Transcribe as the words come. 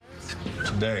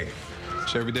today.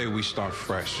 So every day we start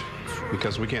fresh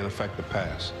because we can't affect the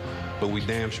past, but we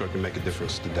damn sure can make a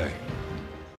difference today.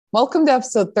 Welcome to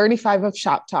episode 35 of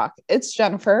Shop Talk. It's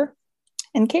Jennifer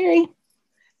and Carrie,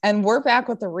 and we're back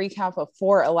with a recap of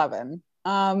 411.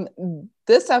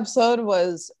 This episode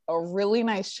was a really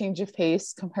nice change of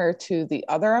pace compared to the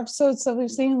other episodes that we've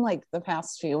seen, like the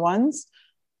past few ones.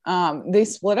 They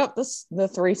split up the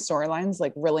three storylines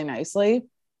like really nicely,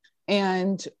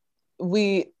 and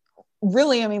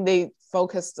they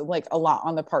focused like a lot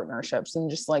on the partnerships and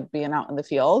just like being out in the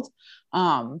field.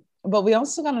 But we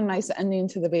also got a nice ending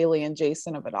to the Bailey and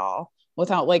Jason of it all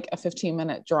without like a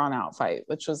 15-minute drawn out fight,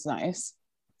 which was nice.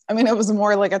 I mean, it was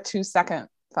more like a 2-second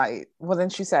fight,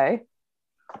 wouldn't you say?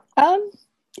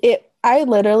 I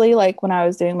literally, like, when I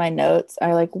was doing my notes,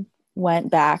 I like went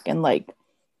back and like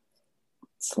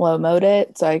slow-moed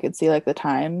it so I could see like the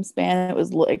time span. It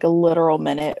was like a literal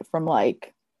minute from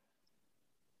like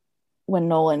when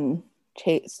Nolan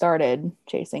started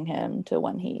chasing him to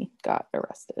when he got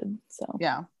arrested. So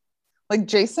yeah, like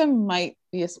Jason might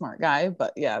be a smart guy,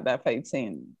 but yeah, that fight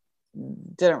scene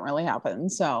didn't really happen.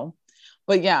 So,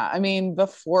 but yeah, I mean,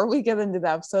 before we get into the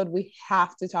episode, we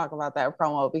have to talk about that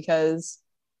promo because,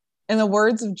 in the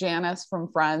words of Janice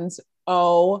from Friends,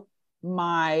 oh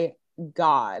my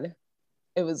God,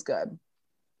 it was good.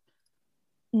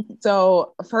 Mm-hmm.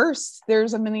 So first,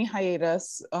 there's a mini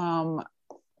hiatus.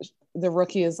 The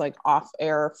rookie is like off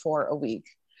air for a week.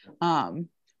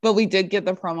 But we did get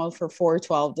the promo for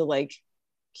 412 to like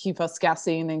keep us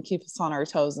guessing and keep us on our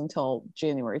toes until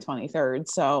January 23rd.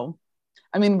 So,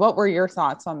 I mean, what were your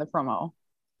thoughts on the promo?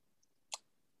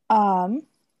 Well,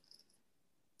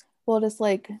 just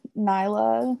like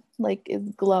Nyla like is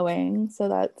glowing, so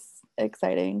that's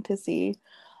exciting to see.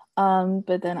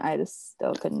 But then I just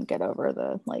still couldn't get over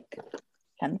the like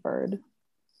Kenford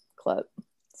clip.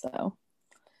 So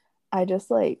I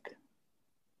just like,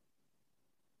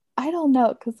 I don't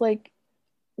know, because like,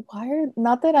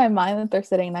 not that I mind that they're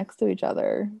sitting next to each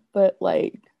other, but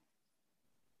like,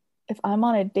 if I'm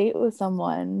on a date with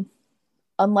someone,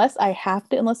 unless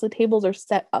the tables are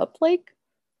set up like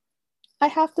I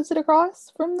have to sit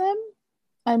across from them,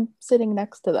 I'm sitting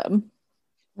next to them.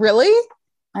 Really?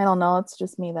 I don't know. It's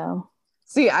just me though.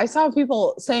 See, I saw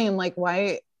people saying like,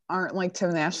 why aren't like Tim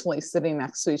and Ashley sitting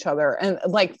next to each other? And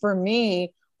like for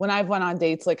me, when I've went on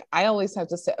dates, like I always have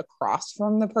to sit across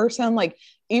from the person. Like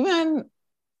even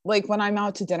like when I'm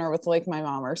out to dinner with like my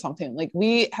mom or something, like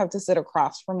we have to sit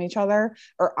across from each other,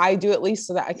 or I do at least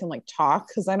so that I can like talk,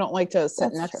 because I don't like to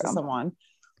sit next to someone.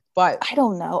 But I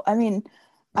don't know. I mean,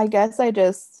 I guess if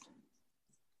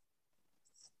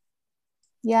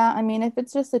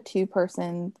it's just a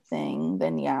 2-person thing,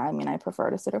 then yeah, I mean, I prefer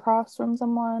to sit across from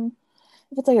someone.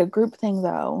 If it's like a group thing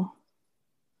though,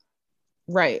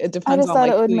 right, it I depends just on thought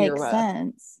like it would who make you're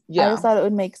sense. Yeah, I just thought it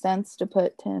would make sense to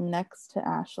put Tim next to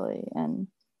Ashley and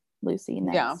Lucy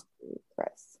next to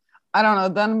Chris. I don't know.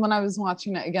 Then when I was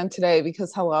watching it again today,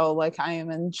 because like I am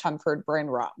in Chenford brain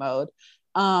rot mode,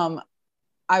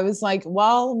 I was like,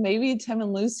 well, maybe Tim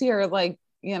and Lucy are like,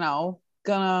 you know,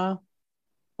 gonna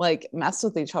like mess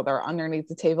with each other underneath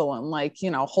the table and like,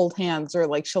 you know, hold hands, or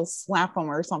like she'll slap them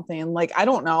or something. Like, I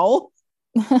don't know.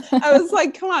 I was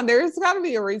like, come on, there's got to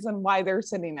be a reason why they're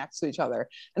sitting next to each other.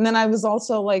 And then I was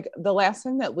also like, the last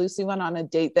time that Lucy went on a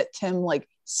date that Tim like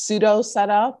pseudo set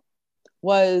up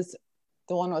was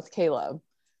the one with Caleb.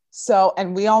 So,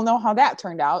 and we all know how that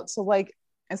turned out. So like,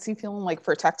 is he feeling like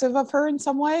protective of her in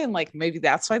some way? And like, maybe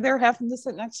that's why they're having to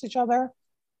sit next to each other.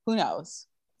 Who knows?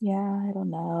 Yeah, I don't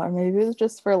know. Or maybe it was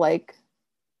just for like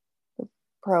the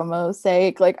promo's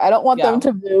sake. Like, I don't want them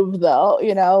to move though,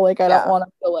 you know, like I don't want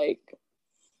them to like,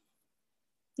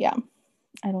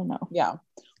 I don't know. Yeah.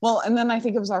 Well, and then I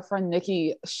think it was our friend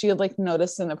Nikki. She had like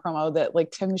noticed in the promo that like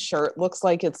Tim's shirt looks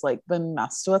like it's like been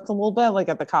messed with a little bit, like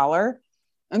at the collar.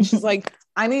 And she's like,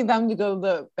 I need them to go to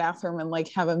the bathroom and like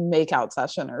have a makeout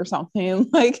session or something.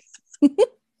 Like,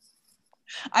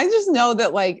 I just know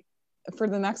that like for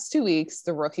the next 2 weeks,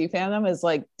 the rookie fandom is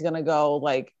like gonna go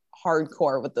like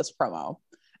hardcore with this promo.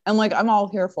 And like, I'm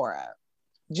all here for it.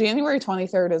 January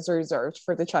 23rd is reserved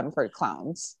for the Chenford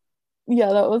clowns.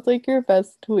 Yeah, that was like your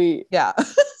best tweet. Yeah.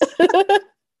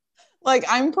 Like,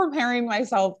 I'm preparing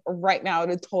myself right now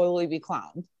to totally be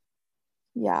clowned.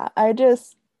 Yeah, and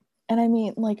I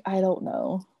mean, like, I don't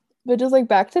know. But just like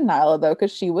back to Nyla though,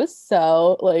 because she was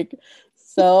so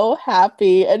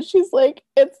happy. And she's like,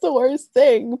 it's the worst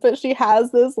thing. But she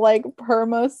has this like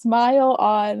perma smile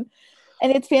on.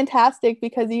 And it's fantastic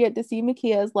because you get to see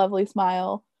Makia's lovely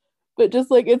smile. But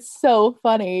just like, it's so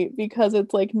funny because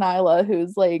it's like Nyla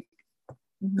who's like,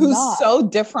 who's so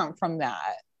different from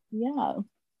that. Yeah.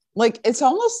 Like it's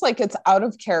almost like it's out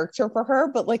of character for her,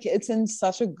 but like it's in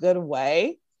such a good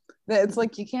way that it's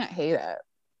like you can't hate it.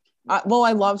 Well,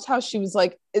 I loved how she was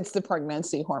like, it's the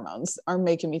pregnancy hormones are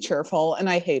making me cheerful and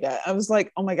I hate it. I was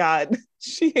like, oh my God,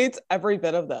 she hates every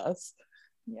bit of this.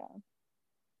 Yeah.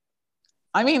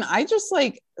 I mean, I just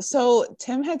like, so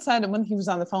Tim had said when he was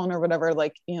on the phone or whatever,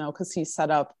 like, you know, because he set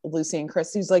up Lucy and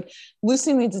Chris, he's like,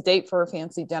 Lucy needs a date for a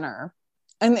fancy dinner.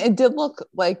 And it did look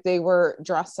like they were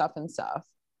dressed up and stuff.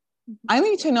 I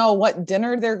need to know what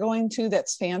dinner they're going to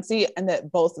that's fancy and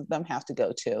that both of them have to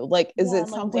go to. Like, is it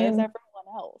something? Where's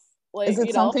everyone else? Like, is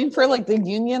it something for like the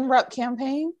union rep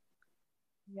campaign?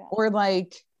 Yeah. Or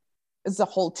like, is the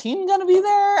whole team going to be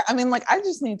there? I mean, like, I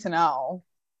just need to know.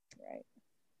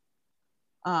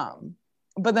 Right.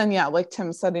 But then yeah, like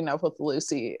Tim setting up with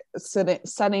Lucy,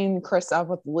 setting Chris up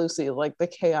with Lucy, like the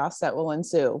chaos that will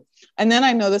ensue. And then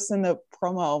I noticed in the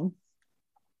promo,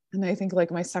 and I think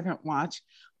like my second watch,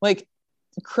 like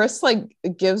Chris like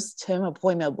gives Tim a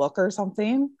pointed look or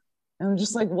something. And I'm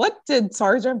just like, what did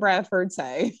Sergeant Bradford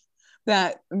say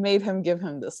that made him give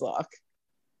him this look?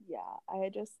 Yeah, I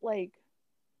just like,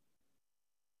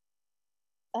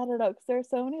 I don't know, because there's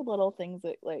so many little things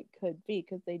that like could be,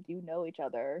 because they do know each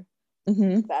other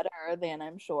better than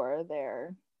I'm sure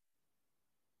their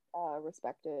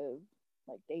respective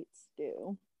like dates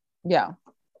do. Yeah.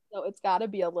 So it's got to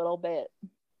be a little bit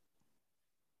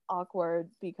awkward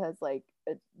because like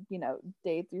you know,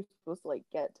 dates you're supposed to like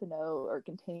get to know or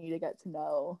continue to get to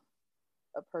know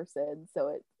a person,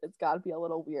 so it's got to be a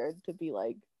little weird to be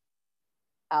like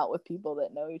out with people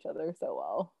that know each other so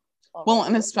well already. Well,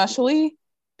 and especially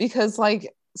because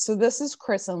like, so this is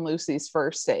Chris and Lucy's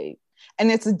first date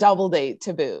and it's a double date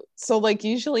to boot. So like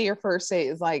usually your first date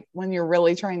is like when you're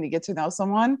really trying to get to know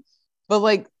someone, but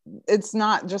like it's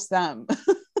not just them.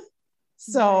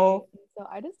 So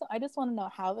right. So I just want to know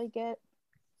how they get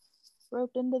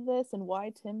roped into this and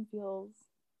why Tim feels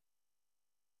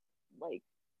like,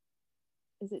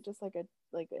 is it just like an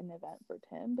event for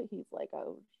Tim, but he's like,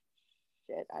 oh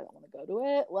shit, I don't want to go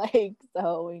to it, like,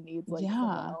 so he needs like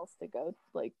someone else to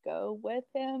go with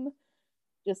him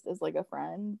just as like a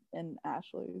friend, and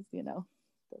Ashley's, you know,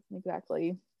 doesn't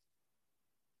exactly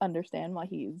understand why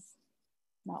he's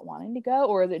not wanting to go,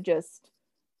 or is it just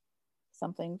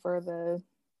something for the,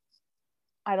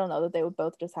 I don't know, that they would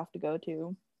both just have to go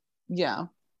to? Yeah.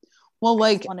 Well,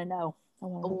 like, I want to know.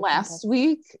 Last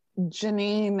week,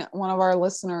 Janine, one of our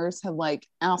listeners, had like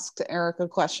asked Eric a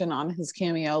question on his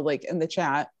cameo, like in the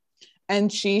chat.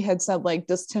 And she had said, like,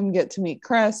 does Tim get to meet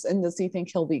Chris? And does he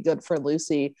think he'll be good for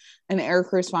Lucy? And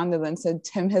Eric responded and said,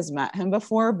 Tim has met him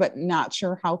before, but not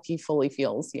sure how he fully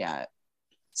feels yet.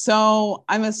 So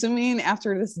I'm assuming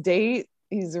after this date,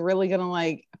 he's really going to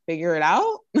like figure it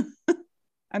out.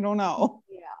 I don't know.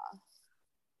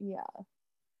 Yeah.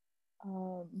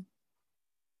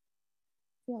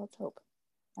 Yeah, let's hope.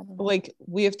 I don't know. Like,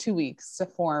 we have 2 weeks to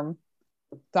form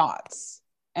thoughts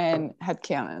and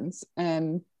headcanons,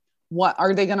 and what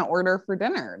are they going to order for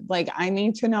dinner? Like, I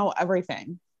need to know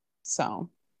everything. So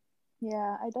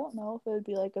yeah, I don't know if it would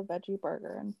be like a veggie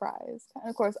burger and fries. And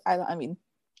of course, I mean,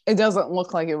 it doesn't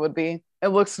look like it would be. It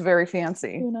looks very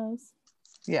fancy. Who knows?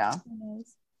 Yeah. Who knows?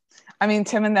 I mean,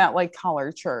 Tim in that like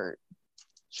collared shirt,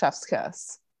 chef's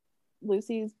kiss.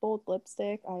 Lucy's bold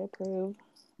lipstick, I approve.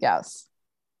 Yes.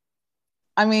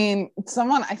 I mean,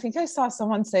 I think I saw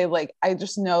someone say, like, I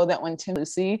just know that when Tim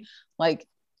Lucy, like,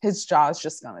 his jaw is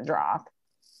just going to drop.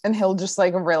 And he'll just,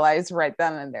 like, realize right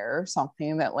then and there or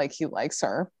something that, like, he likes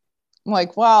her. I'm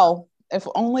like, well, if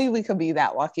only we could be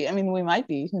that lucky. I mean, we might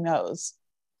be. Who knows?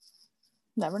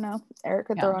 Never know. Eric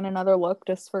could throw in another look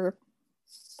just for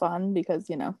fun because,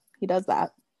 you know, he does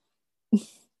that.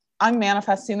 I'm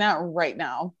manifesting that right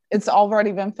now. It's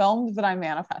already been filmed, but I'm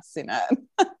manifesting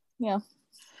it. Yeah.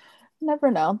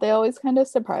 Never know. They always kind of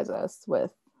surprise us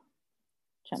with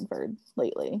Chenford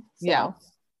lately. So yeah.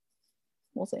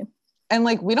 We'll see. And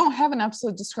like, we don't have an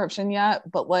episode description yet,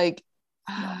 but like,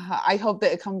 I hope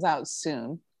that it comes out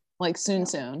soon. Like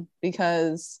soon,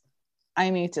 because I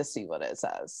need to see what it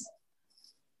says.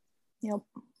 Yep.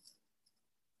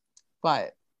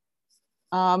 But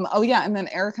oh yeah, and then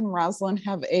Eric and Rosalind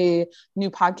have a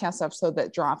new podcast episode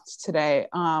that dropped today.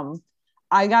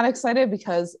 I got excited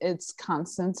because it's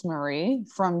Constance Marie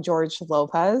from George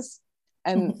Lopez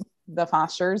and the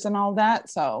Fosters and all that.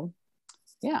 So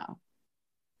yeah.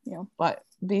 But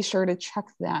be sure to check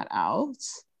that out.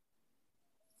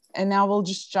 And now we'll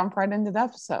just jump right into the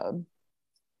episode.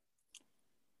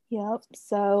 Yep.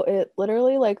 So it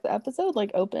literally, like, the episode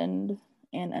like opened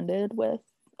and ended with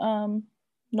Nolan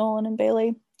and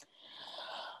Bailey.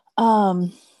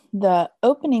 The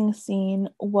opening scene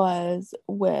was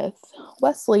with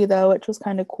Wesley, though, which was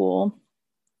kind of cool.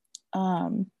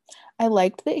 I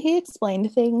liked that he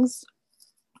explained things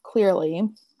clearly,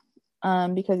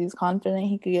 because he's confident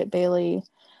he could get Bailey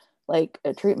like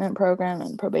a treatment program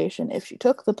and probation if she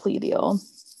took the plea deal,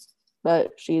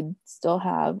 but she'd still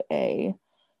have a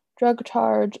drug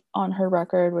charge on her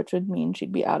record, which would mean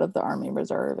she'd be out of the Army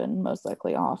Reserve and most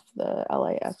likely off the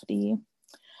LAFD.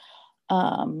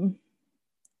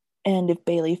 And if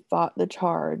Bailey fought the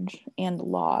charge and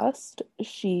lost,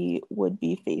 she would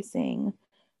be facing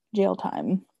jail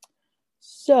time.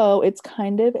 So it's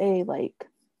kind of a like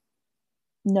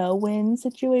no-win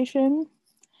situation.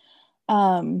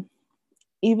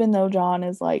 Even though John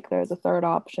is like, there's a third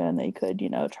option, they could,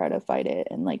 try to fight it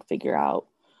and like figure out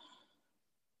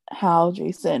how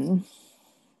Jason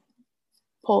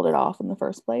pulled it off in the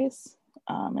first place,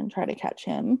 and try to catch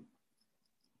him.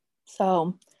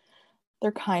 So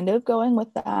they're kind of going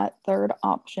with that third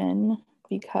option,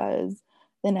 because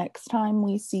the next time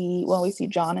we see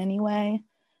John anyway,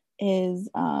 is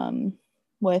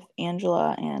with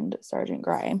Angela and Sergeant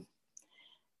Gray.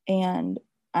 And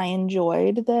I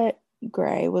enjoyed that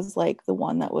Gray was like the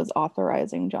one that was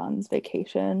authorizing John's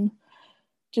vacation,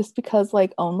 just because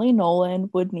like only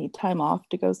Nolan would need time off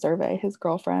to go survey his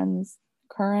girlfriend's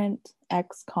current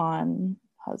ex-con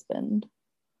husband.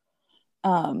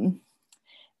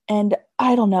 And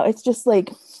I don't know, it's just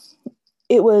like,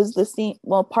 it was the scene,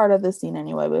 well, part of the scene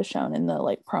anyway was shown in the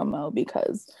like promo,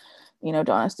 because John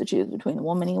has to choose between the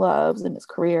woman he loves and his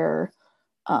career.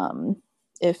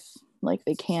 If like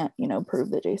they can't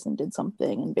prove that Jason did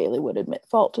something, and Bailey would admit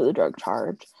fault to the drug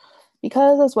charge,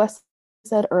 because as Wes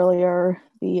said earlier,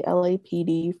 the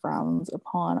LAPD frowns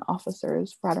upon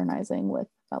officers fraternizing with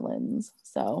felons.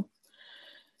 So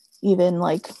even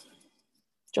like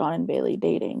John and Bailey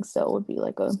dating still would be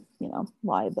like a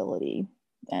liability,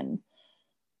 and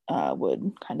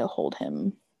would kind of hold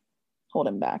him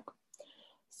back.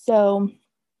 So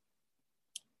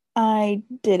I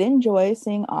did enjoy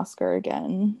seeing Oscar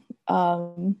again.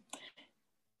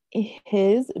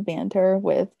 His banter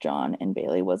with John and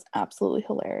Bailey was absolutely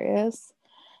hilarious.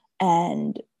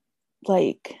 And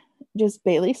like just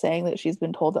Bailey saying that she's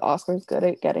been told that Oscar's good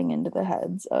at getting into the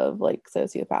heads of like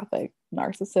sociopathic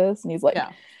narcissists, and he's like,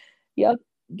 yep,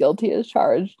 guilty as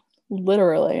charged,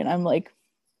 literally. And I'm like,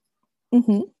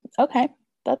 okay,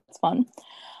 that's fun.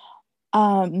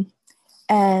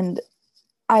 And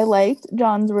I liked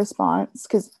John's response,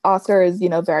 because Oscar is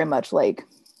very much like,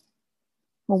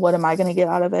 well, what am I going to get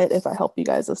out of it if I help you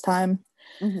guys this time?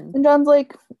 And John's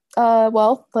like,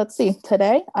 well, let's see,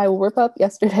 today I will rip up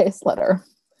yesterday's letter.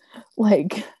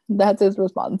 Like, that's his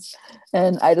response.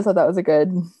 And I just thought that was a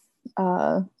good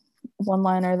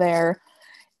one-liner there.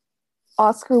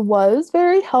 Oscar was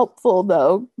very helpful,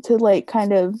 though, to like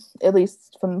kind of, at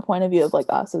least from the point of view of like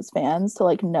us as fans, to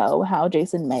like know how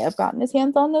Jason may have gotten his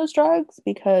hands on those drugs,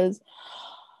 because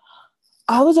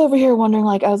I was over here wondering,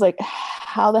 like, I was like,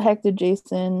 how the heck did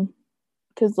Jason,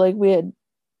 because like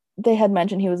they had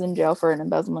mentioned he was in jail for an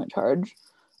embezzlement charge,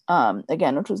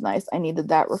 again, which was nice. I needed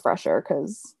that refresher,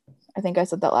 because I think I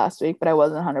said that last week, but I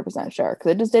wasn't 100% sure,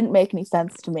 because it just didn't make any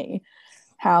sense to me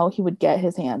how he would get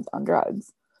his hands on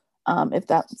drugs, if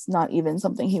that's not even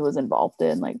something he was involved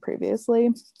in like previously.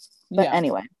 But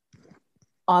anyway,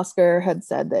 Oscar had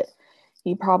said that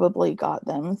he probably got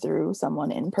them through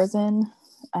someone in prison,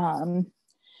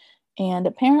 and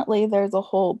apparently there's a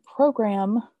whole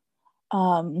program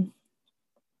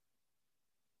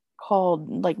called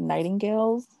like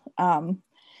Nightingales, and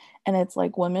it's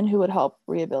like women who would help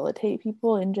rehabilitate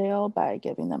people in jail by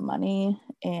giving them money.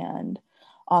 And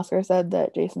Oscar said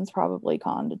that Jason's probably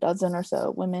conned a dozen or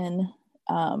so women,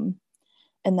 and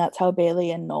that's how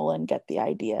Bailey and Nolan get the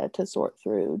idea to sort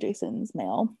through Jason's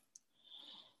mail.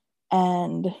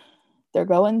 And they're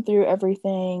going through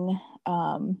everything.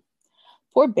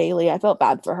 Poor Bailey, I felt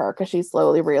bad for her, because she's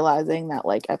slowly realizing that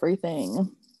like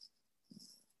everything,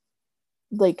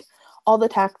 like all the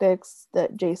tactics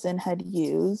that Jason had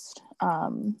used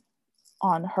on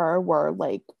her were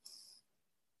like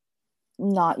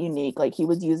not unique. Like he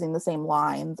was using the same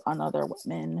lines on other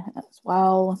women as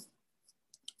well.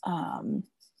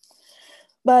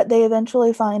 But they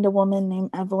eventually find a woman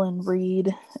named Evelyn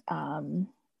Reed, and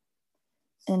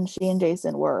she and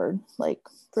Jason were like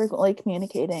frequently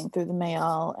communicating through the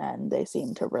mail, and they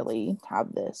seem to really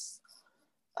have this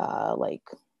like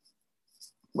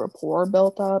rapport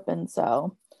built up. And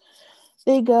so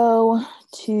they go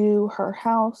to her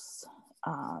house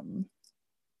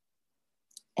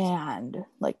and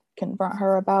like confront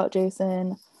her about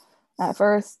Jason. At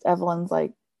first, Evelyn's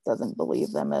like doesn't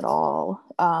believe them at all.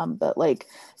 But like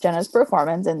Jenna's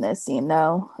performance in this scene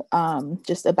though,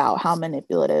 just about how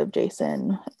manipulative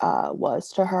Jason was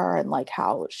to her, and like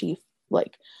how she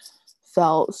like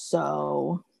felt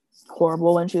so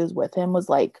horrible when she was with him, was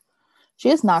like she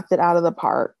just knocked it out of the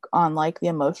park on like the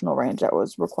emotional range that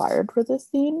was required for this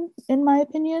scene, in my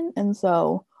opinion. And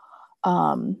so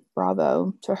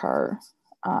bravo to her.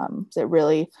 So it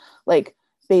really, like,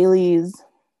 Bailey's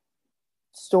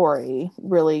story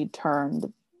really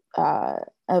turned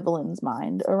Evelyn's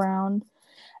mind around,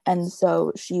 and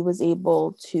so she was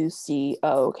able to see,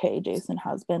 oh, okay, Jason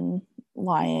has been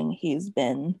lying, he's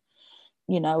been,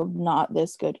 you know, not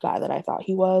this good guy that I thought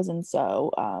he was. And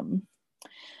so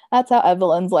that's how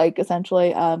Evelyn's like, essentially,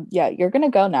 yeah, you're gonna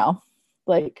go now,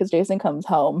 like, because Jason comes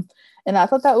home. And I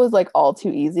thought that was like all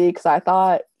too easy, because I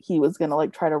thought he was gonna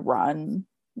like try to run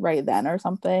right then or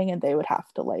something, and they would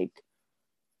have to like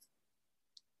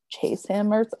chase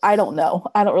him, or I don't know.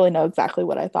 I don't really know exactly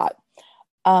what I thought.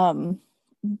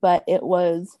 But it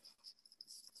was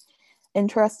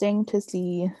interesting to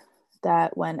see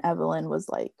that when Evelyn was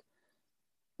like,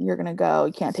 you're gonna go,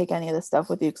 you can't take any of this stuff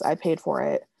with you because I paid for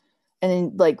it. And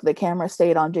then, like, the camera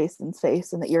stayed on Jason's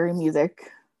face, and the eerie music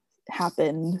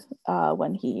happened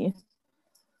when he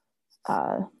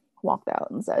walked out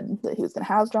and said that he was gonna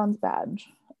have John's badge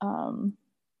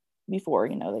before,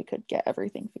 you know, they could get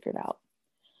everything figured out.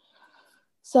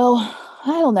 So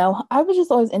I don't know. I was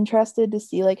just always interested to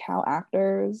see like how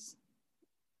actors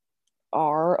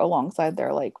are alongside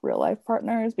their like real life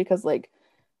partners, because like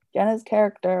Jenna's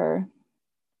character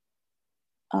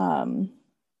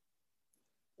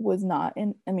was not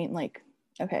in, I mean, like,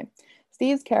 okay,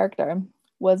 Steve's character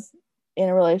was in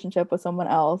a relationship with someone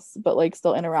else, but like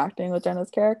still interacting with Jenna's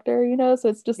character, you know? So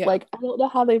it's just like, I don't know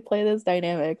how they play this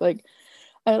dynamic. Like,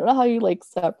 I don't know how you like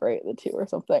separate the two or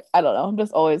something. I don't know. I'm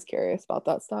just always curious about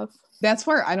that stuff. That's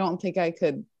where I don't think I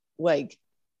could like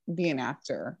be an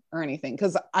actor or anything,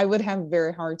 because I would have a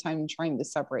very hard time trying to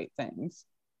separate things.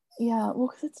 Yeah, well,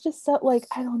 because it's just so like,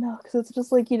 I don't know, because it's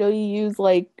just like, you know, you use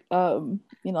like you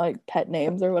know, like pet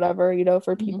names or whatever, you know,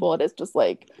 for people, and it's just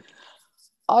like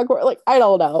awkward. Like, I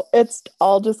don't know. It's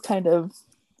all just kind of,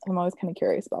 I'm always kind of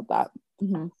curious about that.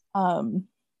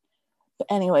 But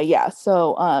anyway, yeah,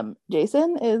 so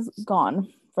Jason is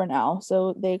gone for now.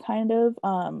 So they kind of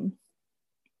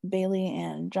Bailey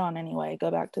and John anyway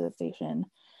go back to the station.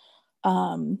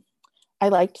 I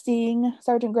liked seeing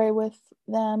Sergeant Gray with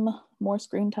them. More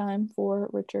screen time for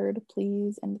Richard,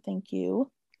 please, and thank you.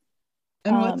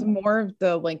 And with more of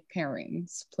the like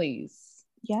pairings, please.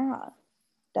 Yeah,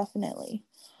 definitely.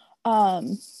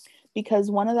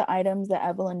 Because one of the items that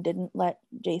Evelyn didn't let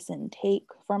Jason take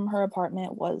from her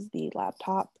apartment was the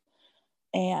laptop.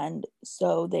 And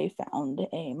so they found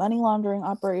a money laundering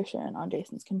operation on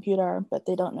Jason's computer, but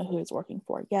they don't know who he's working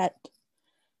for yet.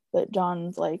 But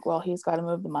John's like, well, he's got to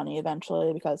move the money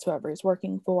eventually, because whoever he's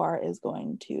working for is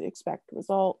going to expect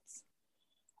results.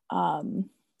 And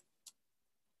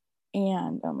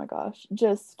oh my gosh,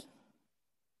 just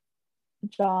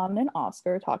John and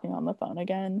Oscar talking on the phone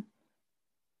again.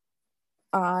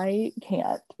 I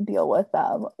can't deal with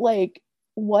them. Like,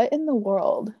 what in the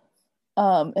world?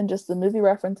 And just the movie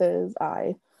references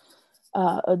I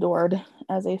adored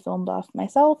as a film buff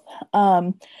myself.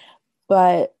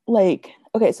 But like,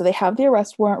 okay, so they have the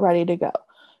arrest warrant ready to go.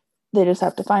 They just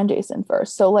have to find Jason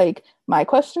first. So like, my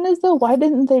question is though, why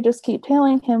didn't they just keep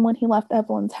tailing him when he left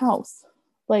Evelyn's house?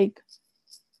 Like,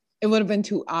 it would have been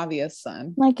too obvious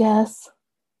then. I guess.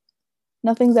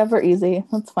 Nothing's ever easy.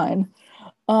 That's fine.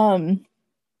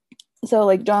 So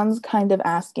like John's kind of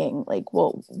asking like,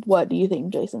 well, what do you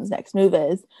think Jason's next move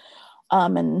is?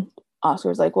 And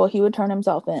Oscar's like, well, he would turn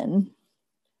himself in.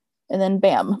 And then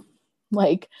bam,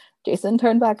 like Jason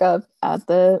turned back up at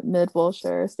the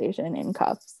Mid-Wilshire station in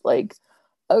cuffs. Like,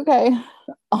 okay,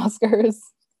 Oscar is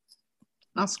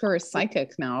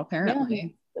psychic now,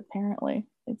 apparently. Yeah, apparently,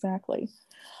 exactly.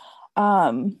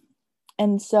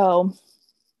 And so,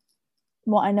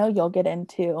 well, I know you'll get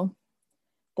into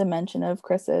the mention of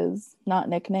Chris's not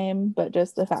nickname, but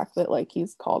just the fact that like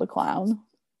he's called a clown.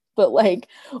 But like,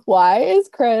 why is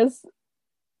Chris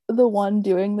the one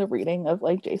doing the reading of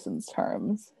like Jason's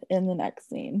terms in the next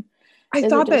scene? I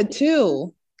thought that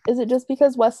too. Is it just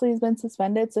because Wesley's been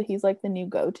suspended, so he's like the new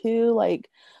go-to? Like,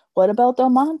 what about Del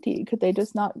Monte? Could they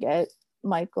just not get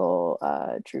Michael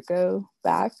Trucco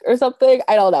back or something?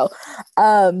 I don't know.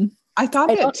 I thought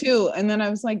that too. And then I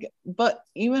was like, but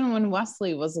even when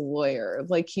Wesley was a lawyer,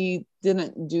 like he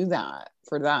didn't do that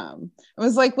for them. I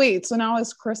was like, wait, so now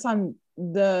is Chris on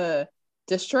the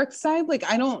district side? Like,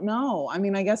 I don't know. I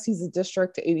mean, I guess he's a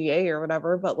district ADA or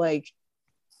whatever, but like,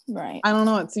 Right. I don't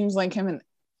know. It seems like him and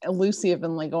Lucy have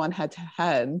been like going head to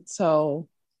head. So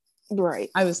Right.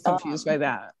 I was confused by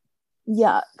that.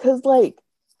 Yeah, because like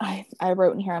I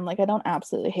wrote in here, I'm like, I don't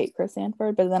absolutely hate Chris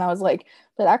Sanford, but then I was like,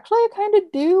 but actually I kind of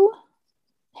do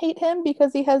hate him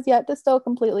because he has yet to still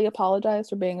completely apologize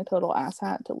for being a total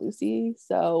asshat to Lucy.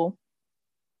 So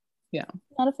yeah,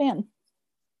 not a fan.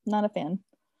 Not a fan.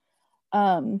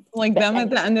 Like them at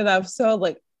the end of the episode,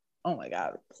 like, oh my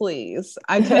god, please.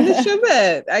 I kind of ship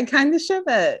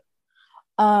it.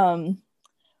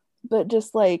 But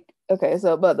just like, okay,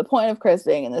 so but the point of Chris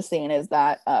being in this scene is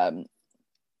that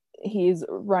he's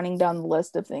running down the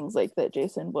list of things like that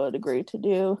Jason would agree to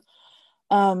do.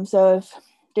 So if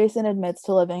Jason admits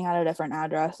to living at a different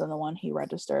address than the one he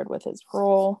registered with his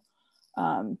parole,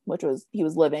 which was he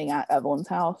was living at Evelyn's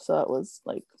house, so it was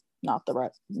like not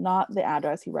the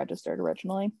address he registered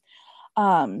originally.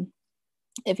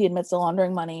 If he admits to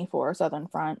laundering money for Southern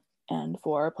Front and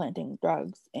for planting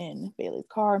drugs in Bailey's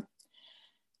car,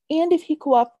 and if he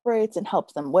cooperates and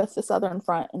helps them with the Southern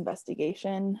Front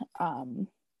investigation,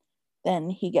 then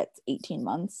he gets 18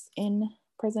 months in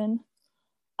prison.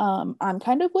 I'm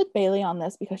kind of with Bailey on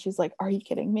this because she's like, are you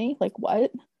kidding me? Like,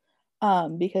 what?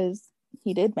 Because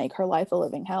he did make her life a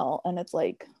living hell, and it's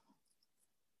like,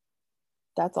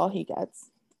 that's all he gets.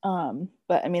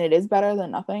 But I mean, it is better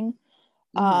than nothing.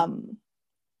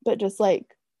 But just like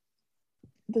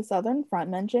the Southern Front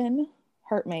mention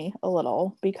hurt me a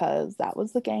little because that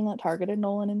was the gang that targeted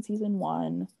Nolan in season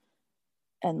 1,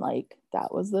 and like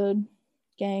that was the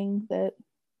gang that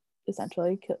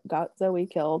essentially got Zoe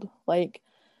killed. Like,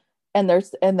 and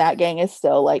that gang is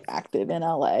still like active in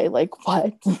LA. Like,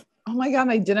 what? Oh my god,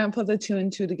 I didn't put the 2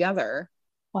 and 2 together.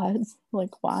 What?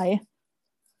 Like, why?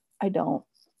 I don't.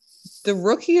 The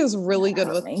Rookie is really good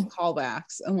with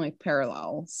callbacks and like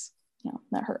parallels. Yeah,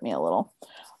 that hurt me a little.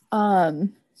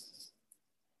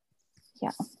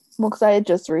 Yeah, well, because I had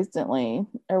just recently,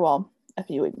 a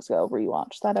few weeks ago,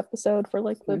 rewatched that episode for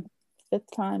like the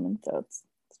 5th time, and so it's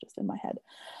just in my head.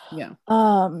 Yeah.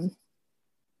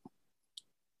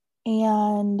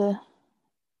 And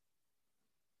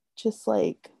just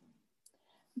like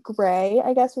Gray,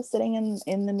 I guess, was sitting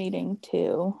in the meeting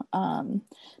too,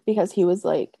 because he was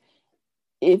like,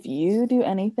 if you do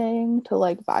anything to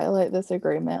like violate this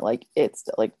agreement, like it's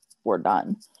like we're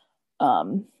done.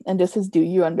 And just his "do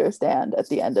you understand" at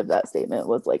the end of that statement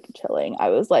was like chilling. I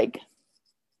was like,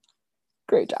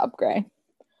 great job, Gray.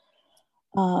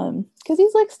 Because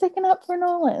he's like sticking up for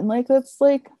Nolan. Like, that's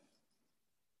like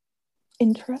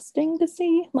interesting to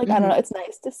see. Like, I don't know, it's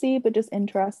nice to see, but just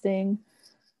interesting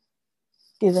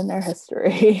given their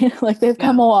history. Like, they've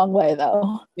come a long way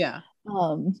though. Yeah.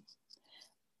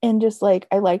 And just like,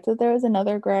 I liked that there was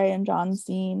another Gray and John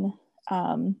scene.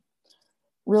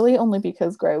 Really only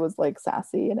because Gray was like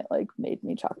sassy, and it like made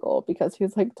me chuckle because he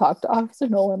was like, talk to Officer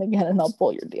Nolan again and I'll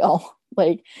pull your deal.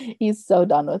 Like, he's so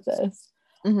done with this.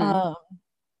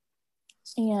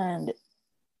 And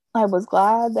I was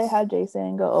glad they had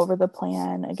Jason go over the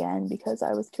plan again because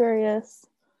I was curious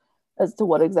as to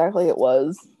what exactly it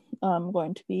was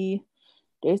going to be.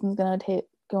 Jason's going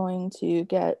to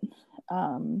get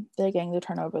the gang to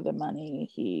turn over the money.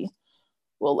 He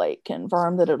will like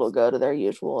confirm that it'll go to their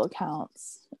usual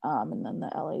accounts, and then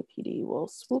the LAPD will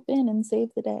swoop in and save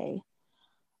the day.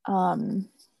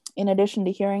 In addition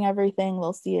to hearing everything,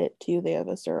 they'll see it too. They have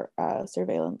a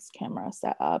surveillance camera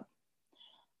set up.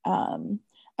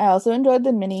 I also enjoyed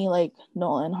the mini like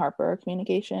Nolan Harper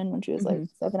communication when she was like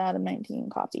 7 out of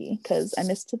 19 copy, because I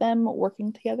missed them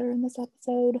working together in this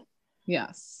episode.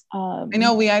 Yes. I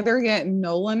know we either get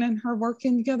Nolan and her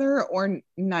working together or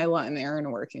Nyla and Aaron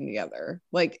working together.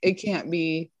 Like, it can't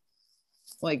be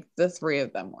like the 3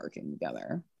 of them working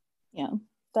together. Yeah,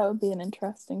 that would be an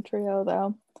interesting trio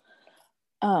though.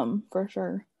 For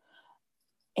sure.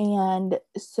 And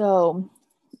so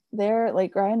they're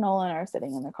like, Gray and Nolan are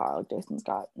sitting in the car, like Jason's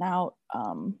gotten out,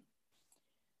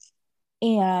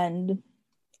 and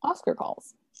Oscar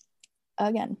calls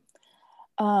again,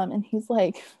 and he's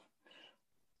like,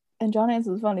 and John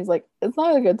answers the phone, he's like, it's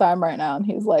not a good time right now, and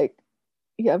he's like,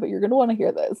 yeah, but you're gonna want to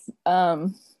hear this,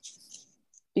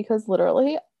 because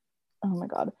literally, oh my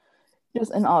god,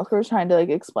 just, and Oscar's trying to like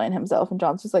explain himself, and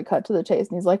John's just like cut to the chase,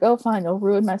 and he's like, oh fine, you'll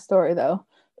ruin my story though.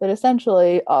 But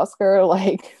essentially Oscar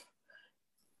like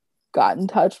got in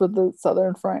touch with the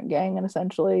Southern Front gang and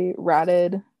essentially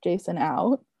ratted Jason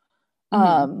out.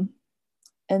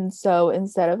 And so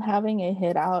instead of having a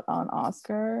hit out on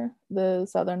Oscar, the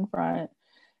Southern Front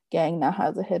gang now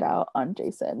has a hit out on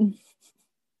Jason.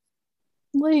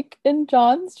 Like, and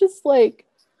John's just like,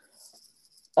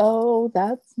 oh,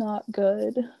 that's not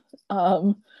good.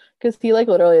 Because he like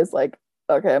literally is like,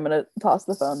 okay, I'm gonna toss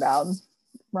the phone down,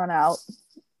 run out.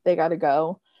 They gotta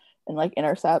go and like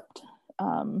intercept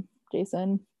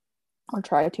Jason, or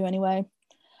try to anyway.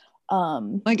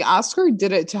 Like Oscar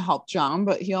did it to help John,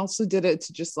 but he also did it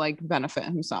to just like benefit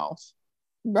himself.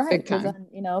 Right, because then,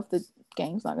 you know, if the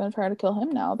gang's not gonna try to kill him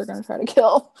now, they're gonna try to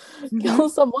kill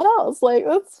someone else. Like,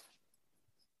 that's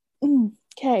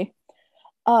okay.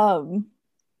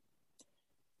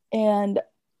 And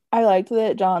I liked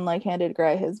that John like handed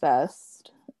Gray his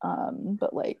vest,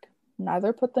 but like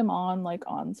neither put them on like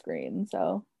on screen.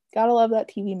 So gotta love that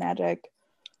TV magic.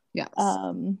 Yes.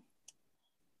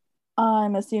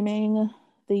 I'm assuming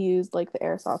they used like the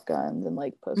airsoft guns and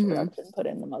like post-production put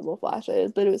in the muzzle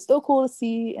flashes, but it was still cool to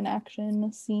see an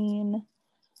action scene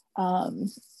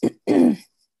with the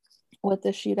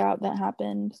shootout that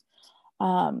happened.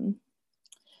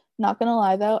 Not gonna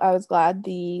lie though, I was glad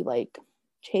the like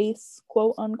chase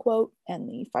quote unquote and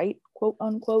the fight quote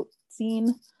unquote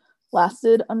scene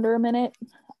lasted under a minute.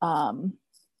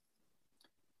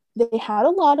 They had a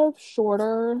lot of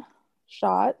shorter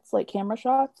shots, like camera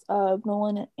shots of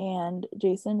Nolan and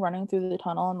Jason running through the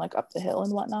tunnel and like up the hill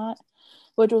and whatnot,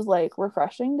 which was like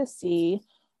refreshing to see.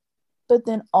 But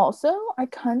then also I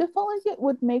kind of felt like it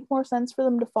would make more sense for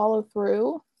them to follow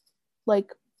through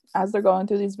like as they're going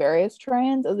through these various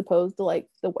trains, as opposed to like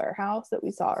the warehouse that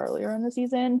we saw earlier in the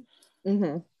season.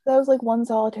 That was like one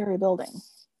solitary building,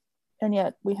 and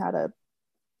yet we had a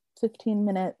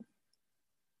 15-minute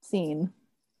scene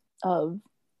of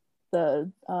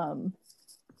the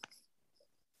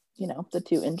you know, the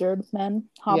two injured men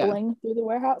hobbling through the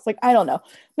warehouse. Like, I don't know,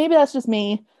 maybe that's just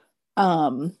me.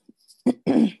 Like,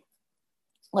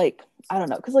 I don't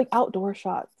know, because like outdoor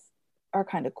shots are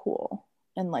kind of cool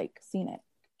and like scenic,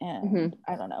 and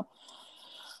I don't know.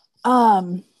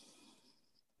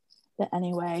 But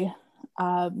anyway,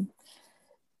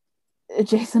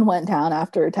 Jason went down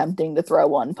after attempting to throw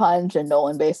one punch, and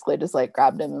Nolan basically just like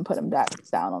grabbed him and put him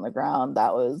down on the ground.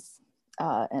 That was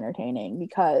entertaining,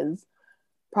 because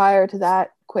prior to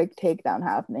that quick takedown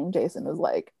happening, Jason was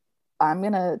like, I'm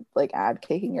gonna like add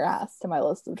kicking your ass to my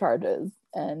list of charges,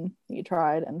 and he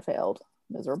tried and failed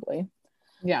miserably.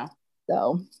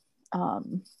 So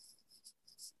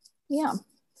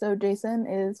so Jason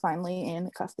is finally in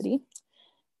custody,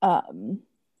 and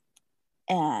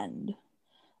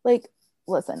like,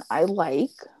 listen, I like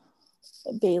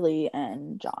Bailey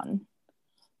and John,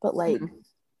 but like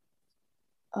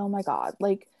oh my god,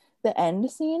 like the end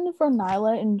scene for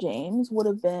Nyla and James would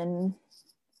have been,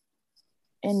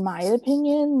 in my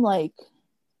opinion, like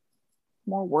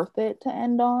more worth it to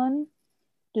end on,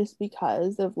 just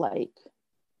because of like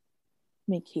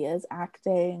Makia's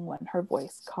acting when her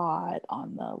voice caught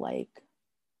on the like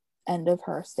end of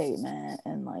her statement,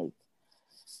 and like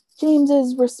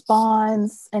James's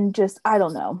response, and just, I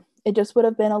don't know, it just would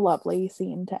have been a lovely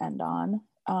scene to end on.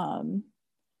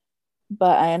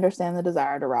 But I understand the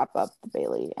desire to wrap up the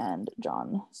Bailey and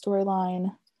John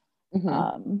storyline.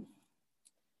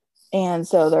 And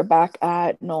so they're back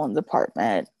at Nolan's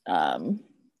apartment,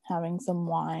 having some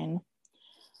wine.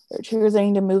 They're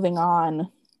cheersing to moving on.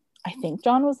 I think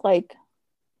John was like,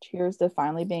 cheers to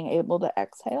finally being able to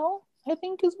exhale, I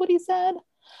think is what he said.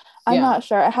 I'm not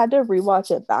sure. I had to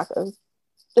rewatch it back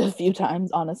a few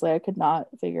times. Honestly, I could not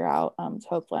figure out. So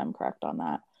hopefully I'm correct on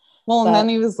that. Well, and then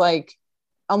he was like,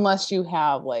 unless you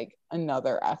have like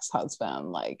another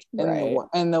ex-husband like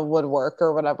in the woodwork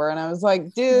or whatever. And I was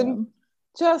like, dude,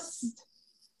 just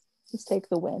take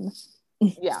the win.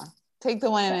 Take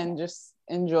the win and just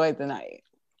enjoy the night.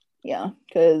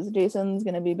 Because Jason's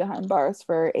gonna be behind bars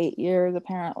for 8 years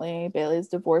apparently. Bailey's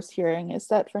divorce hearing is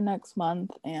set for next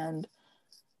month, and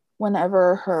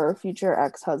whenever her future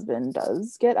ex-husband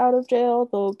does get out of jail,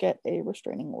 they'll get a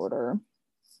restraining order.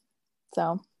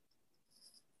 So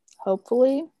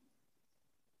hopefully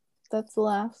that's the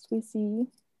last we see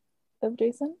of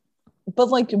Jason. But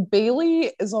like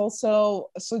Bailey is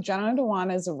also, so Jenna Dewan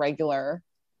is a regular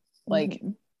like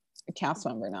a cast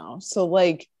member now, so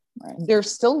like they're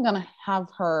still gonna have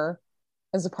her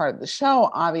as a part of the show,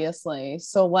 obviously.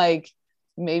 So like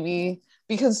maybe,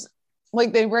 because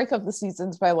like they break up the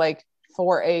seasons by like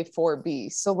 4A 4B,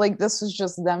 so like this is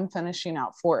just them finishing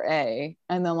out 4A,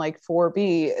 and then like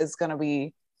 4B is gonna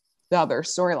be the other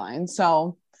storyline.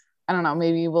 So I don't know,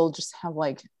 maybe we'll just have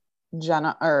like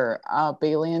Jenna or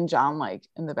Bailey and John like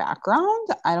in the background.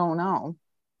 I don't know.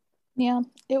 Yeah,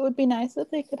 it would be nice if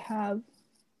they could have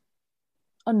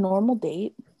a normal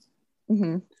date.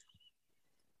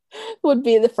 Would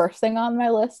be the first thing on my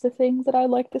list of things that I'd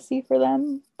like to see for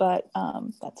them, but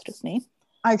that's just me.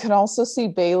 I could also see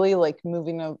Bailey like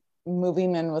moving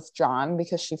in with John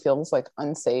because she feels like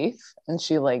unsafe, and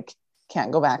she like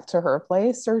can't go back to her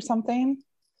place or something.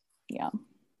 Yeah.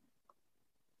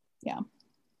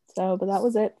 So, but that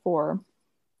was it for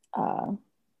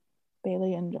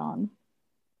Bailey and John.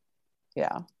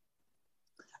 Yeah.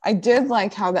 I did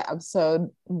like how the episode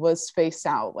was spaced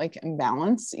out, like in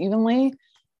balance evenly.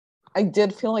 I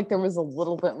did feel like there was a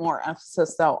little bit more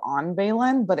emphasis though on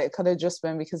Valen, but it could have just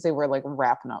been because they were like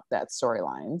wrapping up that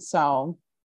storyline. So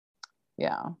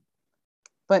yeah.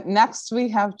 But next we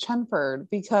have Chenford,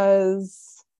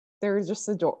 because they're just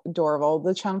adorable.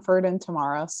 The Chenford and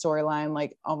Tamara storyline,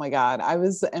 like, oh my God, I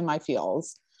was in my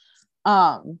feels.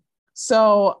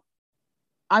 So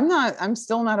I'm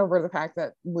still not over the fact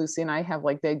that Lucy and I have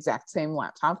like the exact same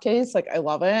laptop case. Like, I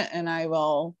love it, and I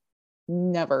will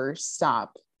never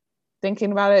stop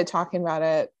thinking about it, talking about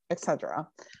it, etc.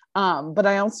 But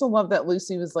I also love that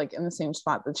Lucy was like in the same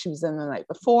spot that she was in the night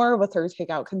before with her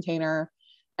takeout container,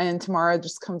 and Tamara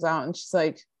just comes out and she's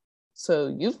like,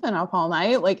 so you've been up all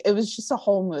night? Like, it was just a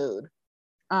whole mood.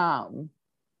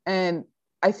 And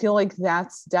I feel like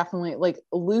that's definitely, like,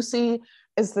 Lucy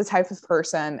is the type of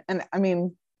person, and I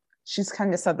mean, she's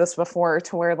kind of said this before,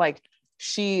 to where like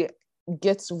she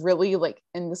gets really like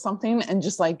into something and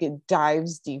just like it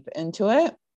dives deep into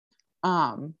it.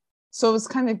 So it was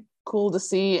kind of cool to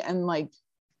see, and like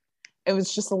it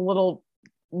was just a little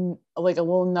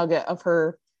nugget of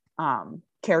her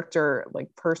character,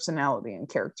 like personality and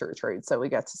character traits that we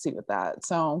got to see with that.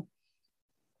 So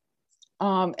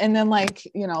and then, like,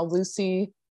 you know,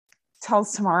 Lucy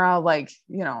tells Tamara, like,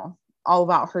 you know, all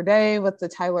about her day with the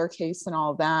Tyler case and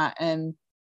all of that. And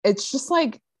it's just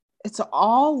like, it's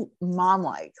all mom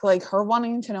like her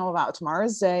wanting to know about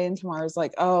Tamara's day, and Tamara's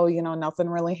like, oh, you know, nothing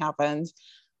really happened.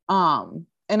 And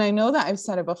I know that I've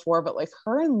said it before, but like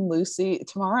her and Lucy,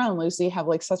 Tamara and Lucy have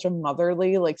like such a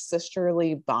motherly, like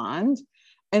sisterly bond.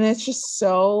 And it's just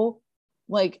so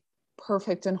like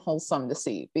perfect and wholesome to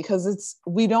see, because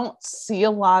we don't see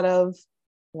a lot of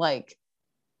like,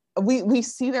 we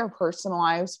see their personal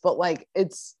lives, but like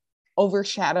it's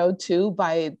overshadowed too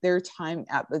by their time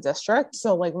at the district.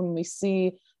 So like when we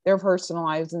see their personal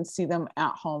lives and see them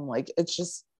at home, like it's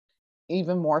just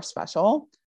even more special.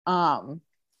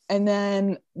 And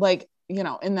then, like, you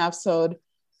know, in the episode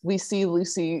we see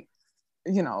Lucy,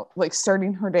 you know, like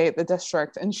starting her day at the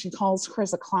district, and she calls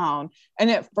Chris a clown. And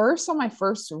at first, on my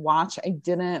first watch, I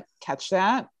didn't catch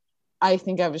that. I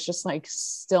think I was just like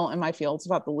still in my fields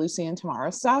about the Lucy and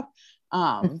Tamara stuff.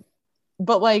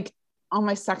 But like on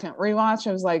my second rewatch,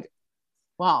 I was like,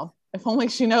 wow, if only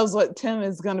she knows what Tim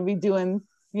is going to be doing,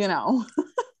 you know,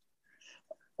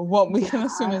 what we can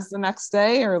assume is the next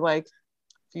day, or like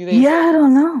a few days. Yeah, I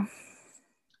don't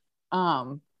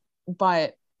know.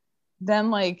 But then,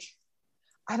 like,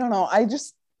 I don't know. I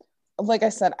just, like I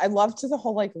said, I loved the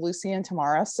whole like Lucy and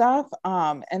Tamara stuff.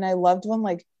 And I loved when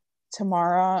like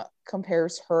Tamara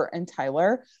compares her and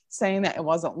Tyler, saying that it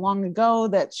wasn't long ago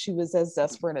that she was as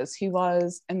desperate as he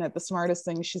was, and that the smartest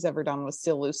thing she's ever done was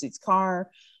steal Lucy's car.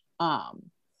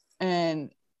 And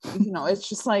you know, it's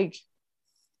just like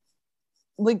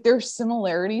there's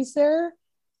similarities there,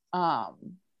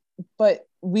 but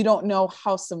we don't know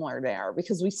how similar they are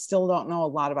because we still don't know a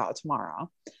lot about Tamara.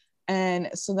 And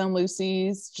so then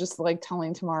Lucy's just like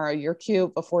telling Tamara, you're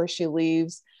cute, before she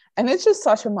leaves. And it's just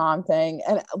such a mom thing.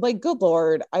 And like, good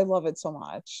Lord, I love it so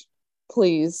much.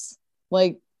 Please,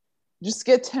 like, just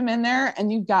get Tim in there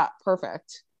and you've got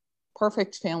perfect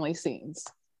family scenes.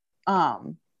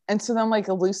 And so then like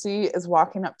Lucy is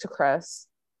walking up to Chris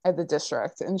at the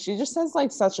district, and she just has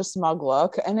like such a smug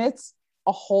look. And it's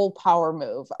a whole power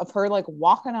move of her like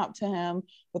walking up to him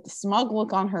with the smug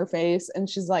look on her face. And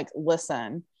she's like,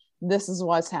 listen, this is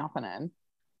what's happening.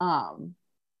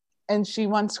 And she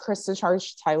wants Chris to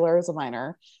charge Tyler as a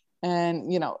minor.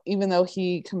 And, you know, even though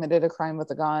he committed a crime with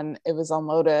a gun, it was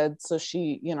unloaded. So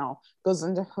she, you know, goes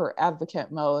into her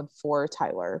advocate mode for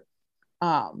Tyler.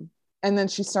 And then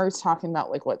she starts talking about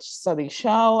like what studies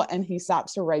show, and he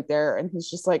stops her right there. And he's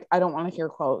just like, I don't want to hear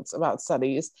quotes about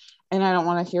studies. And I don't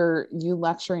want to hear you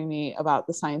lecturing me about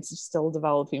the science of still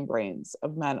developing brains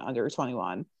of men under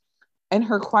 21. And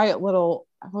her quiet little,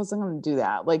 I wasn't going to do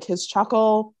that. Like his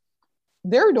chuckle,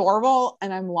 they're adorable,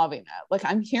 and I'm loving it. Like,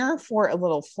 I'm here for a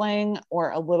little fling or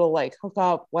a little like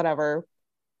hookup, whatever.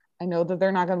 I know that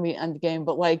they're not going to be end game,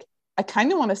 but like, I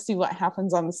kind of want to see what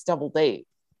happens on this double date.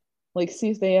 Like, see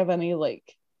if they have any like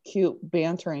cute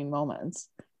bantering moments.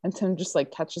 And Tim just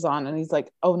like catches on, and he's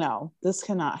like, oh no, this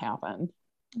cannot happen.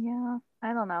 Yeah,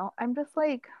 I don't know. I'm just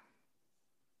like,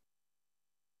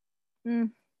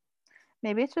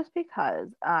 maybe it's just because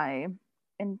I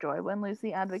enjoy when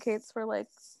Lucy advocates for like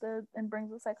and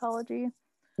brings the psychology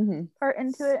part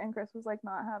into it, and Chris was like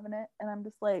not having it, and I'm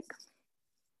just like,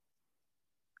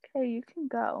 okay, you can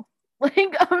go.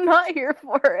 Like, I'm not here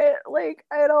for it. Like,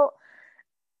 I don't,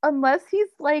 unless he's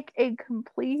like a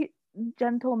complete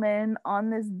gentleman on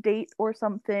this date or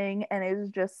something and is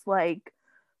just like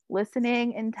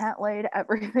listening intently to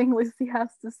everything Lucy has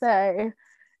to say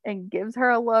and gives her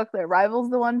a look that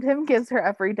rivals the one Tim gives her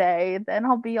every day, then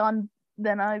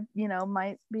I,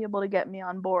 might be able to get me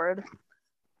on board.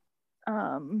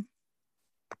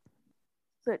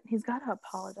 But he's got to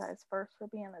apologize first for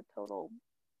being a total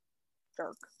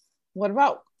jerk.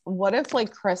 What if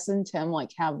like Chris and Tim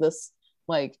like have this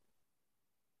like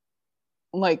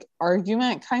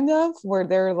argument kind of where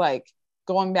they're like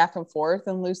going back and forth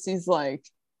and Lucy's like,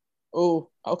 oh,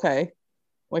 okay,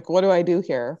 like what do I do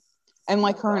here? And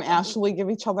like her and Ashley give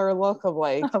each other a look of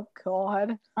like, oh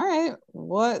god, all right,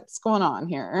 what's going on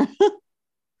here?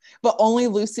 But only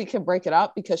Lucy can break it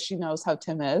up because she knows how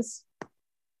Tim is.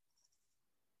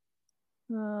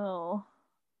 Oh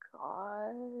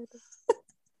god.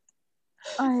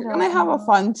 You're gonna have a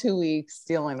fun 2 weeks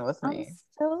dealing with me. I'm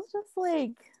still just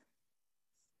like,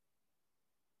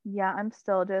 yeah, I'm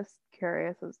still just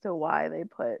curious as to why they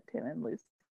put Tim and Lucy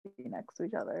next to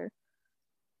each other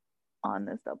on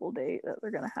this double date that they're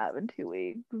gonna have in 2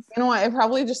 weeks. You know what? It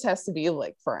probably just has to be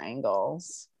like for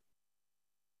angles.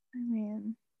 I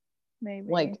mean, maybe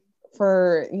like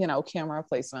for camera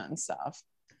placement and stuff.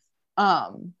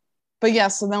 But yeah,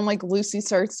 so then like Lucy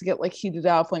starts to get like heated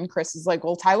up when Chris is like,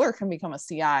 well, Tyler can become a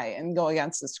CI and go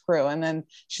against this crew. And then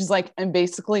she's like, and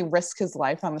basically risk his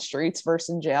life on the streets versus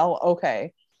in jail.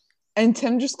 Okay. And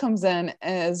Tim just comes in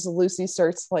as Lucy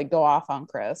starts to like go off on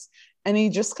Chris. And he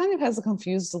just kind of has a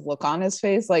confused look on his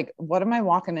face. Like, what am I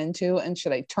walking into? And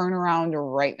should I turn around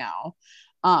right now?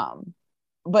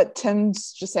 But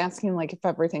Tim's just asking like if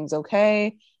everything's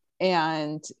okay.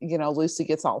 And, Lucy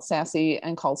gets all sassy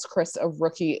and calls Chris a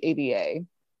rookie ADA.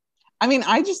 I mean,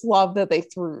 I just love that they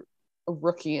threw a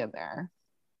rookie in there.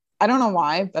 I don't know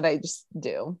why, but I just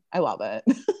do. I love it.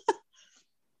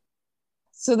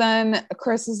 So then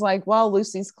Chris is like, well,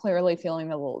 Lucy's clearly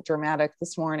feeling a little dramatic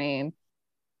this morning.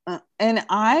 And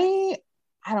I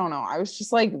don't know. I was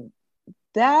just like,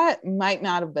 that might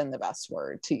not have been the best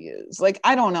word to use. Like,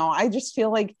 I don't know. I just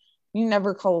feel like you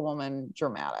never call a woman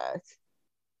dramatic.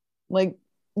 Like,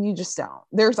 you just don't.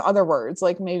 There's other words,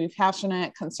 like maybe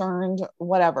passionate, concerned,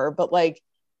 whatever. But like,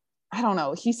 I don't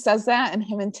know. He says that and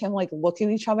him and Tim like look at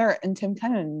each other and Tim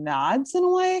kind of nods in a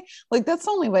way. Like, that's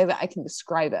the only way that I can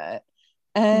describe it.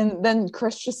 And then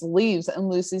Chris just leaves and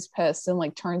Lucy's pissed and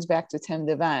like turns back to Tim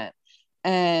to vent.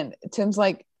 And Tim's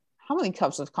like, how many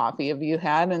cups of coffee have you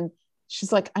had? And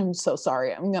she's like, I'm so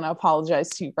sorry. I'm going to apologize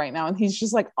to you right now. And he's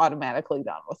just like automatically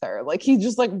done with her. Like, he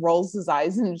just like rolls his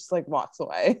eyes and just like walks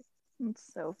away.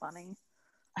 It's so funny.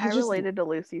 I related to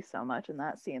Lucy so much in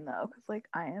that scene though, because like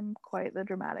I am quite the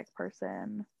dramatic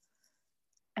person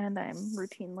and I'm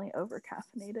routinely over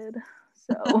caffeinated.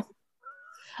 So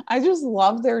I just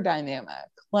love their dynamic.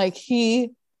 Like,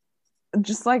 he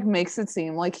just like makes it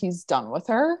seem like he's done with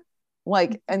her,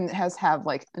 like, and has had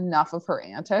like enough of her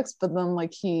antics, but then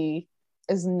like he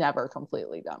is never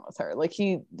completely done with her. Like,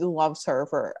 he loves her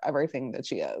for everything that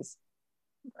she is.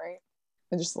 Right.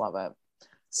 I just love it.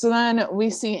 So then we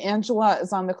see Angela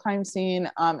is on the crime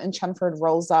scene, and Chenford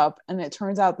rolls up, and it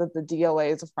turns out that the DOA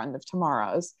is a friend of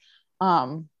Tamara's.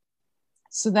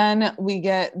 So then we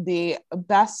get the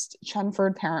best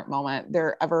Chenford parent moment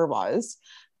there ever was.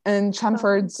 And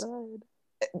Chenford's,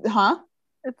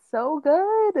 It's so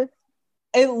good.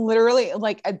 It literally,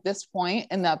 like, at this point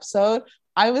in the episode,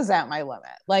 I was at my limit.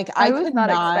 Like, I was not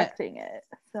expecting it.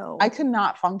 So I could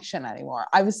not function anymore.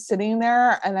 I was sitting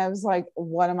there and I was like,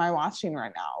 what am I watching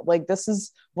right now? Like,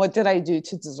 what did I do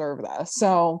to deserve this?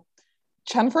 So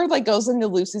Chenford like goes into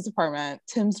Lucy's apartment.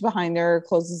 Tim's behind her,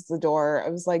 closes the door. I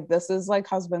was like, this is like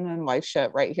husband and wife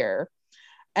shit right here.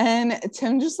 And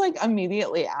Tim just like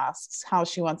immediately asks how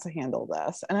she wants to handle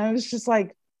this. And I was just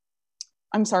like,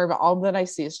 I'm sorry, but all that I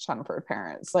see is Chenford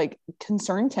parents. Like,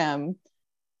 concern Tim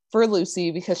for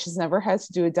Lucy because she's never had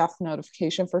to do a death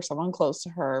notification for someone close to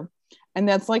her. And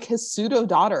that's like his pseudo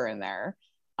daughter in there,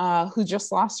 who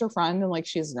just lost her friend and like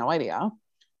she has no idea.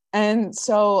 And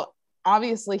so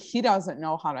obviously he doesn't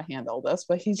know how to handle this,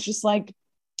 but he's just like,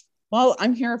 well,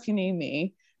 I'm here if you need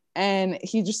me. And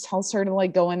he just tells her to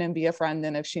like go in and be a friend,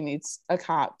 and if she needs a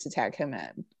cop to tag him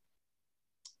in.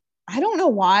 I don't know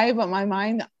why, but my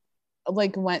mind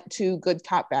like went to good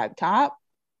cop, bad cop.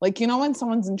 Like, you know, when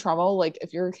someone's in trouble, like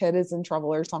if your kid is in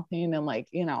trouble or something and like,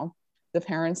 you know, the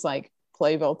parents like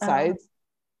play both sides.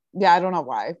 Yeah, I don't know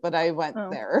why, but I went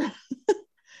there.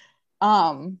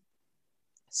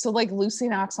 So like Lucy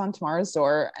knocks on Tamara's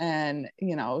door and,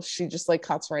 you know, she just like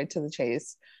cuts right to the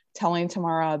chase. telling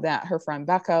Tamara that her friend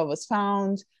Becca was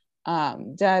found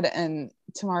dead, and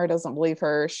Tamara doesn't believe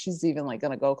her. She's even like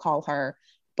gonna go call her,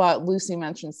 but Lucy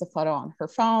mentions the photo on her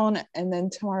phone, and then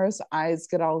Tamara's eyes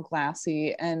get all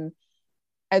glassy, and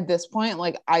at this point,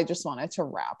 like, I just wanted to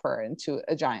wrap her into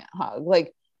a giant hug.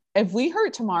 Like, if we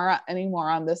hurt Tamara anymore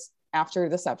on this after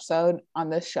this episode on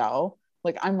this show,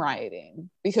 like, I'm rioting,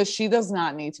 because she does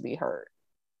not need to be hurt.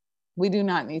 We do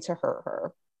not need to hurt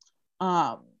her.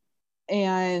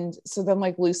 And so then,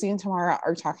 like, Lucy and Tamara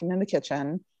are talking in the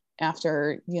kitchen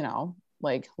after, you know,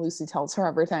 like, Lucy tells her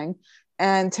everything,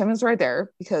 and Tim is right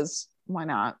there because why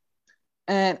not?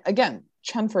 And again,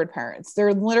 Chenford parents,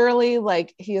 they're literally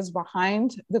like, he is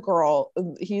behind the girl,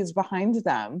 he is behind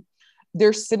them,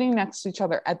 they're sitting next to each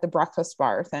other at the breakfast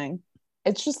bar thing.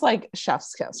 It's just like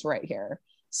chef's kiss right here.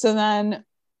 So then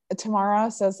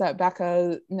Tamara says that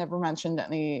Becca never mentioned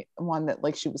anyone that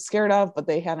like she was scared of, but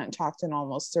they hadn't talked in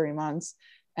almost 3 months,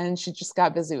 and she just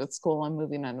got busy with school and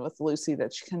moving in with Lucy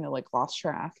that she kind of like lost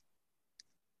track.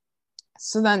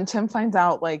 So then Tim finds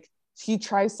out, like, he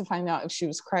tries to find out if she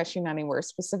was crashing anywhere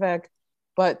specific,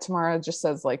 but Tamara just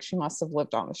says like she must have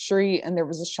lived on the street, and there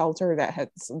was a shelter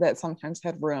that sometimes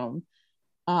had room,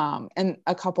 and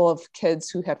a couple of kids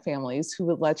who had families who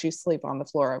would let you sleep on the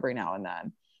floor every now and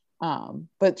then.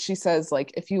 But she says,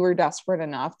 like, if you were desperate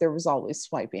enough, there was always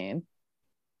swiping.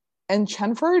 And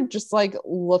Chenford just like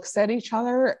looks at each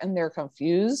other and they're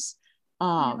confused.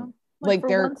 Like for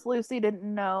they're once Lucy didn't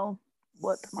know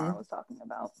what Tamara was talking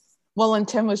about. Well, and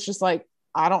Tim was just like,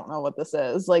 I don't know what this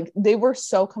is. Like, they were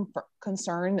so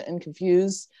concerned and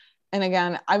confused. And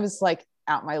again, I was like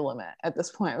at my limit at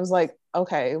this point. I was like,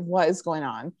 okay, what is going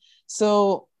on?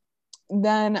 So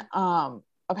then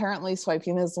apparently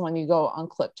swiping is when you go on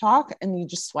Clip Talk and you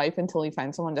just swipe until you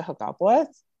find someone to hook up with.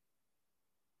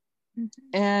 Mm-hmm.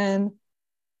 And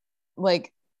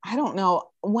like, I don't know.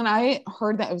 When I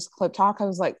heard that it was Clip Talk, I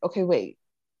was like, okay, wait.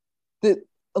 The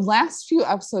last few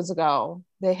episodes ago,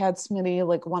 they had Smitty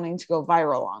like wanting to go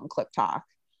viral on Clip Talk,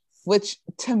 which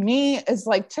to me is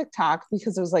like TikTok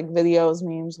because it was like videos,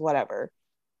 memes, whatever.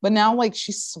 But now like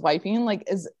she's swiping, like,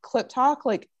 is Clip Talk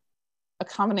like a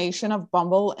combination of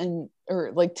Bumble and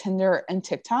or like Tinder and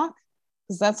TikTok?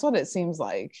 Because that's what it seems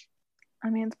like.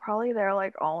 I mean, it's probably their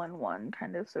like all-in-one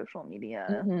kind of social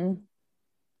media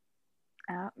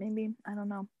app, maybe. I don't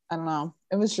know.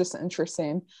 It was just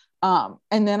interesting.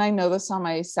 And then I noticed on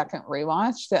my second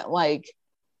rewatch that like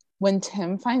when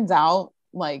Tim finds out,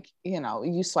 like, you know,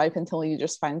 you swipe until you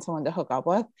just find someone to hook up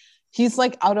with, he's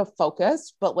like out of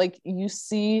focus, but like you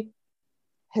see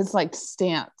his like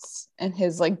stance and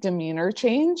his like demeanor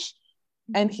change,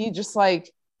 and he just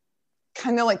like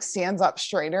kind of like stands up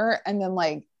straighter, and then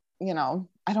like, you know,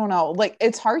 I don't know, like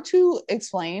it's hard to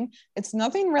explain. It's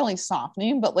nothing really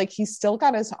softening, but like he's still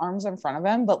got his arms in front of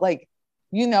him, but like,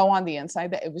 you know, on the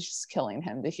inside that it was just killing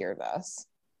him to hear this.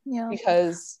 Yeah.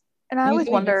 Because and I always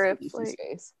wonder if like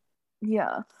space.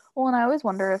 Yeah. Well, and I always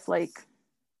wonder if like,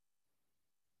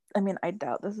 I mean, I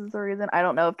doubt this is the reason. I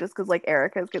don't know if just because like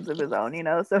Eric has kids of his own, you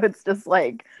know, so it's just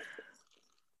like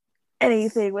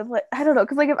anything with like, I don't know,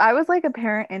 because like if I was like a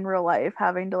parent in real life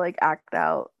having to like act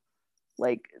out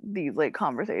like these like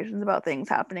conversations about things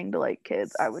happening to like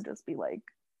kids, I would just be like,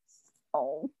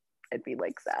 oh, I'd be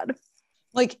like sad.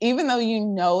 Like, even though you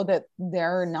know that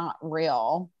they're not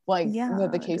real, like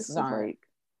that the cases aren't, like,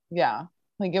 yeah,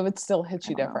 like it would still hit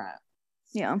you different.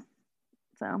 Yeah.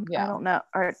 So yeah. I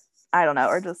don't know,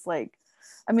 or just like,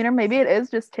 I mean, or maybe it is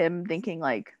just him thinking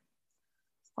like,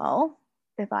 well,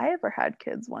 if I ever had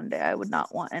kids one day, I would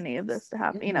not want any of this to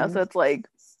happen, you know? So it's like,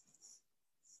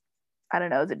 I don't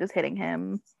know, is it just hitting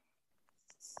him?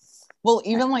 Well,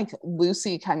 even like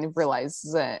Lucy kind of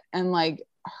realizes it, and like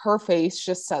her face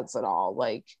just says it all,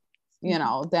 like, you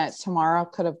know, that Tamara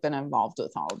could have been involved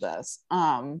with all of this.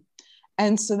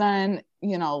 And so then,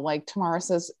 you know, like Tamara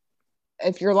says,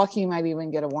 if you're lucky, you might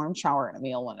even get a warm shower and a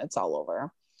meal when it's all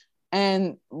over.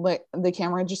 And like the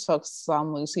camera just focuses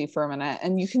on Lucy for a minute,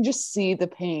 and you can just see the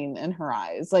pain in her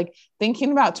eyes, like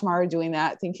thinking about Tamara doing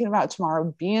that, thinking about Tamara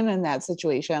being in that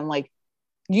situation, like,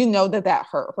 you know, that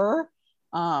hurt her.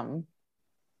 And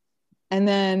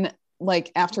then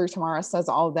like after Tamara says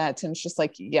all of that, Tim's just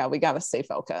like, yeah, we got to stay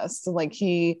focused. Like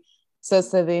he says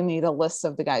that they need a list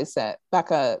of the guys that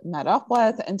Becca met up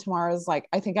with, and Tamara's like,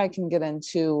 I think I can get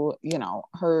into, you know,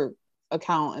 her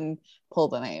account and pull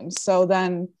the names. So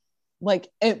then like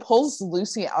it pulls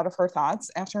Lucy out of her thoughts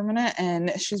after a minute,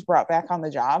 and she's brought back on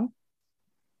the job.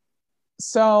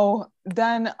 So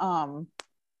then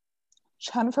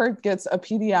Chenford gets a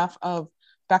PDF of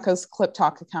Becca's Clip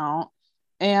Talk account,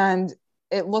 and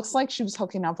it looks like she was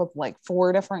hooking up with like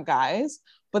 4 different guys,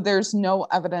 but there's no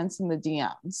evidence in the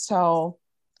DM. So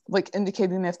like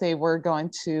indicating if they were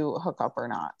going to hook up or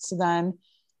not. So then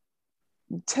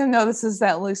Tim notices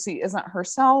that Lucy isn't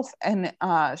herself, and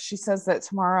she says that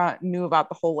Tamara knew about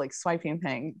the whole like swiping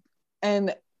thing.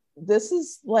 And this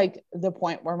is like the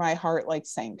point where my heart like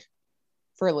sank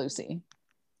for Lucy,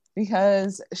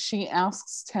 because she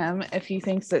asks Tim if he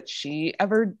thinks that she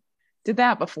ever did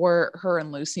that before her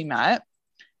and Lucy met.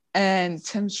 And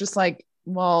Tim's just like,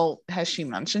 well, has she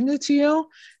mentioned it to you?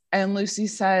 And Lucy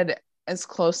said, as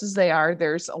close as they are,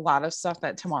 there's a lot of stuff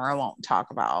that Tamara won't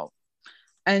talk about.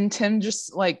 And Tim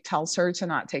just like tells her to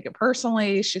not take it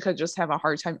personally. She could just have a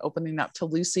hard time opening up to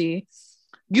Lucy.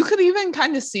 You could even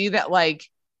kind of see that like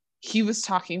he was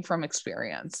talking from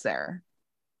experience there.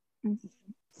 Mm-hmm.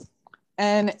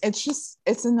 And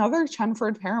it's another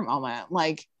Chenford parent moment.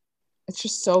 Like, it's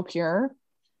just so pure.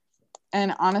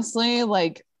 And honestly,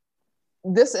 like,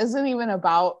 this isn't even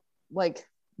about like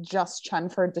just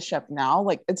Chenford the ship now.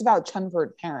 Like, it's about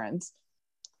Chenford parents.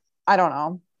 I don't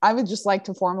know. I would just like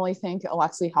to formally thank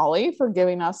Alexi Hawley for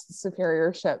giving us the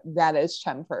superior ship that is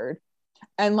Chenford,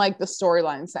 and like the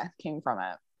storylines that came from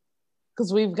it,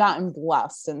 because we've gotten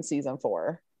blessed in season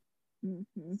 4.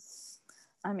 Mm-hmm.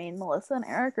 I mean, Melissa and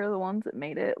Eric are the ones that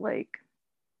made it like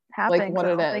happen. Like what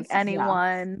I it don't is. think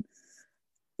anyone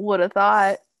would have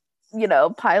thought, you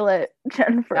know, pilot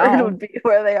Chenford would be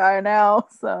where they are now.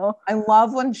 So I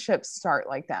love when ships start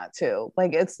like that too.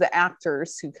 Like it's the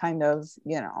actors who kind of,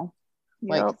 you know,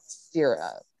 like steer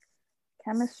it.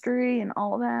 Chemistry and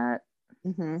all that.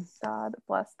 Mm-hmm. God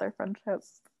bless their friendship,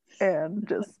 and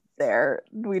just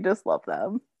we just love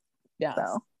them. Yeah.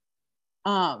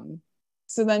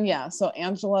 So then, so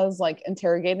Angela's like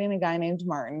interrogating a guy named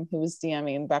Martin who was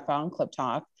DMing Becca on Clip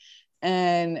Talk.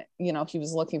 And, you know, he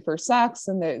was looking for sex,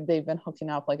 and they've been hooking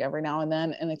up like every now and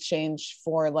then in exchange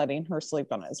for letting her sleep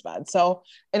on his bed. So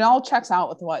it all checks out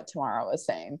with what Tamara was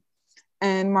saying.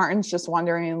 And Martin's just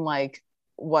wondering like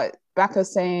what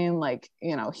Becca's saying. Like,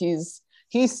 you know,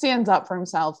 he stands up for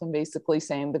himself and basically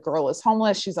saying the girl is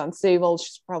homeless. She's unstable.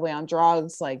 She's probably on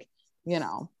drugs. Like, you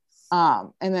know,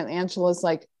 and then Angela's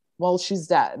like, well, she's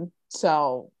dead.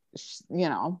 So, you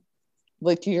know,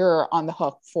 like you're on the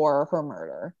hook for her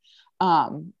murder.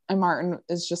 And Martin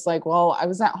is just like, well, I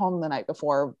was at home the night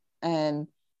before, and,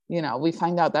 you know, we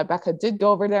find out that Becca did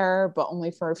go over there, but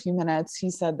only for a few minutes. He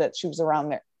said that she was around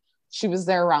there. She was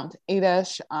there around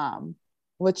 8ish,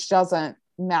 which doesn't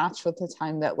match with the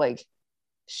time that like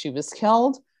she was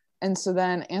killed. And so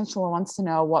then Angela wants to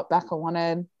know what Becca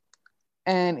wanted.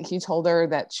 And he told her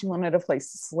that she wanted a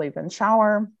place to sleep and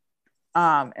shower.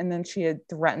 And then she had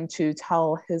threatened to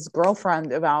tell his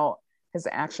girlfriend about his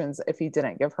actions if he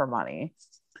didn't give her money.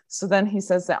 So then he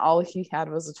says that all he had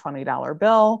was a $20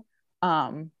 bill.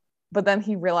 But then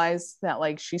he realized that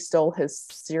like she stole his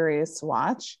Sirius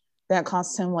watch that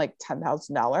cost him like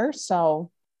 $10,000.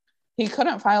 So he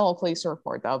couldn't file a police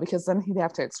report though, because then he'd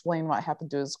have to explain what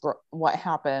happened to what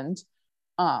happened.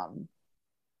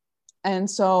 And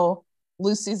so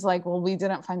Lucy's like, well, we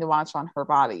didn't find a watch on her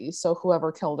body, so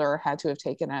whoever killed her had to have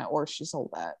taken it, or she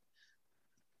sold it.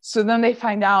 So then they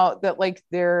find out that like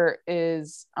there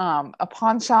is a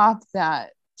pawn shop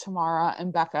that Tamara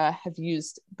and Becca have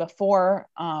used before,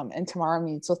 and Tamara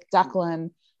meets with Declan,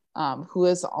 who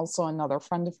is also another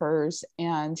friend of hers,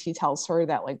 and he tells her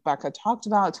that like Becca talked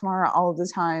about Tamara all the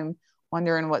time,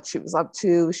 wondering what she was up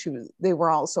to. They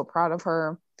were all so proud of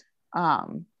her,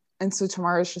 and so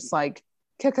Tamara's just like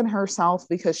kicking herself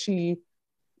because she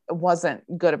wasn't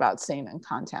good about staying in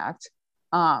contact.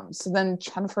 So then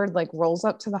Chenford like rolls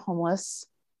up to the homeless.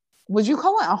 Would you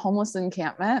call it a homeless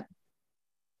encampment?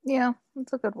 Yeah,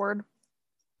 that's a good word.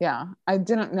 Yeah, I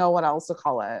didn't know what else to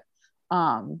call it.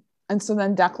 And so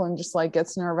then Declan just like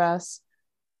gets nervous,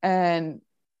 and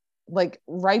like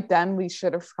right then we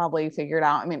should have probably figured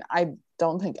out. I mean, I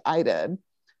don't think I did.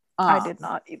 I did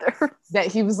not either. That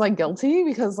he was like guilty,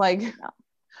 because like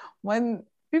when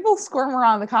people squirm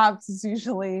around the cops, it's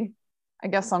usually, I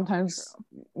guess sometimes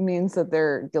means that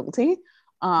they're guilty.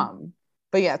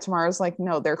 But yeah, Tamara's like,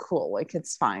 no, they're cool. Like,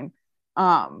 it's fine.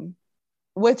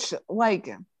 Which like,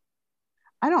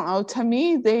 I don't know. To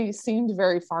me, they seemed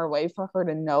very far away for her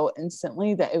to know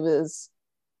instantly that it was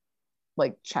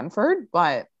like Chenford,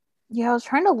 but yeah, I was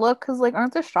trying to look because like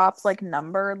aren't the shops like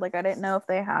numbered? Like I didn't know if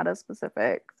they had a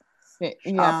specific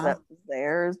shop that was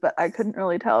theirs, but I couldn't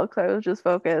really tell because I was just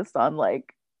focused on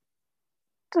like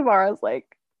Tamara's like,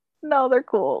 no, they're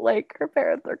cool. Like her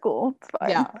parents are cool. It's fine.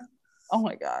 Yeah. Oh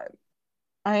my God.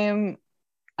 I'm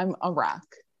a wreck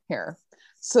here.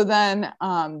 So then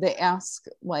they ask,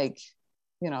 like,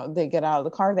 you know, they get out of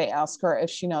the car, they ask her if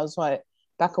she knows what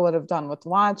Becca would have done with the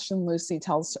watch. And Lucy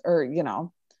tells her,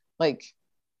 like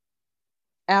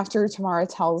after Tamara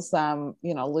tells them,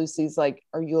 Lucy's like,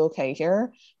 are you okay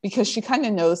here? Because she kind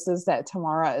of notices that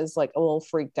Tamara is like a little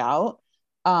freaked out.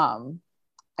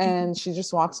 And she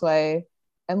just walks away,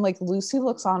 and like Lucy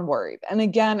looks on worried. And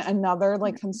again, another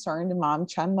like concerned mom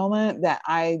Chen moment that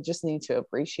I just need to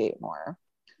appreciate more.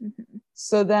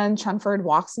 So then Chenford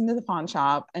walks into the pawn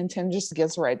shop, and Tim just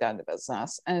gets right down to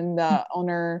business. And the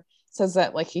owner says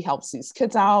that like he helps these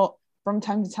kids out from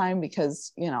time to time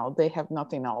because, they have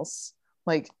nothing else.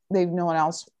 Like they've no one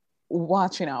else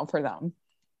watching out for them.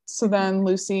 So then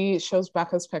Lucy shows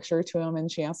Becca's picture to him,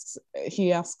 and he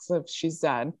asks if she's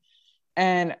dead.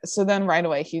 And so then right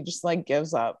away, he just like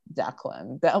gives up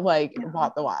Declan that like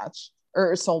bought the watch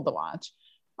or sold the watch.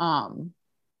 And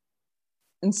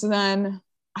so then,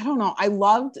 I don't know, I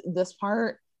loved this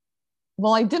part.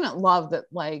 Well, I didn't love that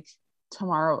like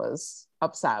Tamara was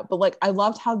upset, but like I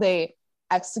loved how they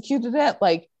executed it.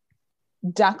 Like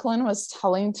Declan was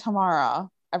telling Tamara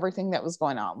everything that was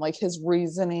going on, like his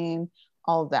reasoning,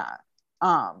 all of that.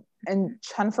 And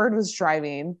Chenford was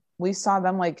driving. We saw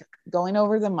them like going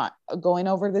over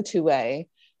the two-way,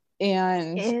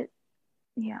 and it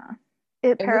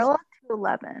paralleled to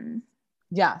 11.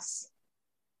 Yes.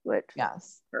 Which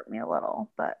hurt me a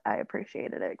little, but I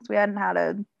appreciated it because we hadn't had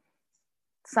a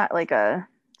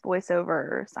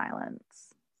voiceover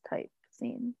silence type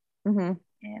scene in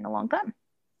a long time.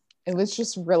 It was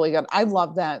just really good. I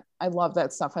love that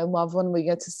stuff. I love when we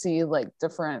get to see like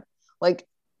different, like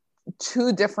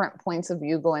two different points of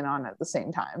view going on at the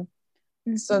same time.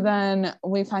 So then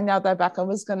we find out that Becca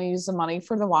was going to use the money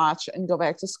for the watch and go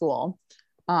back to school.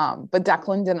 But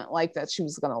Declan didn't like that she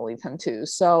was going to leave him too.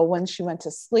 So when she went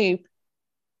to sleep,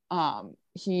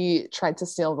 he tried to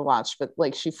steal the watch, but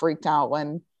like she freaked out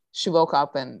when she woke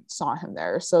up and saw him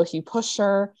there. So he pushed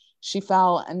her, she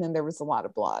fell, and then there was a lot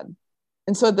of blood.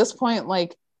 And so at this point,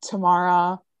 like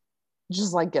Tamara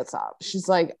just like gets up. She's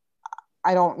like,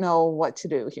 I don't know what to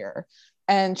do here.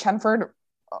 And Chenford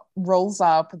rolls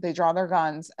up, they draw their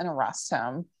guns and arrest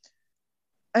him.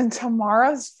 And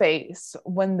Tamara's face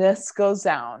when this goes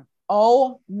down,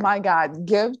 oh my God,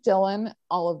 give Dylan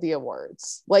all of the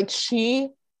awards. Like she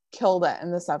killed it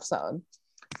in this episode.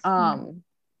 And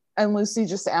Lucy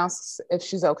just asks if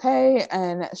she's okay,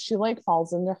 and she like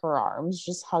falls into her arms,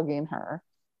 just hugging her.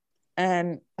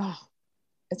 And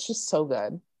it's just so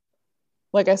good.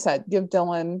 Like I said, give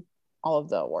Dylan all of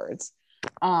the awards.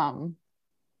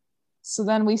 So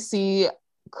then we see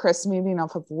Chris meeting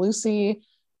up with Lucy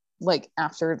like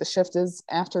after their shift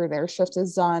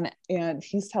is done, and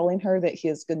he's telling her that he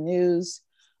has good news,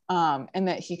 and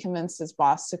that he convinced his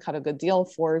boss to cut a good deal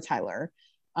for Tyler,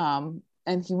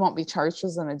 and he won't be charged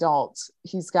as an adult.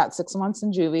 He's got 6 months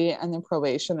in juvie and then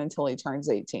probation until he turns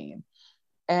 18.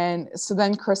 And so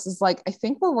then Chris is like, I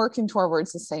think we're working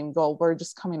towards the same goal, we're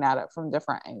just coming at it from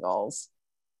different angles.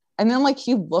 And then like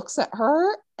he looks at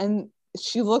her and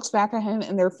she looks back at him,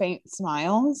 and they're faint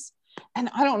smiles. And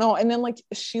I don't know. And then like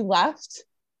she left,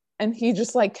 and he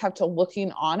just like kept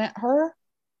looking on at her.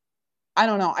 I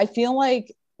don't know. I feel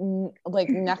like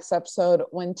next episode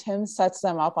when Tim sets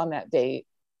them up on that date,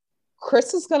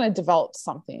 Chris is going to develop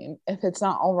something if it's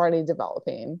not already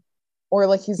developing, or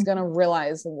like he's going to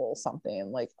realize a little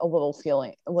something, like a little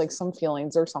feeling, like some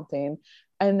feelings or something.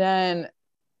 And then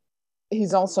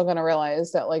he's also going to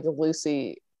realize that like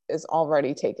Lucy is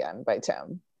already taken by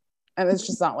Tim, and it's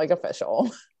just not like official.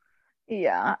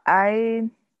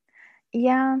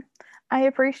 I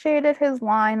appreciated his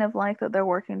line of like that they're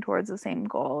working towards the same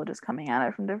goal, just coming at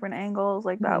it from different angles.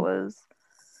 Like that was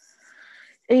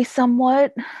a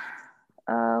somewhat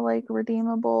like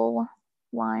redeemable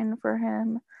line for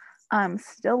him. I'm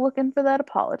still looking for that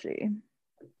apology.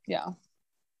 Yeah.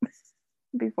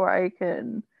 Before I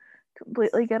can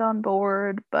completely get on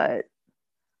board, but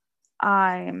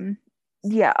I'll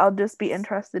just be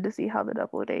interested to see how the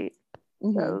double date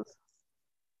goes.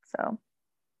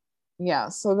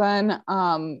 So then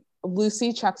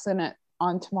Lucy checks in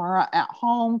on Tamara at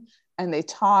home, and they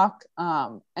talk,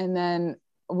 and then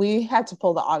we had to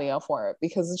pull the audio for it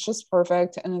because it's just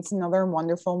perfect, and it's another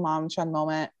wonderful Mom Chen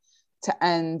moment to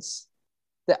end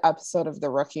the episode of The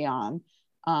Rookie on,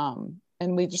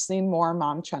 and we just need more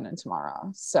Mom Chen and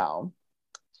Tamara. So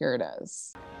here it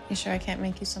is. You sure I can't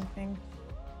make you something?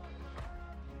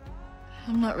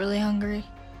 I'm not really hungry.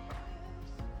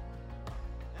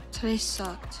 Today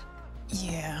sucked.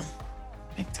 Yeah,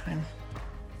 big time.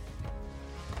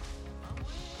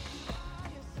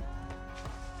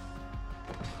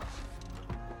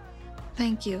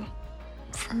 Thank you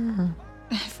for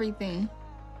everything.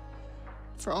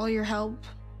 For all your help.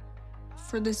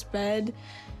 for this bed,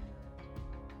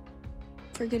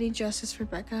 for getting justice for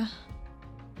Becca.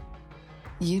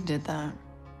 You did that.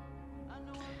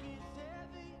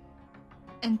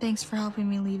 And thanks for helping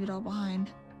me leave it all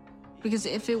behind. Because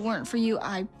if it weren't for you,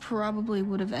 I probably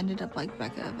would have ended up like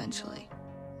Becca eventually.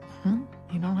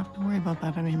 You don't have to worry about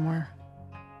that anymore.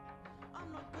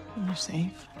 You're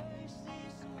safe.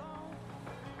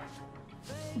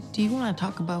 Do you want to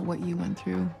talk about what you went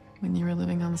through when you were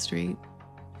living on the street?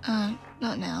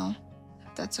 Not now.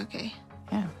 That's okay.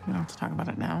 Yeah, you don't have to talk about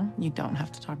it now. You don't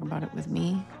have to talk about it with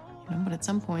me. But at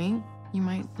some point, you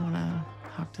might want to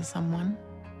talk to someone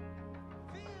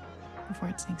before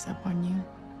it sneaks up on you.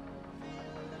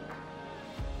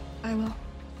 I will.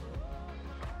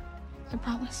 I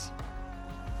promise.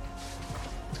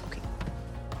 Okay.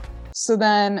 So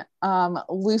then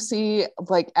Lucy,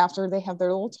 like after they have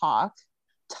their little talk,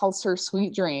 tells her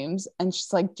sweet dreams, and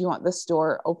she's like, do you want this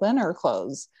door open or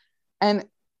closed? And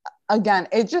again,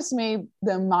 it just made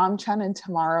the Mom Chen and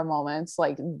Tamara moments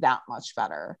like that much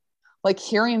better. Like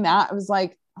hearing that, I was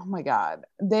like, oh my God,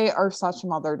 they are such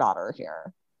mother-daughter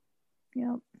here.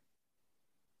 Yep.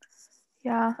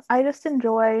 Yeah, I just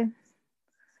enjoy.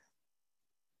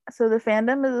 So the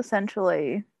fandom is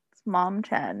essentially Mom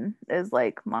Chen is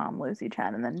like Mom Lucy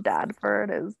Chen, and then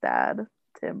Dadford is Dad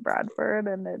Tim Bradford,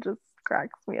 and it just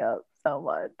cracks me up so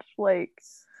much. Like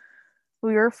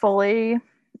we were fully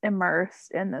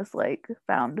immersed in this like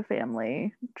found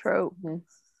family trope,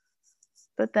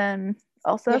 but then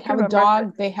also they have a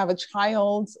dog, they have a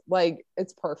child, like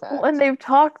it's perfect. Well, and they've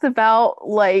talked about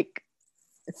like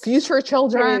future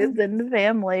children in the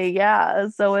family, yeah.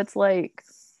 So it's like,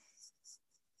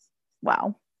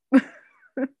 wow.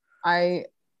 I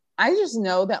just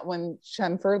know that when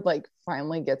Chenford like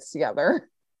finally gets together,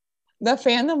 the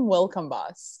fandom will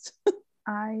combust.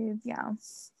 Yeah.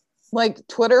 Like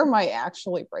Twitter might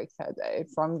actually break that day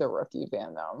from the rookie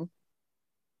fandom.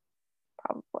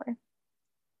 Probably.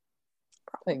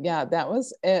 But yeah, that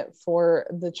was it for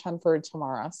the Chenford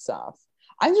Tamara stuff.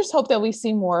 I just hope that we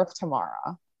see more of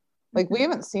Tamara. Like we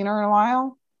haven't seen her in a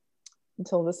while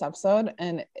until this episode,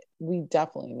 and we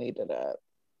definitely needed it.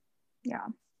 Yeah,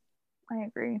 I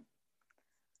agree.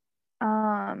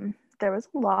 There was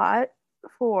a lot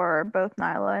for both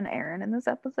Nyla and Aaron in this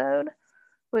episode,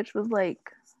 which was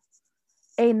like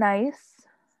a nice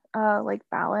like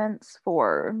balance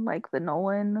for like the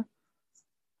Nolan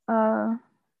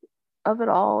of it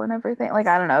all and everything. Like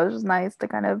I don't know, it was just nice to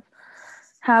kind of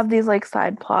have these like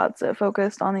side plots that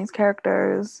focused on these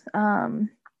characters.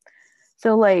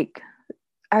 So like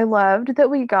I loved that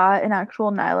we got an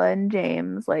actual Nyla and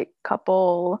James like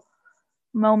couple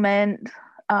moment.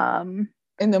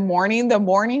 In the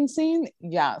morning scene,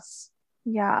 yes.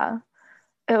 Yeah.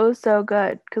 It was so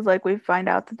good because like we find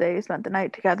out that they spent the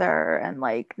night together, and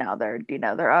like now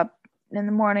they're up in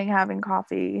the morning having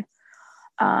coffee.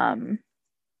 And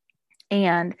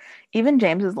even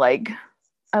James is like,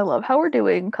 I love how we're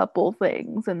doing couple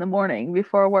things in the morning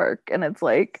before work. And it's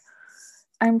like,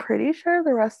 I'm pretty sure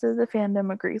the rest of the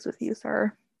fandom agrees with you,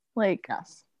 sir. Like,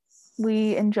 yes,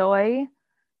 we enjoy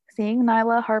seeing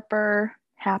Nyla Harper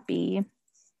happy,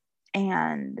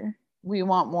 and we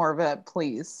want more of it,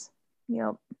 please.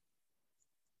 Yep.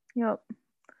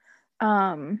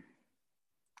 Oh,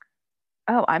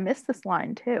 I missed this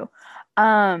line too.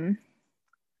 Nyla's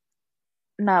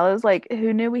like,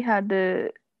 who knew we had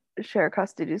to share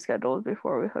custody schedules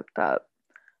before we hooked up?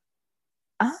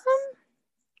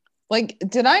 Like,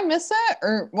 did I miss it,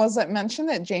 or was it mentioned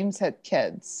that James had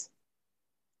kids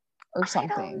or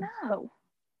something? I don't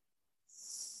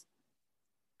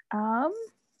know.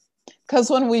 Because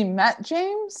when we met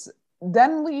James,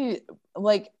 then we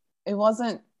like it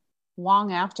wasn't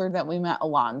long after that we met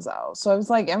Alonzo. So I was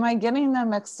like, am I getting them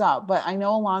mixed up? But I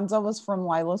know Alonzo was from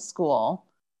Lila's school.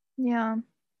 Yeah.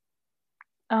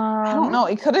 I don't know.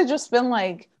 It could have just been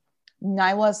like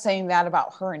Nyla saying that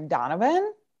about her and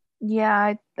Donovan.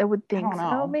 Yeah, I would think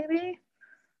so, maybe.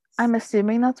 I'm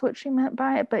assuming that's what she meant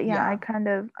by it, but yeah. I kind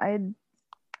of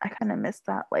missed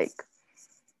that like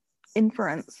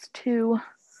inference too.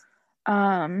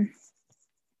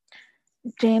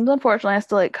 James unfortunately has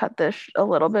to like cut this a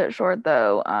little bit short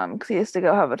though, because he has to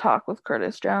go have a talk with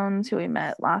Curtis Jones, who we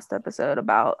met last episode,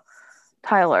 about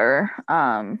Tyler,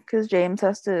 because James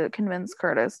has to convince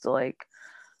Curtis to like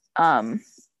cut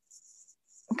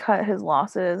his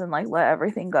losses and like let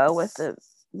everything go with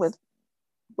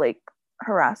like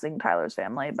harassing Tyler's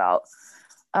family about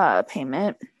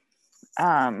payment.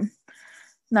 Nyla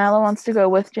wants to go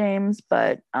with James,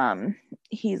 but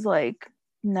he's like,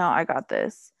 no, I got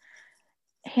this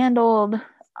handled.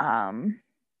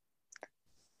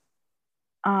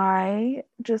 I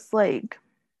just like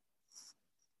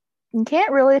You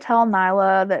can't really tell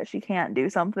Nyla that she can't do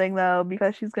something though,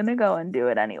 because she's gonna go and do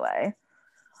it anyway.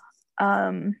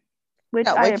 Which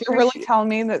Yeah, I like you're really appreciate. telling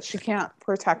me that she can't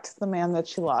protect the man that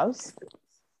she loves.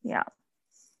 Yeah.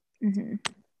 Mm-hmm.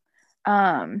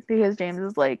 Because James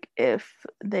is like, if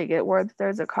they get word that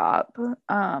there's a cop,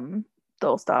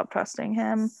 they'll stop trusting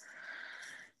him.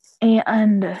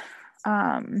 And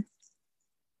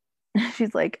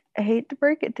she's like, I hate to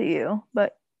break it to you,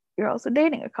 but you're also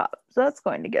dating a cop, so that's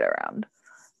going to get around.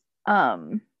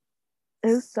 It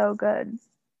was so good.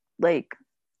 Like,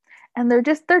 and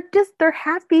they're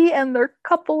happy and they're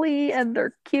coupley and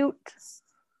they're cute.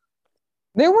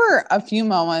 There were a few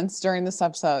moments during this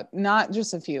episode, not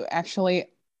just a few, actually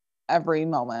every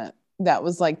moment that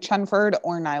was like Chenford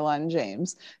or Nyla and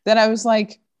James, that I was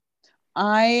like,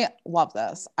 I love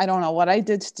this. I don't know what I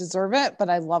did to deserve it, but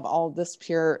I love all of this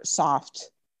pure, soft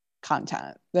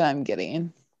content that I'm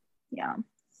getting. Yeah.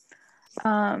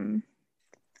 And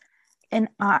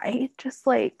I just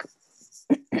like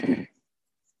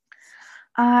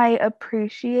I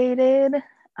appreciated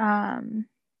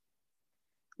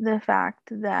the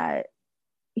fact that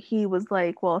he was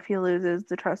like, well, if he loses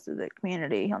the trust of the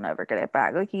community, he'll never get it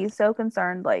back. Like, he's so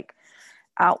concerned like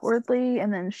outwardly,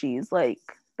 and then she's like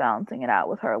balancing it out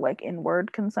with her like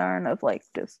inward concern of like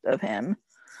just of him.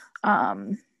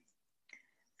 And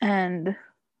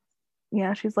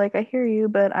yeah, she's like, I hear you,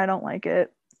 but I don't like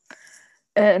it.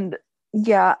 And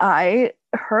yeah,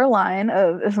 her line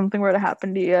of, if something were to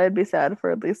happen to you, I'd be sad for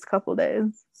at least a couple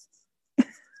days.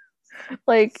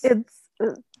 Like,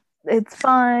 it's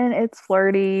fun, it's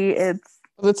flirty,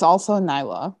 it's also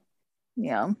Nyla.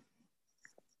 Yeah.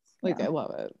 Like, yeah. I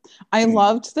love it. I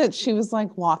loved that she was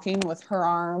like walking with her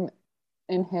arm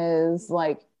in his,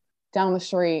 like down the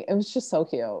street. It was just so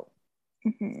cute.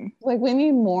 Mm-hmm. Like, we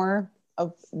need more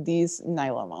of these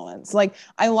Nyla moments. Like,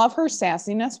 I love her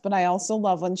sassiness, but I also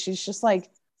love when she's just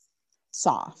like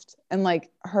soft and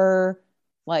like her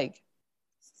like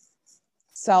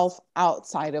self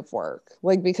outside of work,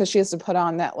 like, because she has to put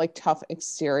on that like tough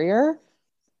exterior,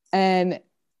 and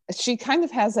she kind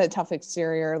of has that tough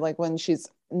exterior like when she's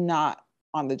not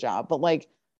on the job, but like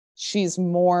she's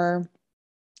more,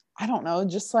 I don't know,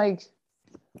 just like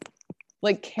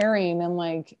caring and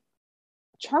like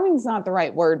charming's not the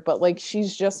right word, but like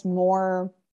she's just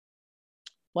more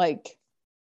like,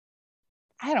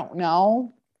 I don't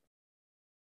know,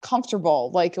 comfortable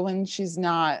like when she's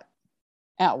not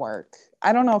at work.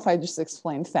 I don't know if I just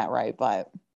explained that right,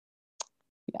 but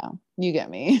yeah, you get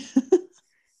me.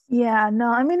 Yeah,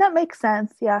 no, I mean, that makes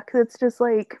sense. Yeah, because it's just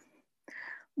like,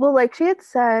 well, like she had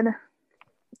said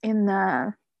in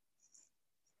the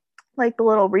like the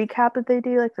little recap that they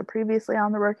do, like the previously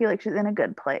on the rookie, like she's in a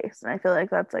good place, and I feel like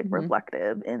that's like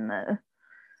reflective in the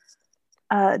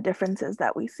differences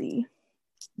that we see.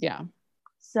 Yeah.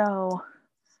 So,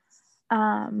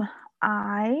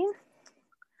 I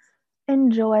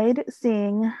enjoyed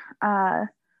seeing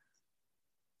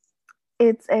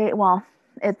it's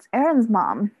Erin's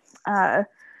mom,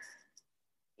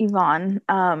 Yvonne.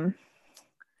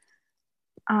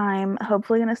 I'm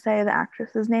hopefully going to say the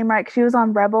actress's name right. She was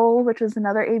on Rebel, which is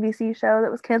another ABC show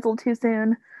that was canceled too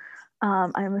soon.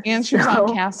 And she was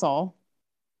on Castle.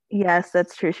 Yes,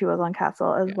 that's true. She was on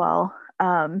Castle as well.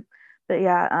 But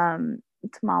yeah,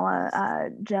 Tamala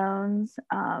Jones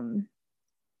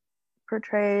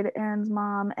portrayed Erin's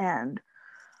mom, and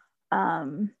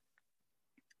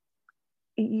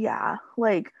yeah,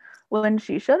 like when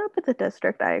she showed up at the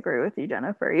district, I agree with you,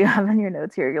 Jennifer. You have in your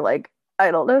notes here, you're like,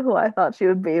 I don't know who I thought she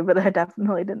would be, but I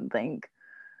definitely didn't think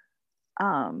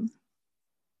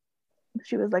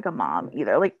she was like a mom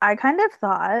either. Like, I kind of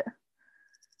thought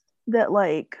that,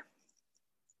 like,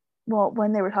 well,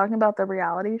 when they were talking about the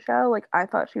reality show, like, I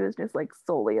thought she was just like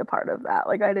solely a part of that.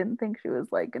 Like, I didn't think she was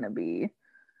like gonna be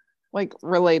like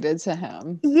related to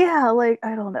him. Yeah, like,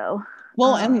 I don't know.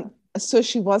 Well, and so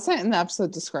she wasn't in the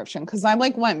episode description, because I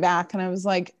like went back and I was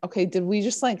like, okay, did we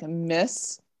just like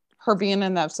miss her being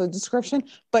in the episode description?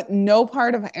 But no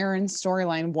part of Erin's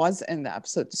storyline was in the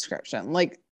episode description.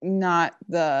 Like, not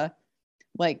the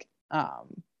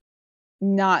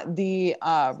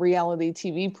reality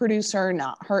TV producer,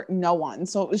 not her, no one.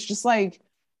 So it was just like,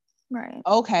 right,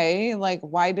 okay, like,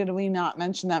 why did we not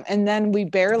mention them? And then we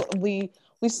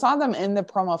saw them in the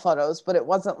promo photos, but it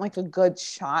wasn't like a good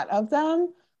shot of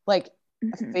them, like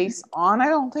face on, I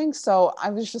don't think so. I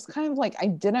was just kind of like, I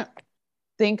didn't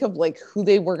think of like who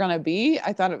they were gonna be.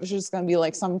 I thought it was just gonna be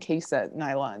like some case that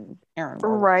Nyla and Erin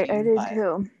were right, working, I did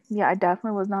too. Yeah, I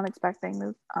definitely was not expecting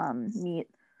to meet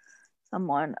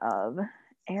someone of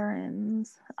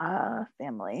Erin's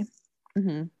family.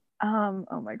 Mm-hmm.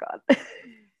 Oh my god.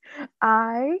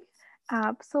 I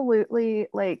Absolutely.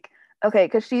 Like, okay,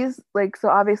 because she's like, so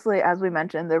obviously, as we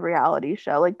mentioned, the reality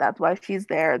show, like, that's why she's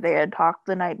there. They had talked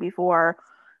the night before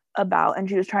about, and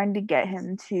she was trying to get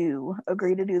him to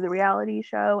agree to do the reality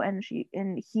show. And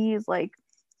he's like,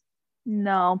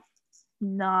 no,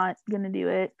 not gonna do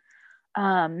it.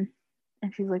 And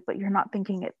she's like, but you're not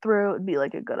thinking it through. It'd be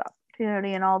like a good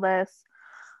opportunity and all this.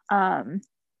 Oh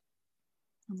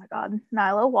my God,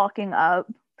 Nyla walking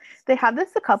up. They had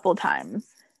this a couple times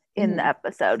in the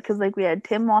episode because like we had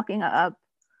Tim walking up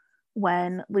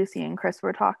when Lucy and Chris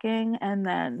were talking, and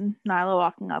then Nyla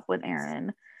walking up when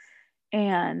Aaron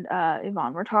and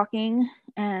Yvonne were talking,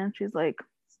 and she's like,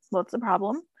 what's the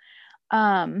problem?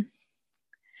 And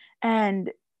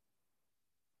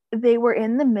they were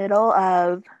in the middle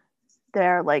of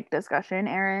their like discussion,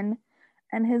 Aaron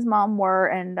and his mom were,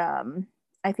 and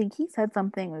I think he said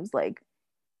something, it was like,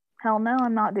 hell no,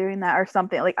 I'm not doing that, or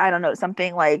something, like, I don't know,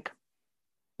 something like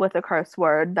with a curse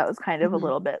word that was kind of a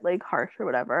little bit like harsh or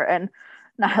whatever. And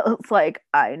Nyla's like,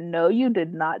 I know you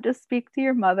did not just speak to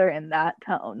your mother in that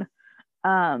tone.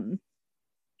 And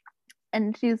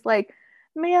she's like,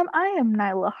 ma'am, I am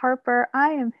Nyla Harper.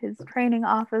 I am his training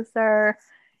officer.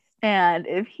 And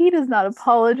if he does not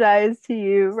apologize to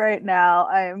you right now,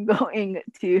 I am going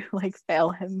to like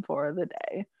fail him for the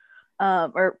day.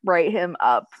 Or write him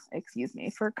up, excuse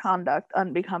me, for conduct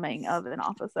unbecoming of an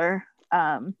officer.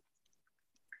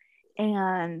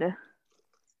 And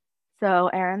so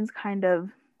Aaron's kind of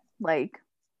like,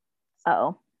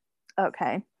 oh,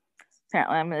 okay.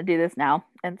 Apparently I'm going to do this now.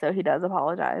 And so he does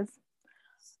apologize.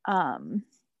 And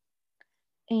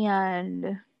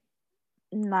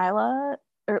Nyla,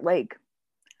 or like,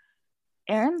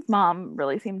 Aaron's mom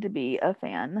really seemed to be a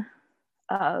fan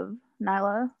of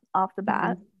Nyla off the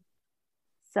bat.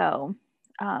 So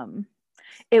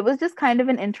it was just kind of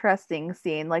an interesting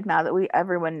scene. Like, now that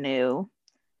everyone knew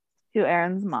who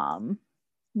Aaron's mom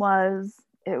was,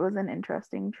 it was an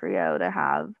interesting trio to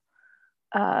have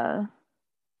a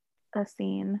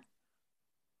scene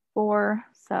for.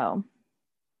 So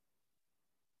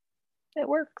it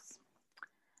works.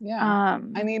 Yeah.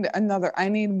 I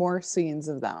need more scenes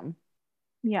of them.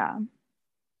 Yeah.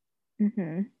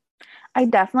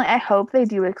 I hope they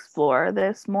do explore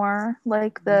this more,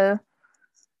 like I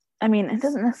mean, it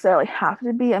doesn't necessarily have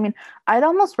to be. I mean, I'd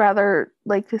almost rather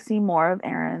like to see more of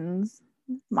Aaron's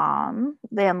mom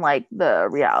than like the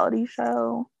reality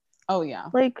show. Oh yeah.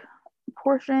 Like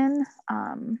portion.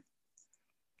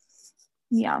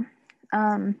 Yeah.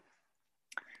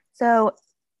 So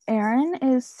Aaron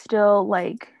is still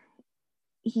like,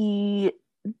 he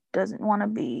doesn't want to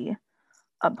be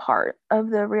a part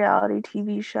of the reality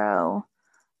TV show.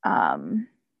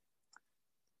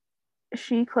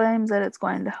 She claims that it's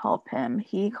going to help him.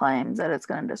 He claims that it's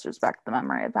going to disrespect the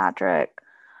memory of Patrick,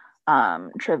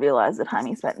 trivialize the time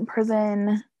he spent in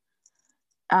prison.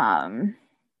 I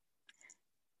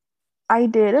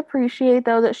did appreciate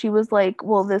though that she was like,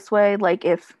 well, this way, like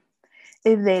if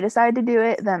they decide to do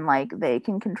it, then like they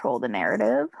can control the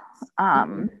narrative.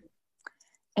 And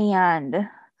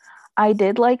I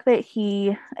did like that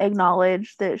he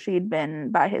acknowledged that she'd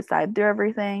been by his side through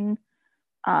everything.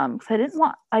 Because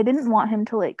I didn't want him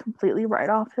to like completely write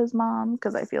off his mom,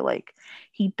 because I feel like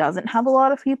he doesn't have a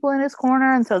lot of people in his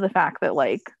corner, and so the fact that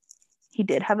like he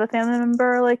did have a family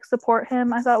member like support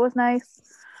him, I thought was nice.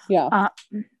 Yeah.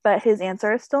 But his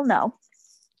answer is still no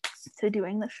to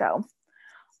doing the show.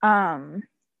 And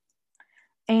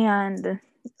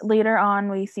later on,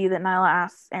 we see that Nyla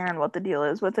asks Aaron what the deal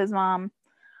is with his mom.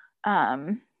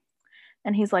 And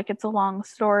he's like, it's a long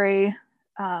story.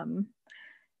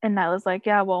 And Nyla's like,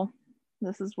 yeah, well,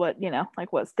 this is what,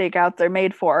 like what stakeouts are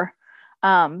made for.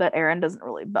 But Aaron doesn't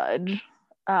really budge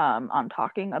on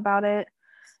talking about it.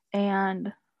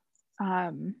 And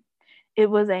it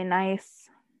was a nice,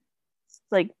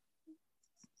 like,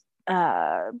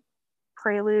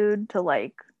 prelude to,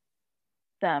 like,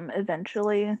 them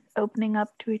eventually opening up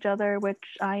to each other,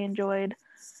 which I enjoyed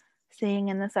seeing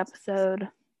in this episode.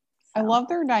 I love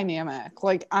their dynamic.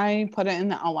 Like, I put it in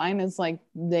the outline as like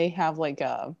they have like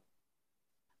I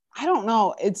don't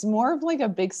know, it's more of like a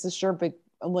big sister, big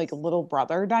like little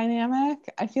brother dynamic,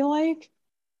 I feel like.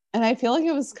 And I feel like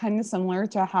it was kind of similar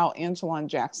to how Angela and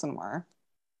Jackson were.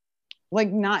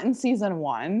 Like, not in season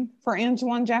 1 for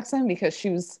Angela and Jackson, because she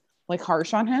was like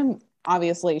harsh on him.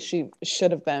 Obviously, she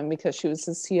should have been, because she was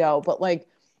his TO. But like,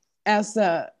 as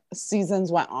the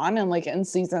seasons went on, and like in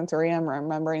season 3, I'm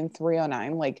remembering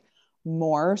 309 like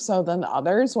more so than the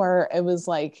others, where it was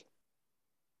like,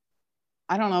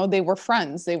 I don't know, they were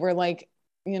friends. They were like,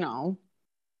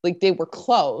 like they were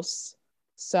close.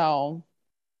 So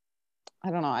I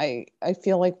don't know. I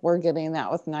feel like we're getting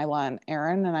that with Nyla and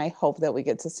Aaron, and I hope that we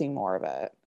get to see more of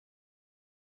it.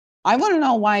 I want to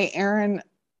know why Aaron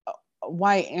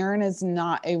is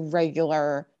not a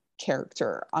regular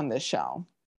character on this show.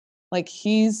 Like,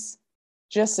 he's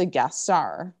just a guest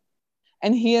star,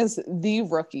 and he is the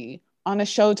rookie on a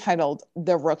show titled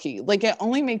The Rookie. Like, it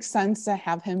only makes sense to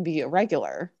have him be a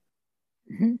regular.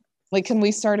 Mhm. Like, can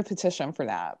we start a petition for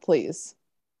that, please?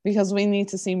 Because we need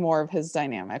to see more of his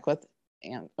dynamic with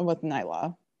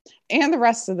Nyla and the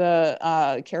rest of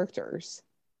the characters.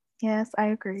 Yes, I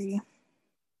agree.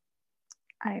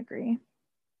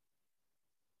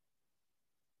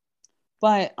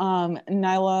 But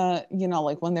Nyla, you know,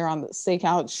 like when they're on the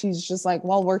stakeout, she's just like,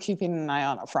 well, we're keeping an eye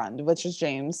on a friend, which is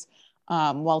James,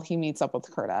 while he meets up with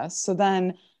Curtis. So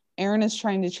then Aaron is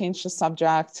trying to change the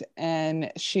subject,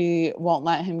 and she won't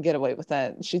let him get away with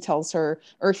it. He tells her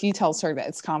that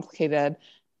it's complicated,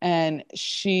 and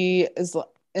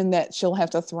that she'll have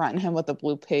to threaten him with a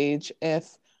blue page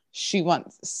if she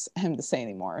wants him to say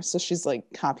anymore. So she's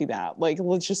like, copy that. Like,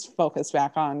 let's just focus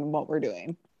back on what we're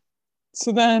doing.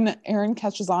 So then Aaron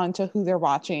catches on to who they're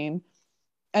watching.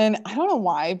 And I don't know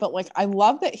why, but like, I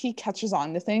love that he catches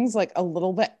on to things like a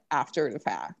little bit after the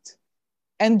fact.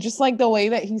 And just like the way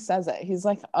that he says it, he's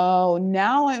like, oh,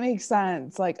 now it makes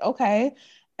sense. Like, okay.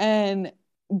 And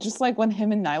just like when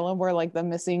him and Nyla were like the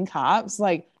missing cops,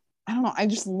 like, I don't know. I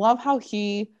just love how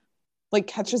he like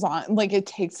catches on. Like, it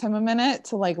takes him a minute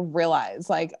to like realize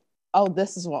like, oh,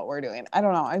 this is what we're doing. I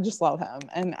don't know. I just love him.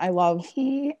 And I love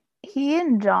He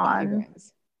and John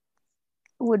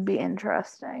would be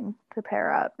interesting to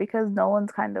pair up, because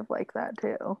Nolan's kind of like that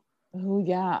too. Oh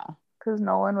yeah. Because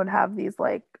Nolan would have these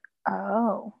like,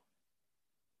 oh,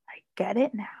 I get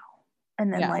it now.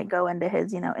 And then like go into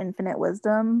his, infinite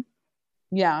wisdom.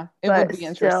 Yeah, it would be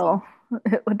interesting. Still,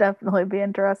 it would definitely be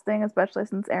interesting, especially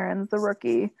since Aaron's the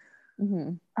rookie.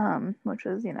 Mm-hmm. Which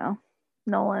is,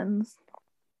 Nolan's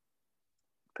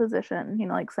position,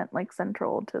 like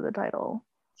central to the title.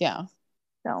 Yeah.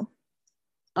 So.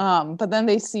 But then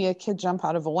they see a kid jump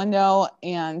out of a window,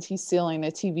 and he's stealing a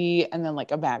TV and then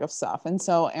like a bag of stuff. And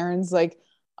so Aaron's like,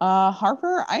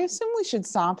 Harper, I assume we should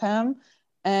stop him.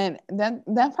 And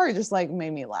that part just like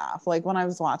made me laugh. Like when I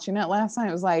was watching it last night,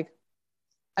 I was like,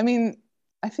 I mean,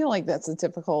 I feel like that's a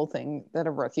typical thing that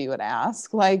a rookie would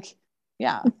ask. Like,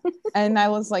 yeah. And I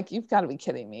was like, you've got to be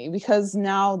kidding me, because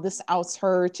now this outs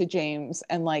her to James,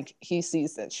 and like he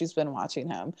sees that she's been watching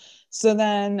him. So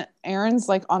then Aaron's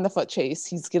like on the foot chase.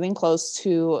 He's getting close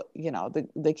to,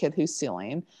 the kid who's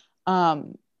stealing.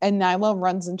 And Nyla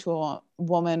runs into a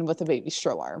woman with a baby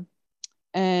stroller.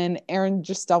 And Aaron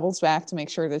just doubles back to make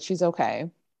sure that she's okay.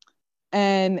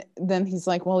 And then he's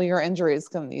like, well, your injury is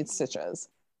going to need stitches.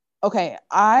 Okay,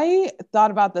 I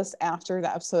thought about this after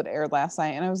the episode aired last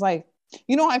night, and I was like,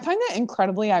 I find it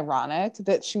incredibly ironic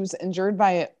that she was injured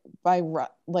by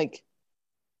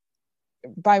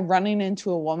running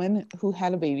into a woman who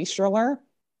had a baby stroller,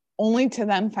 only to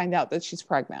then find out that she's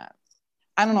pregnant.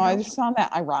 I don't know. I just found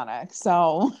that ironic.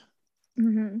 So,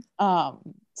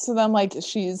 so then like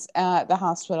she's at the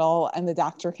hospital, and the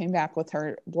doctor came back with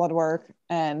her blood work,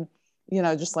 and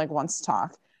just like wants to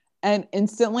talk. And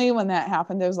instantly when that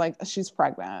happened, it was like, she's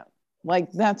pregnant.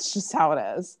 Like, that's just how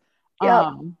it is.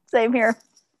 Yeah, same here.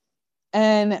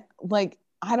 And like,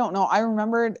 I don't know. I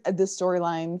remembered the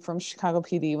storyline from Chicago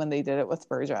PD when they did it with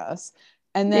Burgess.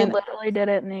 And then they literally did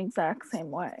it in the exact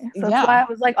same way. So that's why I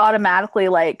was like automatically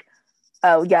like,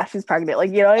 oh yeah, she's pregnant.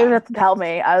 Like, you don't even have to tell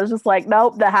me. I was just like,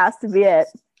 nope, that has to be it.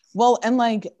 Well, and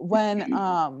like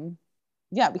when,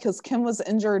 because Kim was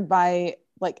injured by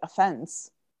like a fence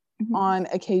on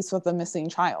a case with a missing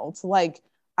child. So like,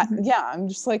 I'm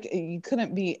just like, you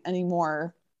couldn't be any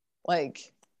more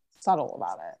like subtle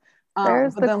about it.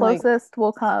 There's the closest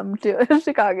we'll come to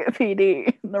Chicago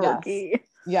PD, the rookie.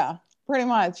 Yeah, pretty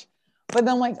much. But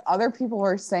then like other people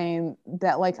were saying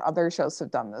that like other shows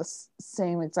have done this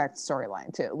same exact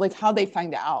storyline too, like how they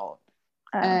find out.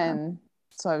 And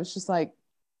so I was just like,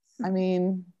 I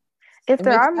mean, if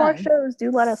there are more shows, do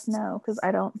let us know, because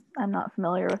I'm not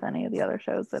familiar with any of the other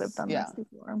shows that have done this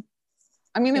before.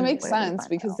 I mean, it makes sense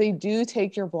because they do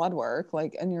take your blood work,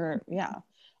 like, and you're,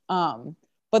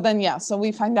 but then, so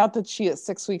we find out that she is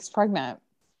 6 weeks pregnant,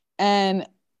 and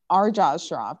our jaws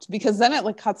dropped, because then it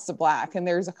like cuts to black and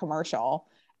there's a commercial,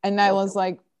 and Nyla's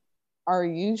like, are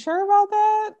you sure about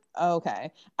that?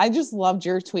 Okay. I just loved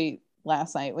your tweet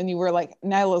last night when you were like,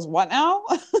 Nyla's what now?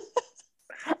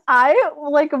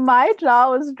 My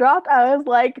jaw was dropped. I was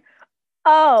like,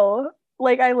 oh,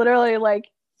 like I literally like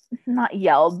not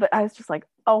yelled, but I was just like,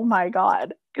 oh my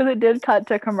God. Because it did cut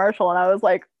to commercial, and I was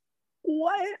like,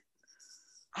 what?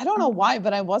 I don't know why,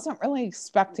 but I wasn't really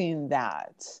expecting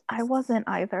that. I wasn't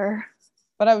either.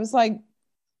 But I was like,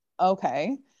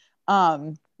 okay.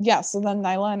 Yeah, so then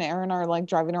Nyla and Aaron are like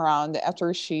driving around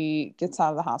after she gets out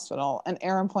of the hospital, and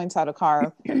Aaron points out a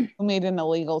car who made an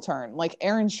illegal turn. Like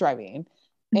Aaron's driving,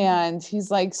 and he's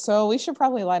like, so we should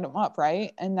probably light him up,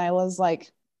 right? And Nyla's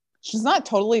like, she's not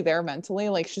totally there mentally,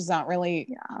 like she's not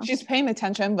really, she's paying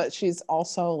attention, but she's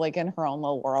also like in her own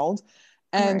little world.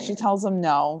 And she tells him,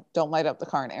 no, don't light up the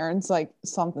car. And Aaron's like,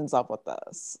 something's up with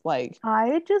this. Like,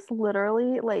 I just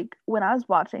literally, like, when I was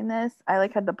watching this, I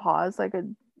like had to pause so I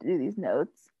could do these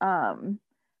notes. And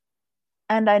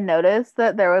I noticed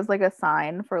that there was like a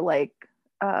sign for like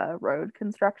road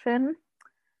construction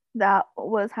that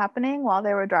was happening while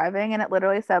they were driving, and it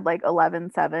literally said like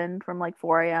 11/7 from like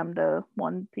 4 a.m. to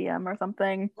 1 p.m. or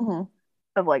something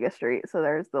of like a street. So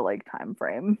there's the like time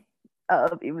frame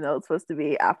of, even though it's supposed to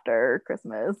be after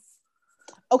Christmas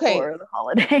or the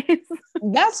holidays.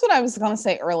 That's what I was gonna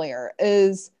say earlier,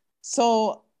 is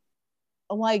so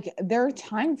like their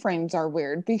time frames are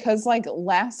weird, because like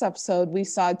last episode we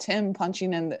saw Tim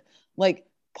punching in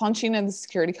the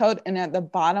security code, and at the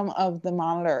bottom of the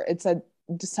monitor it said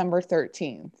December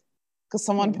 13th, because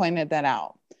someone pointed that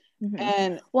out.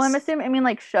 And well, I'm assuming, I mean,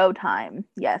 like showtime,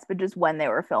 yes, but just when they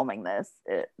were filming this,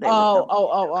 okay.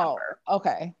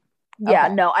 Yeah,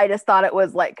 okay. No, I just thought it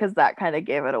was like, because that kind of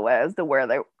gave it away as to where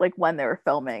they, like when they were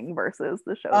filming versus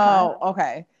the showtime. Oh,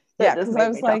 okay. So yeah, because I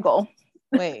was like,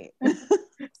 wait.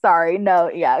 Sorry, no,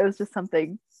 yeah, it was just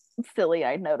something silly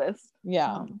I noticed.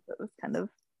 Yeah. It was kind of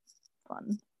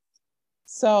fun.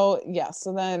 So yeah,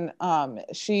 so then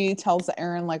she tells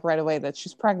Aaron like right away that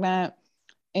she's pregnant.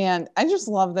 And I just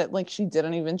love that like she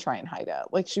didn't even try and hide it.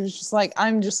 Like she was just like,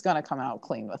 I'm just gonna come out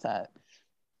clean with it.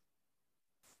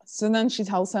 So then she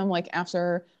tells him like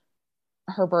after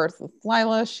her birth with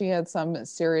Lila, she had some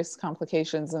serious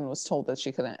complications and was told that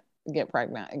she couldn't get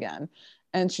pregnant again.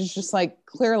 And she's just like,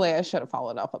 clearly I should have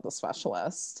followed up with a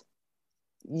specialist.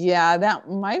 Yeah, that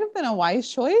might have been a wise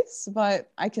choice,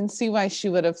 but I can see why she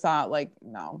would have thought like,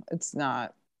 no, it's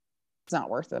not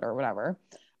worth it or whatever.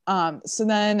 So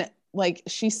then like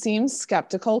she seems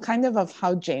skeptical kind of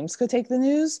how James could take the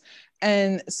news.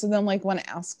 And so then like when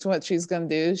asked what she's going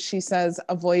to do, she says,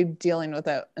 avoid dealing with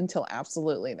it until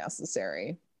absolutely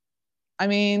necessary. I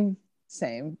mean,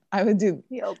 same. I would do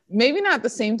maybe not the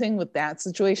same thing with that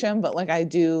situation, but like I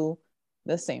do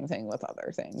the same thing with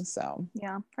other things. So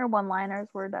yeah, her one-liners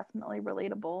were definitely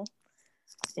relatable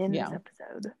in this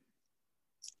episode.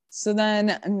 So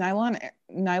then Nyla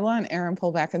and Aaron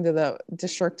pull back into the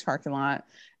district parking lot,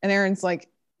 and Aaron's like,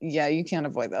 yeah, you can't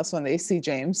avoid this when they see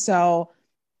James. So,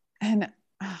 and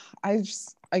I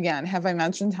just, again, have I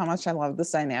mentioned how much I love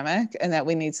this dynamic and that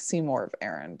we need to see more of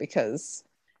Aaron, because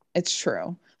it's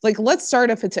true. Like, let's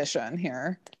start a petition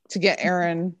here to get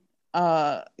Aaron,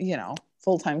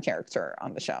 full-time character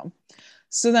on the show.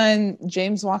 So then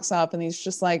James walks up and he's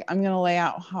just like, I'm going to lay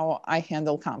out how I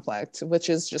handle conflict, which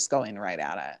is just going right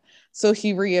at it. So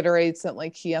he reiterates that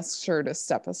like he asks her to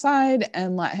step aside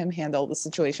and let him handle the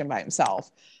situation by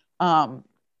himself. And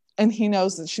he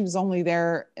knows that she was only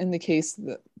there in the case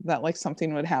that like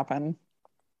something would happen.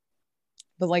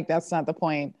 But like, that's not the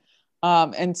point.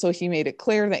 And so he made it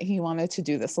clear that he wanted to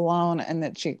do this alone and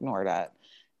that she ignored it.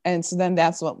 And so then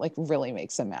that's what like really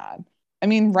makes him mad. I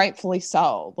mean, rightfully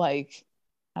so. Like,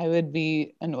 I would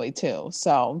be annoyed too.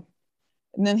 So,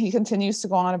 and then he continues to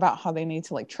go on about how they need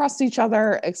to like trust each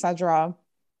other, etc.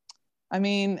 I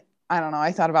mean, I don't know.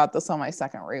 I thought about this on my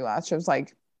second rewatch. I was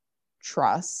like,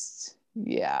 trust.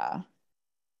 Yeah.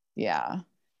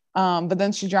 But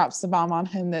then she drops the bomb on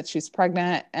him that she's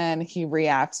pregnant, and he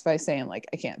reacts by saying like,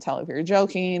 I can't tell if you're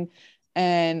joking.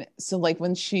 And so like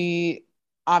when she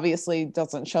obviously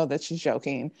doesn't show that she's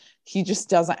joking, he just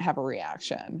doesn't have a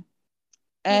reaction.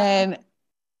 And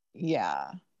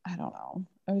yeah, I don't know.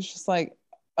 I was just like,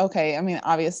 okay, I mean,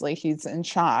 obviously he's in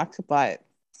shock, but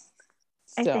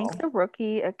still. I think the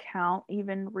Rookie account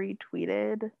even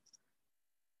retweeted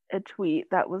a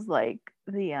tweet that was like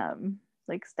the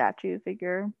like statue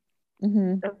figure.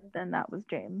 Then that was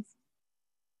James.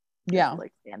 Yeah. Just,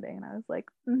 like standing, and I was like,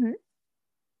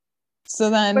 So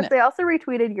then, but they also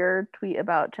retweeted your tweet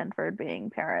about Chenford being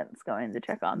parents going to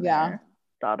check on their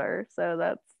daughter. So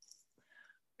that's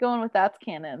going with that's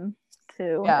canon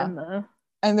too. Yeah.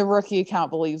 And the Rookie account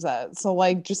believes that. So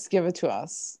like, just give it to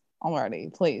us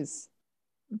already, please.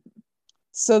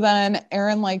 So then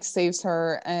Aaron like saves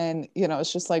her, and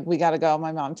it's just like, we got to go.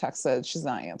 My mom texted, she's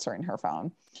not answering her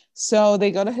phone. So they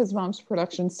go to his mom's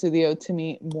production studio to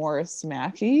meet Morris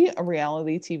Mackey, a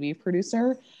reality TV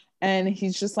producer. And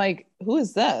he's just like, who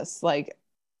is this? Like,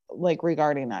 like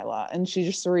regarding Nyla, and she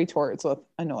just retorts with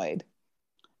annoyed.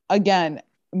 Again,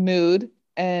 mood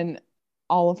and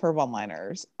all of her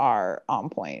one-liners are on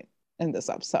point in this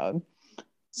episode.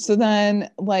 So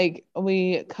then like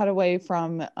we cut away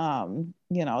from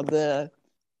the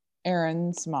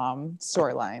Aaron's mom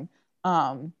storyline.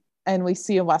 And we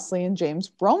see a Wesley and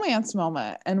James romance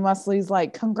moment. And Wesley's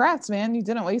like, congrats, man. You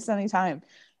didn't waste any time.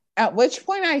 At which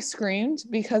point I screamed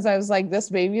because I was like, this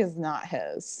baby is not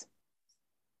his.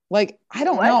 Like, I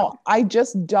don't know. I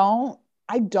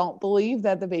don't believe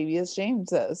that the baby is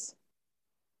James's.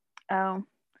 Oh.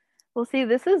 Well, see,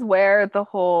 this is where the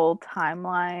whole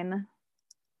timeline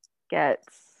gets,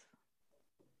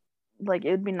 like,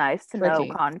 it would be nice to know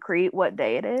concrete what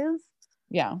day it is.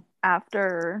 Yeah.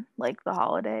 After, like, the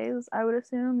holidays, I would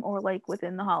assume, or, like,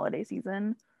 within the holiday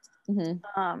season.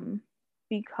 Mm-hmm.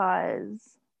 Because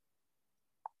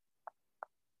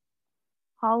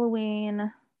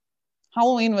Halloween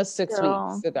was 6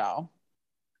 weeks ago.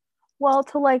 Well,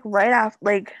 to, like, right after,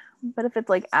 like, but if it's,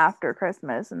 like, after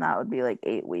Christmas, and that would be, like,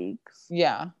 8 weeks.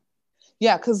 Yeah.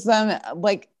 Yeah, because then,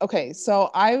 like, okay,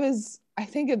 so I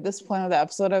think at this point of the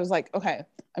episode, I was like, okay,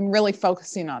 I'm really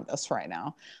focusing on this right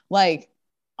now. Like,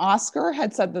 Oscar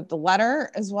had said that the letter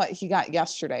is what he got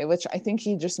yesterday, which I think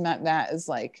he just meant that as,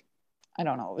 like, I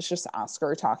don't know, it was just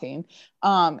Oscar talking.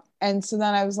 And so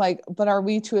then I was like, but are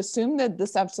we to assume that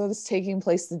this episode is taking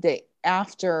place the day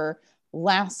after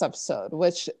last episode,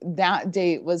 which that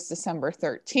date was December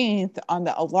 13th on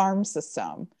the alarm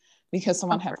system, because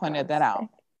someone had pointed that out.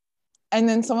 And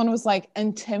then someone was like,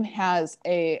 and Tim has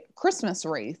a Christmas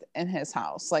wreath in his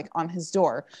house, like on his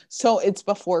door. So it's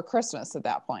before Christmas at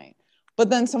that point. But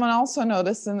then someone also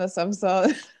noticed in this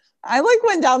episode, I like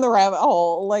went down the rabbit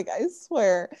hole. Like, I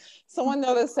swear, someone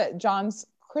noticed that John's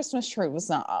Christmas tree was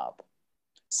not up.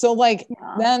 So like,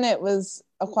 then it was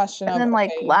a question of. And then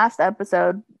like last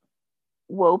episode,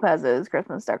 Lopez's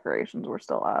Christmas decorations were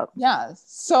still up. Yeah.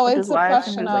 So it's a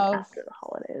question of like after the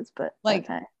holidays, but like,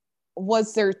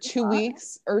 was there 2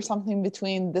 weeks or something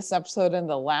between this episode and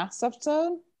the last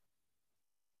episode?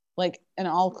 Like, and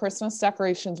all Christmas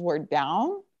decorations were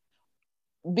down?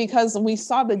 Because we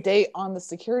saw the date on the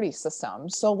security system.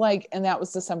 So like, and that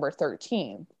was December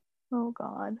 13th. Oh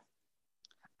God.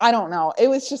 I don't know. It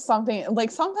was just something like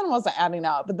something wasn't adding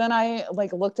up. But then I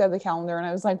like looked at the calendar and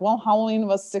I was like, well, Halloween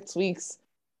was 6 weeks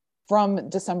from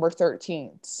December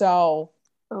 13th. So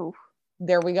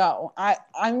there we go.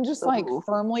 I'm just like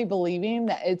firmly believing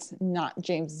that it's not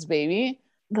James's baby.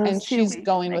 And she's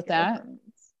going with that.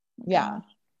 Yeah.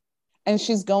 And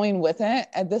she's going with it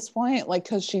at this point, like,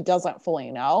 because she doesn't fully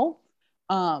know.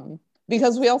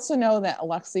 Because we also know that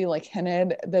Alexei like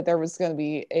hinted that there was going to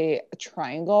be a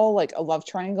triangle, like a love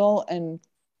triangle, and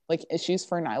like issues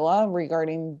for Nyla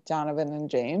regarding Donovan and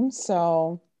James.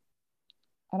 So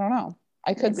I don't know.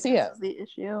 I could see it. The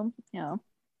issue, yeah.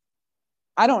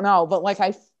 I don't know, but like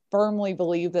I firmly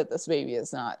believe that this baby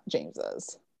is not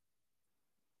James's.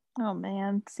 Oh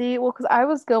man, see, well, because I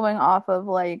was going off of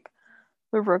like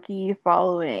the rookie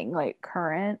following like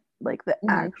current, like the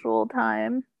actual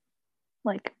time,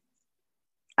 like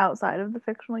outside of the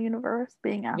fictional universe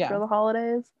being after the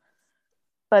holidays.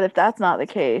 But if that's not the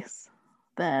case,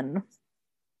 then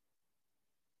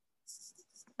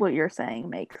what you're saying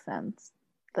makes sense,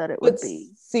 that it would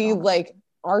be. See, like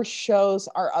our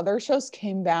other shows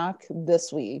came back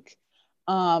this week.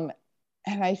 And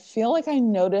I feel like I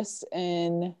noticed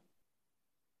in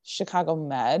Chicago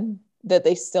Med that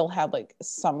they still had like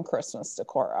some Christmas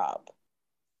decor up,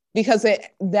 because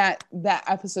that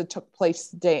episode took place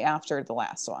the day after the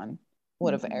last one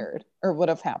would have aired or would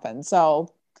have happened.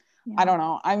 So I don't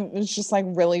know. I was just like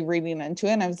really reading into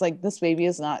it, and I was like, this baby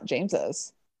is not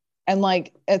James's. And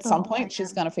like at some point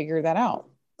she's gonna figure that out.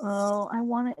 Oh, I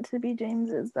want it to be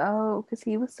James's though, because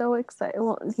he was so excited.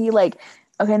 Well, he like,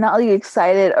 okay, not like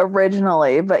excited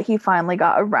originally, but he finally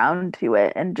got around to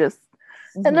it and just.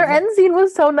 And their end scene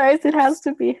was so nice. It has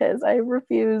to be his. I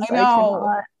refuse.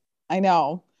 I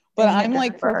know. But I'm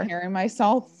like preparing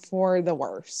myself for the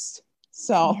worst.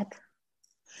 So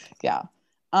yeah.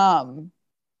 I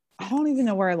don't even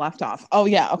know where I left off. Oh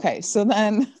yeah. Okay. So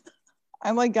then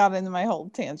I like got into my whole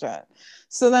tangent.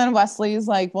 So then Wesley's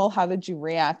like, well, how did you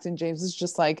react? And James is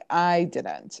just like, I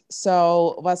didn't.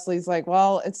 So Wesley's like,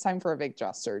 well, it's time for a big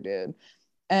gesture, dude.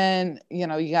 And you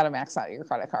know, you got to max out your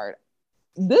credit card.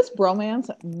 This bromance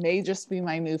may just be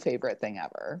my new favorite thing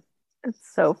ever.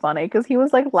 It's so funny because he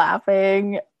was like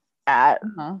laughing at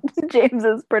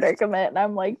James's predicament, and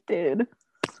I'm like, dude.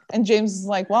 And James is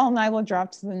like, well, Nyla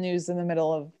dropped the news in the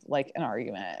middle of like an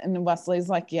argument, and Wesley's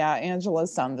like, yeah,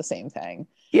 Angela's done the same thing.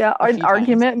 Yeah, an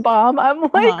argument bomb. I'm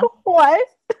like, what?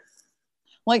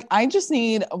 Like, I just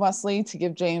need Wesley to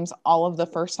give James all of the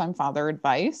first time father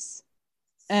advice.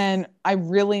 And I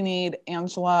really need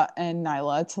Angela and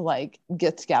Nyla to like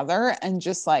get together and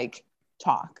just like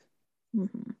talk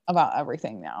about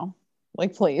everything now.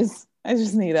 Like, please. I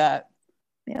just need it.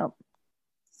 Yep.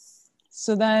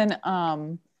 So then,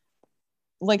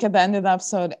 like at the end of the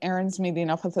episode, Aaron's meeting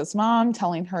up with his mom,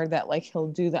 telling her that like he'll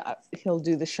do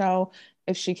the show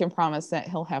if she can promise that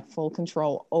he'll have full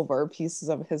control over pieces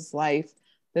of his life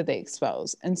that they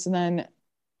expose. And so then,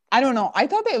 I don't know. I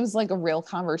thought that it was like a real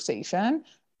conversation,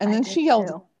 and then she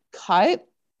yelled "cut"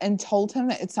 and told him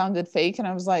that it sounded fake, and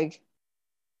I was like,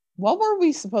 "What were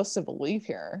we supposed to believe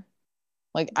here?"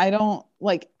 Like, I don't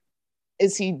like.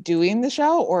 Is he doing the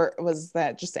show, or was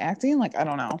that just acting? Like, I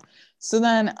don't know. So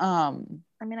then, I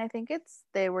mean, I think it's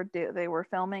they were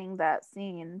filming that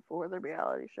scene for the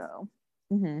reality show.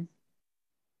 Mm-hmm.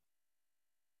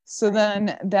 So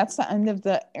then that's the end of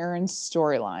the Aaron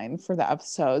storyline for the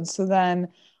episode. So then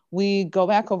we go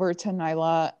back over to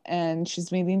Nyla, and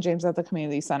she's meeting James at the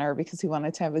community center because he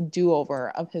wanted to have a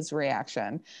do-over of his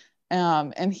reaction.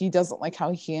 And he doesn't like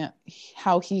how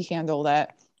he handled it.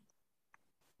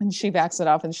 And she backs it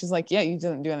up and she's like, yeah, you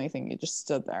didn't do anything. You just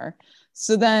stood there.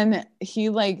 So then he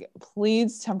like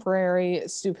pleads temporary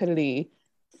stupidity.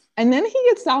 And then he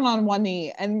gets down on one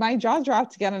knee and my jaw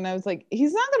dropped again. And I was like,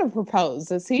 he's not going to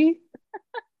propose, is he?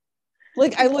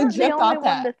 Like, I legit the only thought one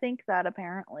that. to think that,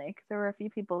 apparently, because there were a few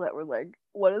people that were like,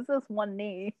 what is this one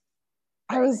knee?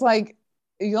 I was like,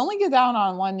 you only get down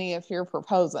on one knee if you're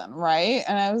proposing, right?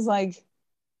 And I was like,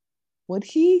 would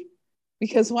he?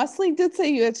 Because Wesley did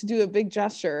say you had to do a big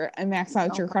gesture and max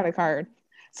out your credit card.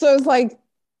 So I was like,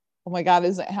 oh my God,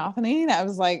 is it happening? I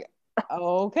was like,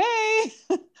 okay.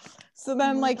 So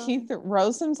then like he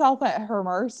throws himself at her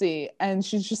mercy and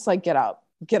she's just like, get up,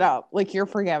 like you're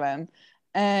forgiven.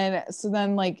 And so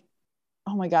then like,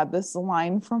 oh my God, this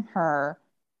line from her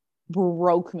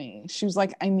broke me. She was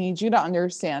like, I need you to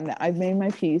understand that I've made my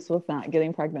peace with not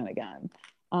getting pregnant again.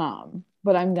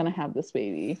 But I'm gonna have this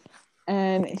baby.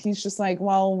 And he's just like,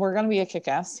 well, we're going to be a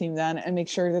kick-ass team then and make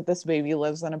sure that this baby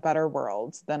lives in a better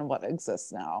world than what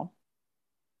exists now.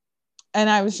 And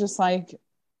I was just like,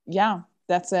 yeah,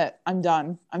 that's it. I'm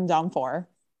done. I'm done for.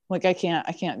 Like, I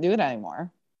can't do it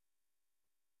anymore.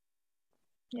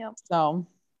 Yep. So,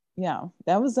 yeah,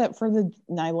 that was it for the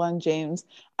Nyla and James.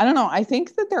 I don't know. I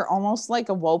think that they're almost like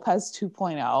a Lopez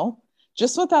 2.0,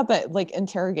 just without that like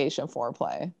interrogation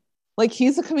foreplay. Like,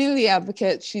 he's a community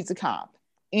advocate. She's a cop.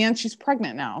 And she's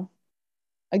pregnant now.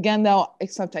 Again, though,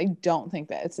 except I don't think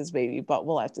that it's his baby, but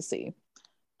we'll have to see.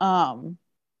 But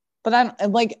I'm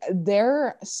like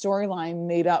their storyline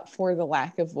made up for the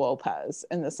lack of Lopez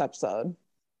in this episode.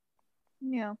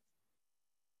 Yeah.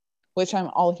 Which I'm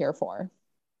all here for.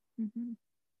 Mm-hmm.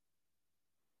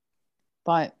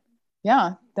 But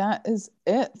yeah, that is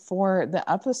it for the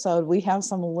episode. We have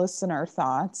some listener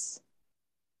thoughts.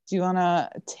 Do you want to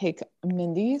take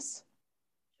Mindy's?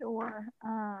 Sure.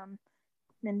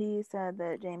 Mindy said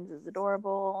that James is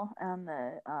adorable and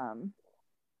that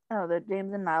that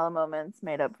James and Nyla moments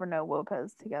made up for no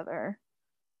Lopez together.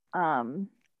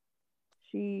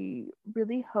 She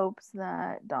really hopes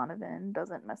that Donovan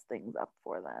doesn't mess things up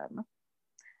for them.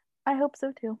 I hope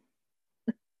so too.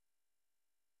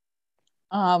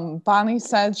 Bonnie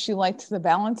said she liked the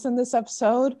balance in this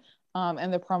episode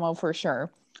and the promo for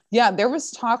sure. Yeah, there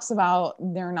was talks about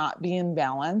there not being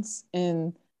balance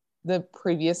in the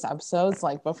previous episodes,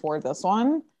 like before this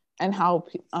one, and how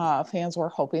fans were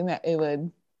hoping that it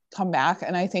would come back.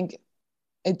 And I think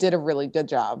it did a really good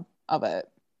job of it.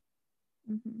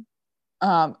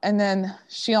 Mm-hmm. And then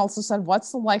she also said,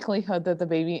 what's the likelihood that the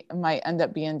baby might end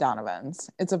up being Donovan's?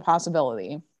 It's a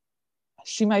possibility.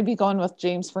 She might be going with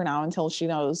James for now until she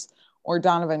knows, or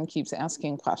Donovan keeps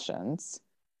asking questions.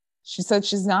 She said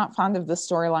she's not fond of the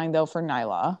storyline, though, for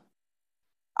Nyla.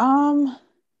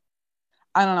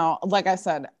 I don't know. Like I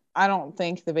said, I don't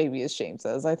think the baby is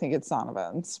James's. I think it's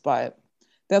Donovan's, but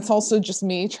that's also just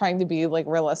me trying to be like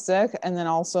realistic, and then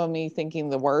also me thinking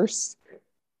the worst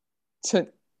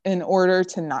in order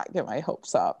to not get my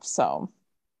hopes up. So,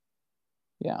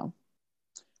 yeah.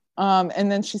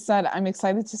 And then she said, I'm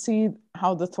excited to see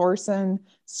how the Thorson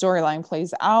storyline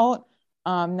plays out.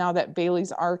 Now that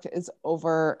Bailey's arc is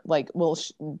over, like,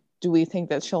 do we think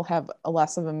that she'll have a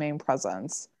less of a main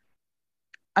presence?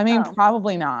 I mean,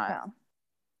 probably not. Yeah.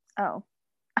 Oh,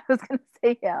 I was going to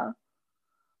say, yeah.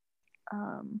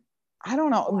 I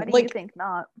don't know. Why do you think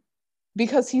not?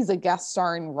 Because he's a guest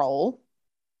starring role.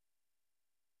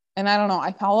 And I don't know.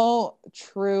 I follow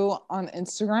True on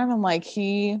Instagram and like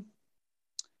he...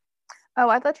 Oh,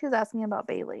 I thought she was asking about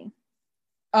Bailey.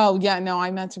 Oh yeah, no,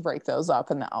 I meant to break those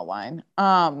up in the outline.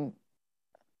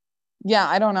 Yeah,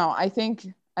 I don't know. I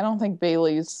don't think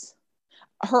Bailey's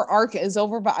her arc is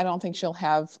over, but I don't think she'll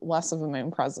have less of a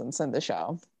main presence in the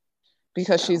show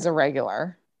because she's a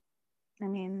regular. I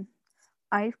mean,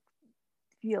 I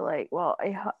feel like, well,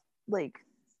 like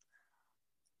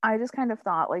I just kind of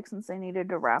thought like since they needed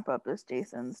to wrap up this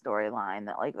Jason storyline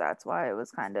that like that's why it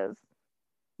was kind of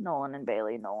Nolan and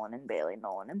Bailey, Nolan and Bailey,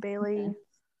 Nolan and Bailey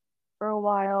for a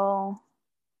while.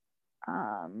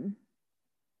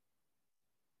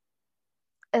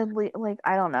 At least, like,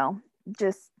 I don't know,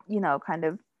 just, you know, kind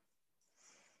of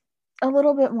a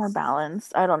little bit more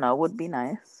balanced. I don't know, would be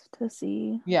nice to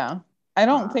see. Yeah. I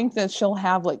don't think that she'll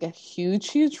have like a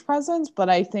huge presence, but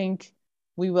I think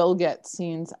we will get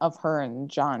scenes of her and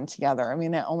John together. I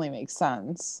mean, it only makes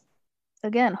sense.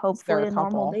 Again, They're hopefully a a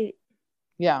normal couple. date.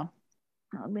 Yeah.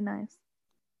 That would be nice.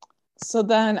 So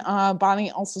then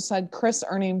Bonnie also said Chris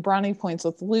earning brownie points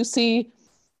with Lucy.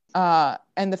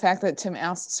 And the fact that Tim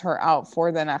asks her out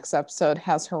for the next episode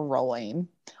has her rolling.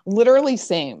 Literally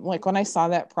same. Like when I saw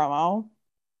that promo,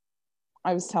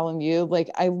 I was telling you, like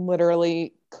I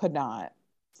literally could not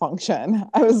function.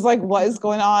 I was like, what is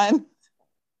going on?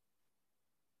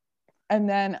 And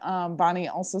then Bonnie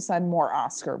also said more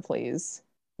Oscar, please.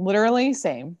 Literally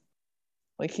same.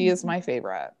 Like he is my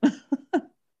favorite.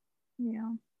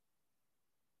 Yeah.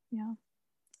 Yeah.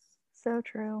 So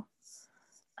true.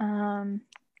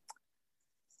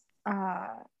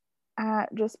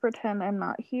 At Just Pretend I'm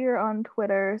Not Here on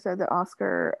Twitter said that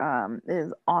Oscar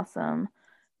is awesome.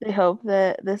 They hope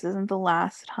that this isn't the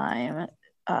last time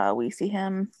we see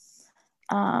him.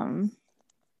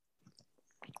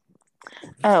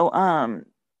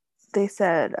 They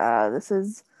said this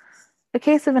is a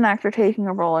case of an actor taking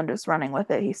a role and just running with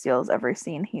it. He steals every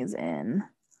scene he's in.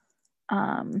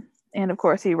 And of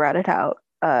course he ratted out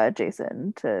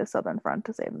Jason to Southern Front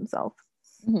to save himself.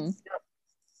 Mm-hmm.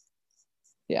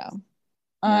 Yeah.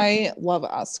 I love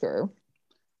Oscar.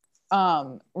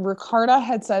 Ricarda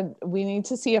had said we need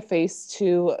to see a face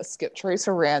to Skip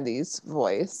Tracer Randy's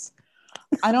voice.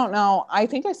 I don't know. I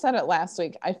think I said it last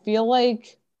week. I feel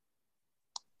like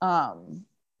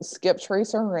Skip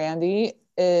Tracer Randy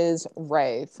is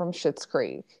Ray from Schitt's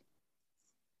Creek.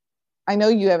 I know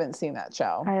you haven't seen that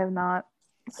show. I have not.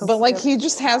 But like he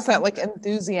just has that like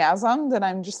enthusiasm that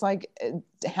I'm just like it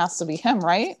has to be him,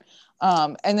 right?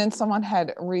 And then someone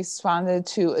had responded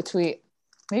to a tweet.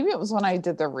 Maybe it was when I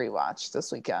did the rewatch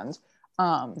this weekend.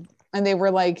 And they were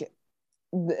like,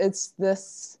 it's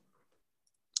this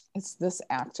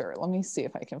actor. Let me see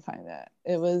if I can find it.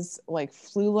 It was like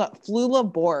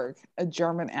Flula Borg, a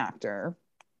German actor.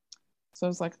 So I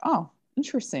was like, oh,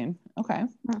 interesting. Okay.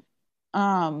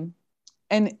 And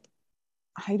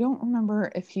I don't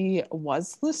remember if he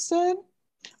was listed,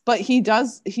 but he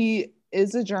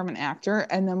is a German actor.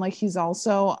 And then like he's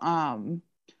also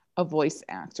a voice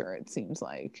actor, it seems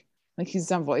like. Like he's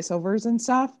done voiceovers and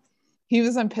stuff. He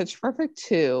was in Pitch Perfect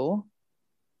 2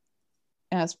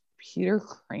 as Peter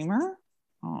Kramer.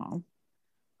 Oh.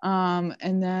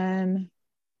 And then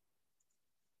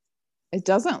it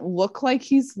doesn't look like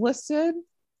he's listed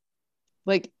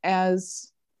like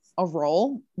as a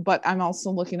role, but I'm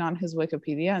also looking on his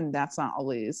Wikipedia and that's not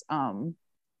always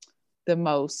the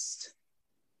most,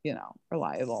 you know,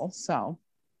 reliable. So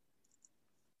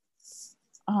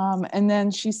and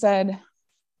then she said,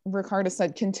 Ricarda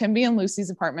said, can Tim be in Lucy's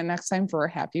apartment next time for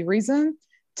a happy reason?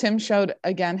 Tim showed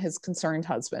again his concerned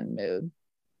husband mood.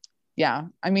 Yeah,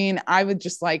 I mean, I would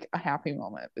just like a happy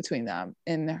moment between them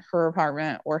in her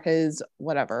apartment or his,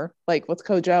 whatever. Like with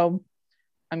Kojo,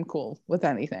 I'm cool with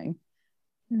anything.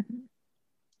 Mm-hmm.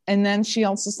 And then she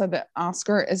also said that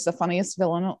Oscar is the funniest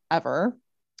villain ever.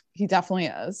 He definitely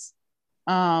is.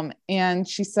 And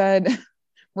she said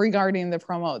regarding the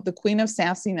promo, the queen of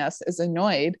sassiness is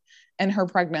annoyed and her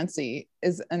pregnancy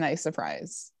is a nice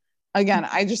surprise. Again,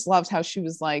 I just loved how she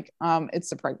was like, it's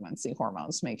the pregnancy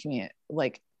hormones making me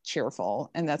like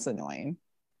cheerful, and that's annoying.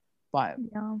 But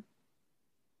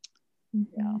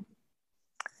yeah.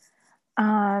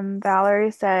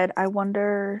 Valerie said,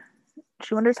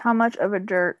 she wonders how much of a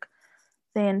jerk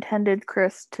they intended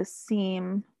Chris to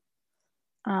seem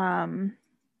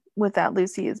with that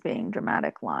Lucy is being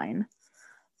dramatic line.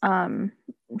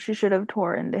 She should have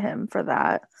tore into him for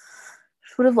that.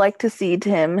 She would have liked to see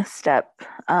Tim step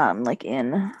like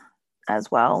in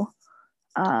as well.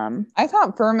 I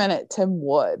thought for a minute Tim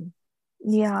would.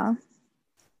 Yeah.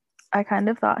 I kind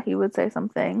of thought he would say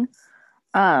something.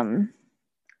 Yeah,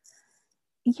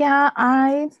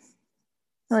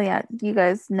 you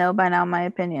guys know by now my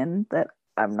opinion that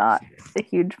I'm not a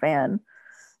huge fan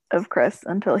of Chris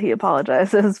until he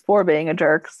apologizes for being a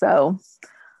jerk. So,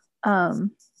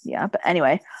 yeah. But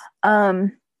anyway,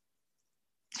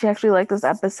 she actually liked this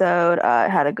episode.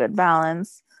 It had a good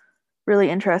balance. Really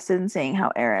interested in seeing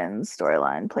how Erin's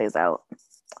storyline plays out.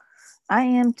 I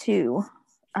am too.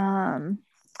 Valerie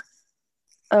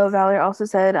also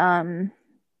said,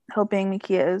 hoping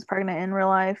Mikia is pregnant in real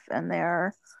life, and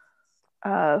they're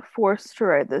forced to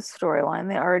write this storyline.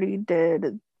 They already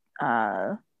did,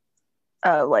 like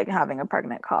having a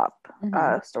pregnant cop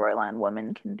storyline.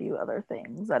 Women can do other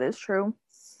things. That is true.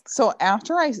 So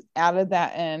after I added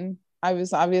that in, I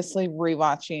was obviously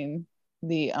rewatching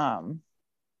the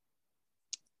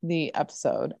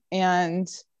episode, and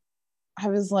I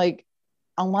was like,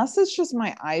 unless it's just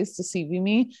my eyes deceiving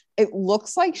me, it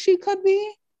looks like she could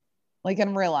be like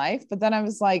in real life. But then I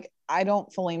was like, I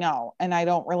don't fully know, and I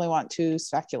don't really want to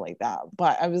speculate that.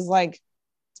 But I was like,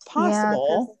 it's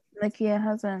possible. Yeah, Mikia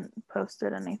hasn't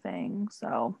posted anything,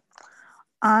 so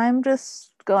I'm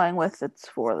just going with it's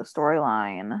for the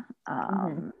storyline.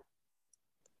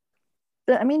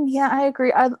 But I mean, yeah, I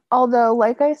agree. Although,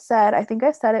 like I said, I think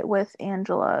I said it with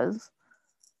Angela's,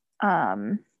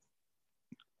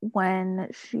 when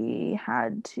she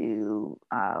had to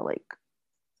like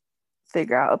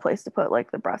figure out a place to put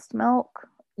like the breast milk.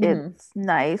 It's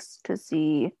nice to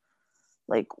see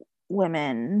like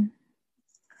women,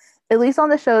 at least on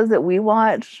the shows that we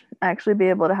watch, actually be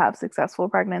able to have successful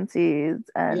pregnancies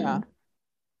and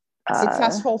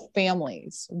successful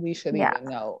families. We should even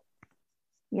note.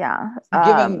 Yeah.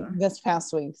 Given this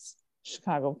past week's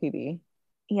Chicago PD.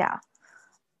 Yeah.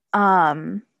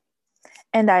 And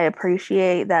I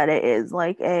appreciate that it is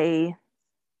like a,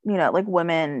 like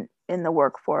women in the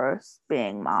workforce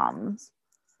being moms.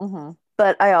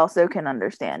 But I also can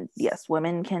understand, yes,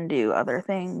 women can do other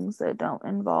things that don't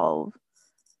involve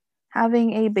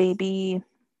having a baby.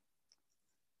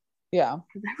 Yeah.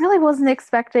 I really wasn't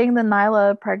expecting the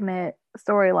Nyla pregnant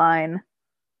storyline.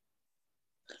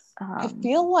 I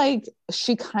feel like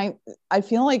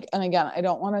and again, I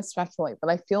don't want to speculate, but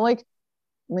I feel like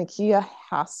Mikia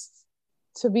has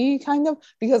to be kind of,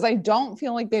 because I don't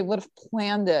feel like they would have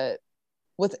planned it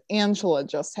with Angela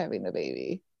just having a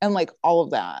baby and like all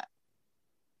of that.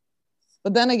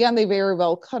 But then again, they very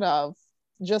well could have,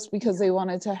 just because they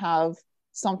wanted to have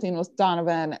something with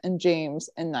Donovan and James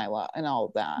and Nyla and all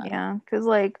of that. Yeah, because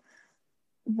like,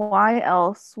 why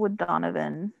else would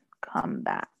Donovan come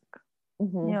back? You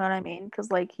know what I mean?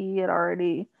 Because like he had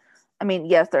already, I mean,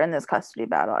 yes, they're in this custody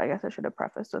battle. I guess I should have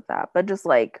prefaced with that. But just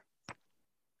like,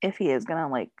 if he is gonna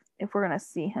like, if we're gonna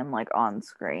see him like on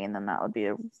screen, then that would be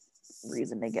a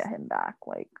reason to get him back.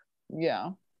 Like,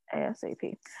 yeah,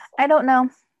 ASAP. I don't know.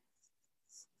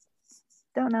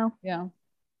 Yeah.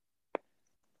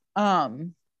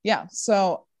 Yeah.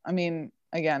 So I mean,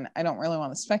 again, I don't really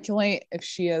want to speculate. If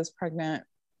she is pregnant,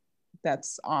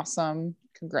 that's awesome.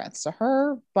 Congrats to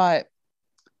her. But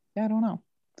yeah, I don't know.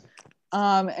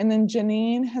 And then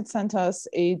Janine had sent us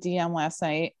a DM last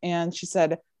night, and she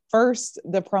said, first,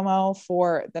 the promo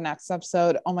for the next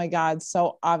episode. Oh my God,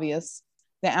 so obvious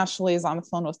that Ashley is on the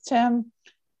phone with Tim,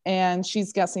 and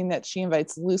she's guessing that she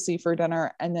invites Lucy for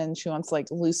dinner, and then she wants like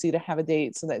Lucy to have a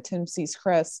date so that Tim sees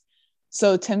Chris.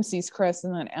 So Tim sees Chris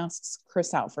and then asks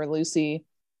Chris out for Lucy.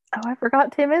 Oh, I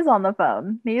forgot Tim is on the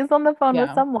phone. He is on the phone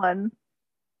with someone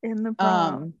in the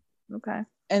promo. Okay.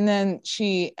 And then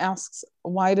she asks,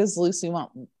 why does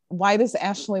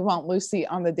Ashley want Lucy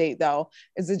on the date though?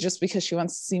 Is it just because she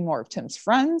wants to see more of Tim's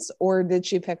friends, or did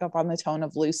she pick up on the tone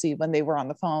of Lucy when they were on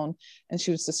the phone and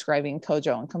she was describing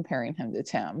Kojo and comparing him to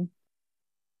Tim?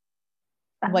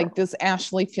 Like, does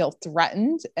Ashley feel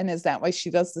threatened? And is that why she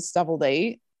does this double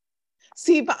date?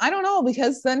 See, but I don't know,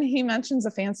 because then he mentions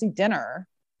a fancy dinner.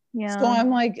 Yeah. So I'm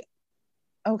like,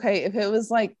 okay, if it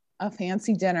was like a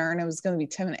fancy dinner and it was going to be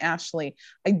Tim and Ashley,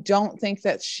 I don't think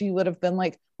that she would have been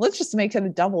like, let's just make it a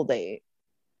double date.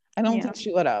 I don't think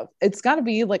she would have. It's got to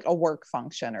be like a work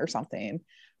function or something.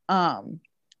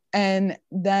 And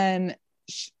then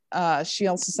she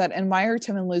also said, and why are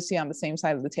Tim and Lucy on the same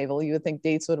side of the table? You would think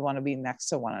dates would want to be next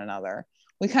to one another.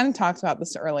 We kind of talked about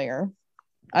this earlier.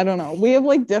 I don't know. We have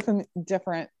like different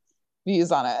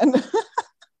views on it.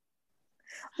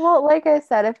 Well, like I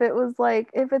said, if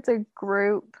it's a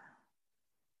group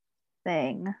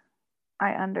thing,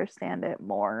 I understand it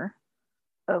more.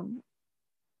 Of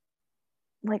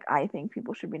like, I think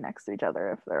people should be next to each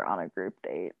other if they're on a group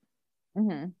date.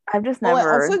 I've just never. Well,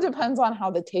 it also depends on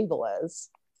how the table is,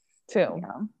 too.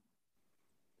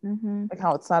 Yeah. Like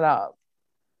how it's set up.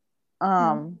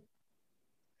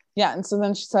 Yeah, and so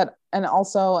then she said, and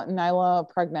also Nyla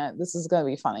pregnant. This is gonna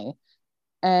be funny.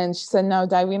 And she said, no,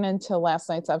 diving into last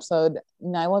night's episode,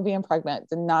 Nyla being pregnant,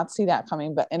 did not see that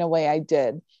coming, but in a way I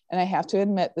did. And I have to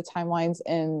admit the timelines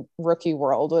in Rookie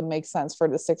World would make sense for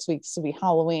the 6 weeks to be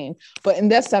Halloween. But in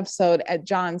this episode at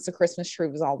John's, the Christmas tree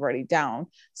was already down.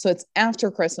 So it's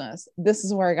after Christmas. This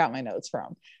is where I got my notes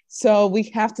from. So we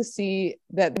have to see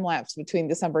that lapse between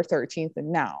December 13th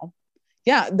and now.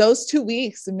 Yeah, those 2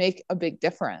 weeks make a big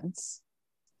difference.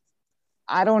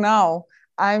 I don't know.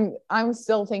 I'm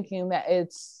still thinking that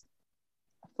it's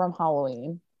from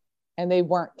Halloween and they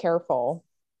weren't careful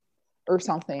or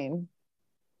something.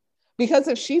 Because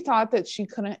if she thought that she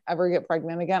couldn't ever get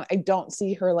pregnant again, I don't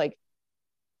see her like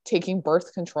taking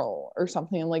birth control or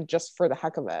something, like just for the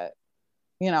heck of it.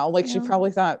 You know, like she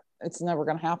probably thought it's never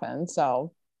going to happen.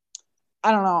 So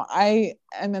I don't know. I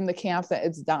am in the camp that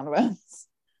it's Donovan's.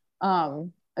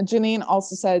 Janine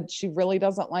also said she really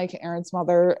doesn't like Aaron's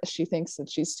mother. She thinks that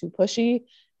she's too pushy,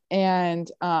 and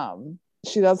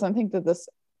she doesn't think that this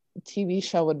TV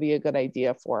show would be a good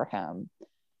idea for him.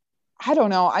 I don't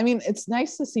know. I mean, it's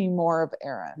nice to see more of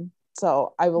Aaron,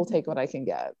 so I will take what I can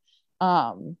get.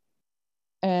 And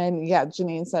yeah,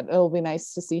 Janine said it'll be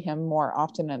nice to see him more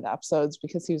often in the episodes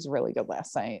because he was really good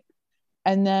last night.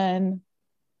 And then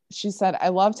she said, I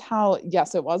loved how,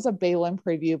 yes, it was a Baylan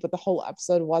preview, but the whole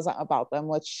episode wasn't about them,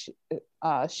 which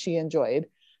she enjoyed.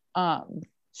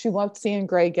 She loved seeing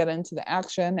Gray get into the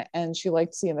action, and she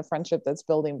liked seeing the friendship that's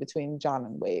building between John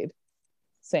and Wade.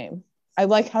 Same. I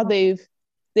like how they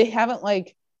haven't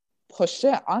like pushed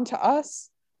it onto us,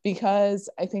 because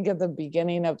I think at the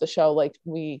beginning of the show, like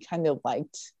we kind of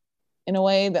liked in a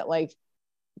way that like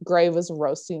Gray was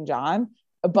roasting John,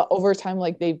 but over time,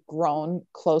 like they've grown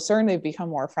closer and they've become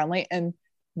more friendly, and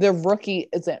the rookie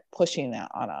isn't pushing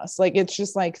that on us. Like it's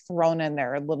just like thrown in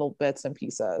there little bits and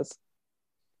pieces.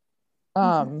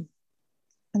 And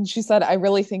she said, I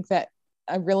really think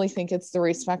it's the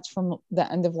respect from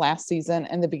the end of last season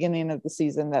and the beginning of the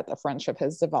season that the friendship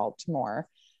has developed more.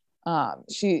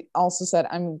 She also said,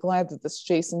 I'm glad that this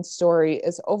Jason story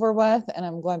is over with, and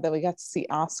I'm glad that we got to see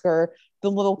Oscar, the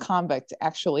little convict,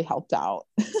 actually helped out.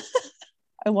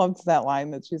 I loved that line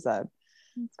that she said.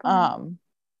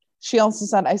 She also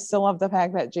said, I still love the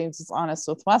fact that James is honest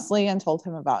with Wesley and told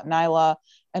him about Nyla,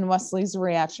 and Wesley's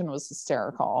reaction was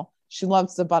hysterical. She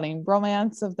loves the budding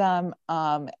romance of them,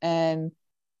 and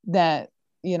that,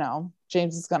 you know,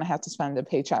 James is going to have to spend a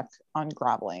paycheck on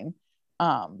groveling.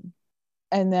 And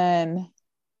then,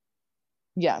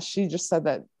 yeah, she just said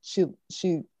that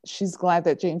she's glad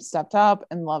that James stepped up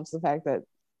and loves the fact that,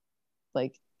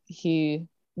 like, he,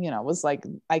 you know, was like,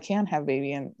 I can have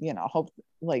baby, and, you know,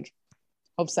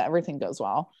 hopes that everything goes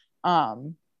well.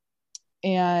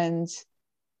 And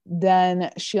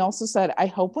then she also said, I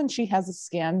hope when she has a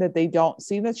scan that they don't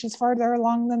see that she's farther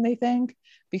along than they think,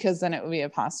 because then it would be a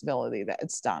possibility that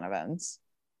it's Donovan's.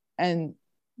 And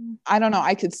I don't know,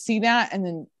 I could see that and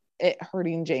then it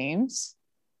hurting James,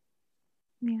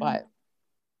 but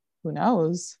who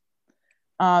knows?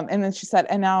 And then she said,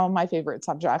 and now my favorite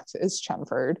subject is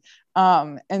Chenford.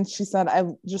 And she said, I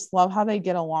just love how they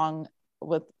get along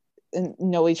with and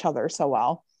know each other so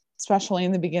well, especially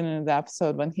in the beginning of the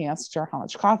episode when he asked her how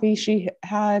much coffee she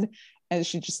had, and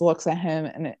she just looks at him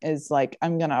and is like,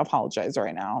 I'm going to apologize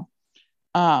right now.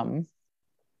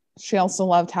 She also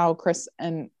loved how Chris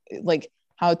and like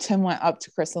how Tim went up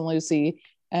to Chris and Lucy,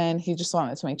 and he just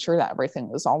wanted to make sure that everything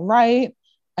was all right.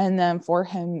 And then for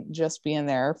him just being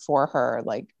there for her,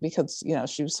 like, because, you know,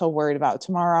 she was so worried about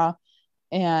Tamara,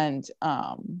 and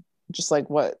just like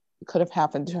what could have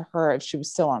happened to her if she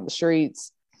was still on the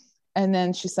streets. And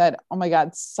then she said, oh my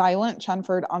God, silent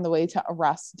Chenford on the way to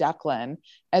arrest Declan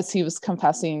as he was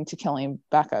confessing to killing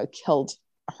Becca killed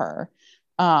her.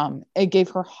 It gave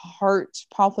her heart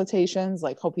palpitations,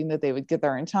 like hoping that they would get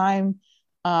there in time.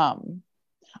 I don't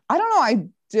know. I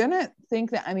didn't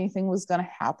think that anything was going to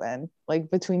happen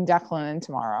like between Declan and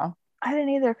Tamara. I didn't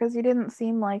either, because he didn't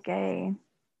seem like a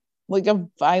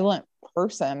violent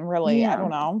person, really. Yeah. I don't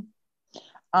know.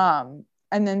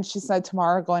 And then she said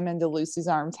Tamara going into Lucy's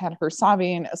arms had her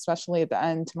sobbing, especially at the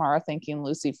end, Tamara thanking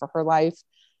Lucy for her life.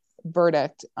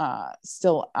 Verdict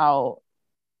still out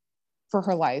for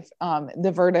her life.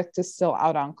 The verdict is still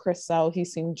out on Chris, though. He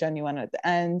seemed genuine at the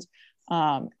end.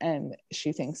 And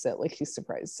she thinks that like he's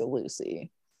surprised to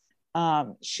Lucy.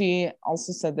 She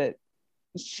also said that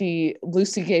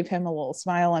Lucy gave him a little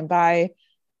smile and bye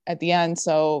at the end,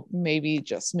 so maybe,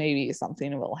 just maybe,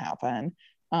 something will happen.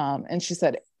 And she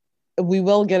said we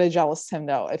will get a jealous Tim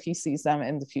though if he sees them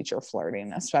in the future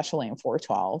flirting, especially in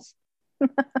 412.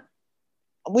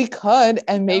 We could,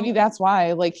 and maybe that's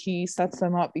why like he sets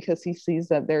them up, because he sees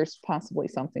that there's possibly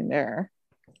something there.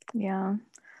 Yeah.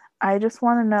 I just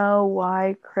want to know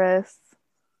why Chris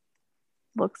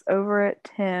looks over at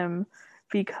Tim,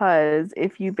 because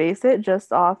if you base it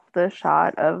just off the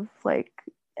shot of like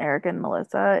Eric and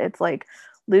Melissa, it's like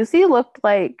Lucy looked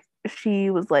like she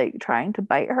was like trying to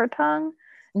bite her tongue,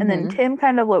 and then Tim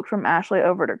kind of looked from Ashley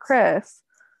over to Chris,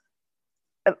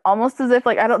 almost as if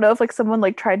like, I don't know if like someone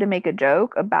like tried to make a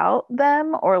joke about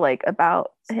them or like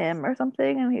about him or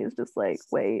something, and he's just like,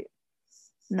 wait,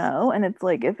 no. And it's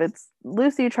like, if it's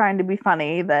Lucy trying to be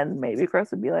funny, then maybe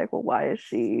Chris would be like, well, why is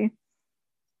she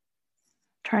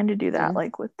trying to do that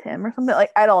like with Tim or something?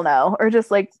 Like, I don't know. Or just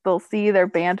like they'll see their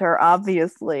banter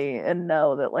obviously and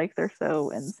know that like they're so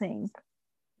in sync.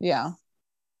 Yeah.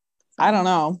 I don't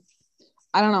know.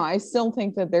 I still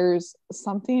think that there's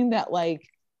something that like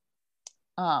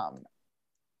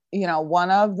you know,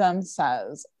 one of them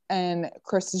says, and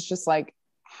Chris is just like,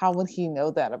 how would he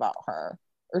know that about her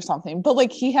or something? But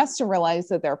like, he has to realize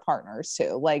that they're partners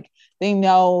too. Like, they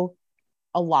know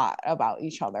a lot about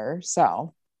each other.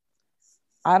 So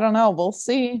I don't know. We'll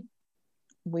see.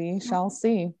 We shall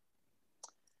see.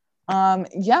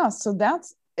 Yeah, so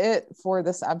that's it for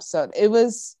this episode. It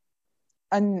was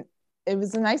a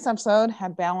nice episode,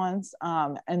 had balance,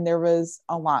 and there was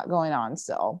a lot going on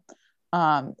still.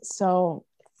 So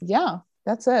yeah,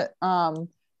 that's it.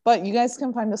 But you guys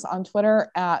can find us on Twitter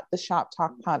at the Shop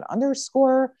Talk Pod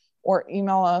 _ or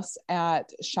email us at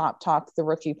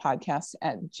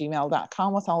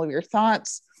shoptalktherookiepodcast@gmail.com with all of your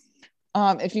thoughts.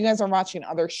 If you guys are watching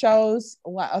other shows,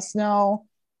 let us know.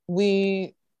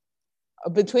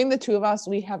 Between the two of us,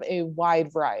 we have a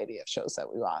wide variety of shows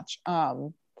that we watch.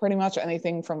 Pretty much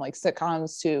anything from like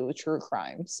sitcoms to true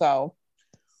crime. So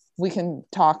we can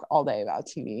talk all day about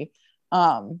TV.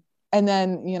 And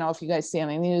then, you know, if you guys see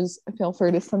any news, feel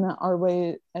free to send that our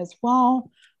way as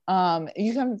well.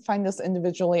 You can find us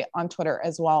individually on Twitter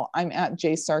as well. I'm at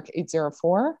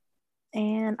jstark804.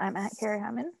 And I'm at Carrie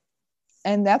Hammond.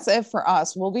 And that's it for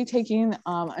us. We'll be taking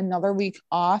another week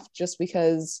off just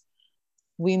because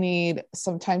we need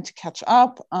some time to catch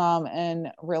up,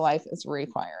 and real life is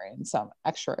requiring some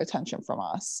extra attention from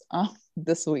us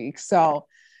this week. So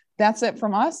that's it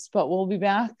from us, but we'll be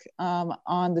back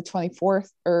on the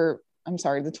 25th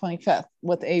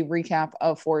with a recap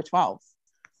of 412.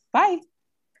 Bye.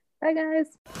 Bye,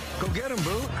 guys. Go get him,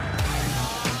 boo.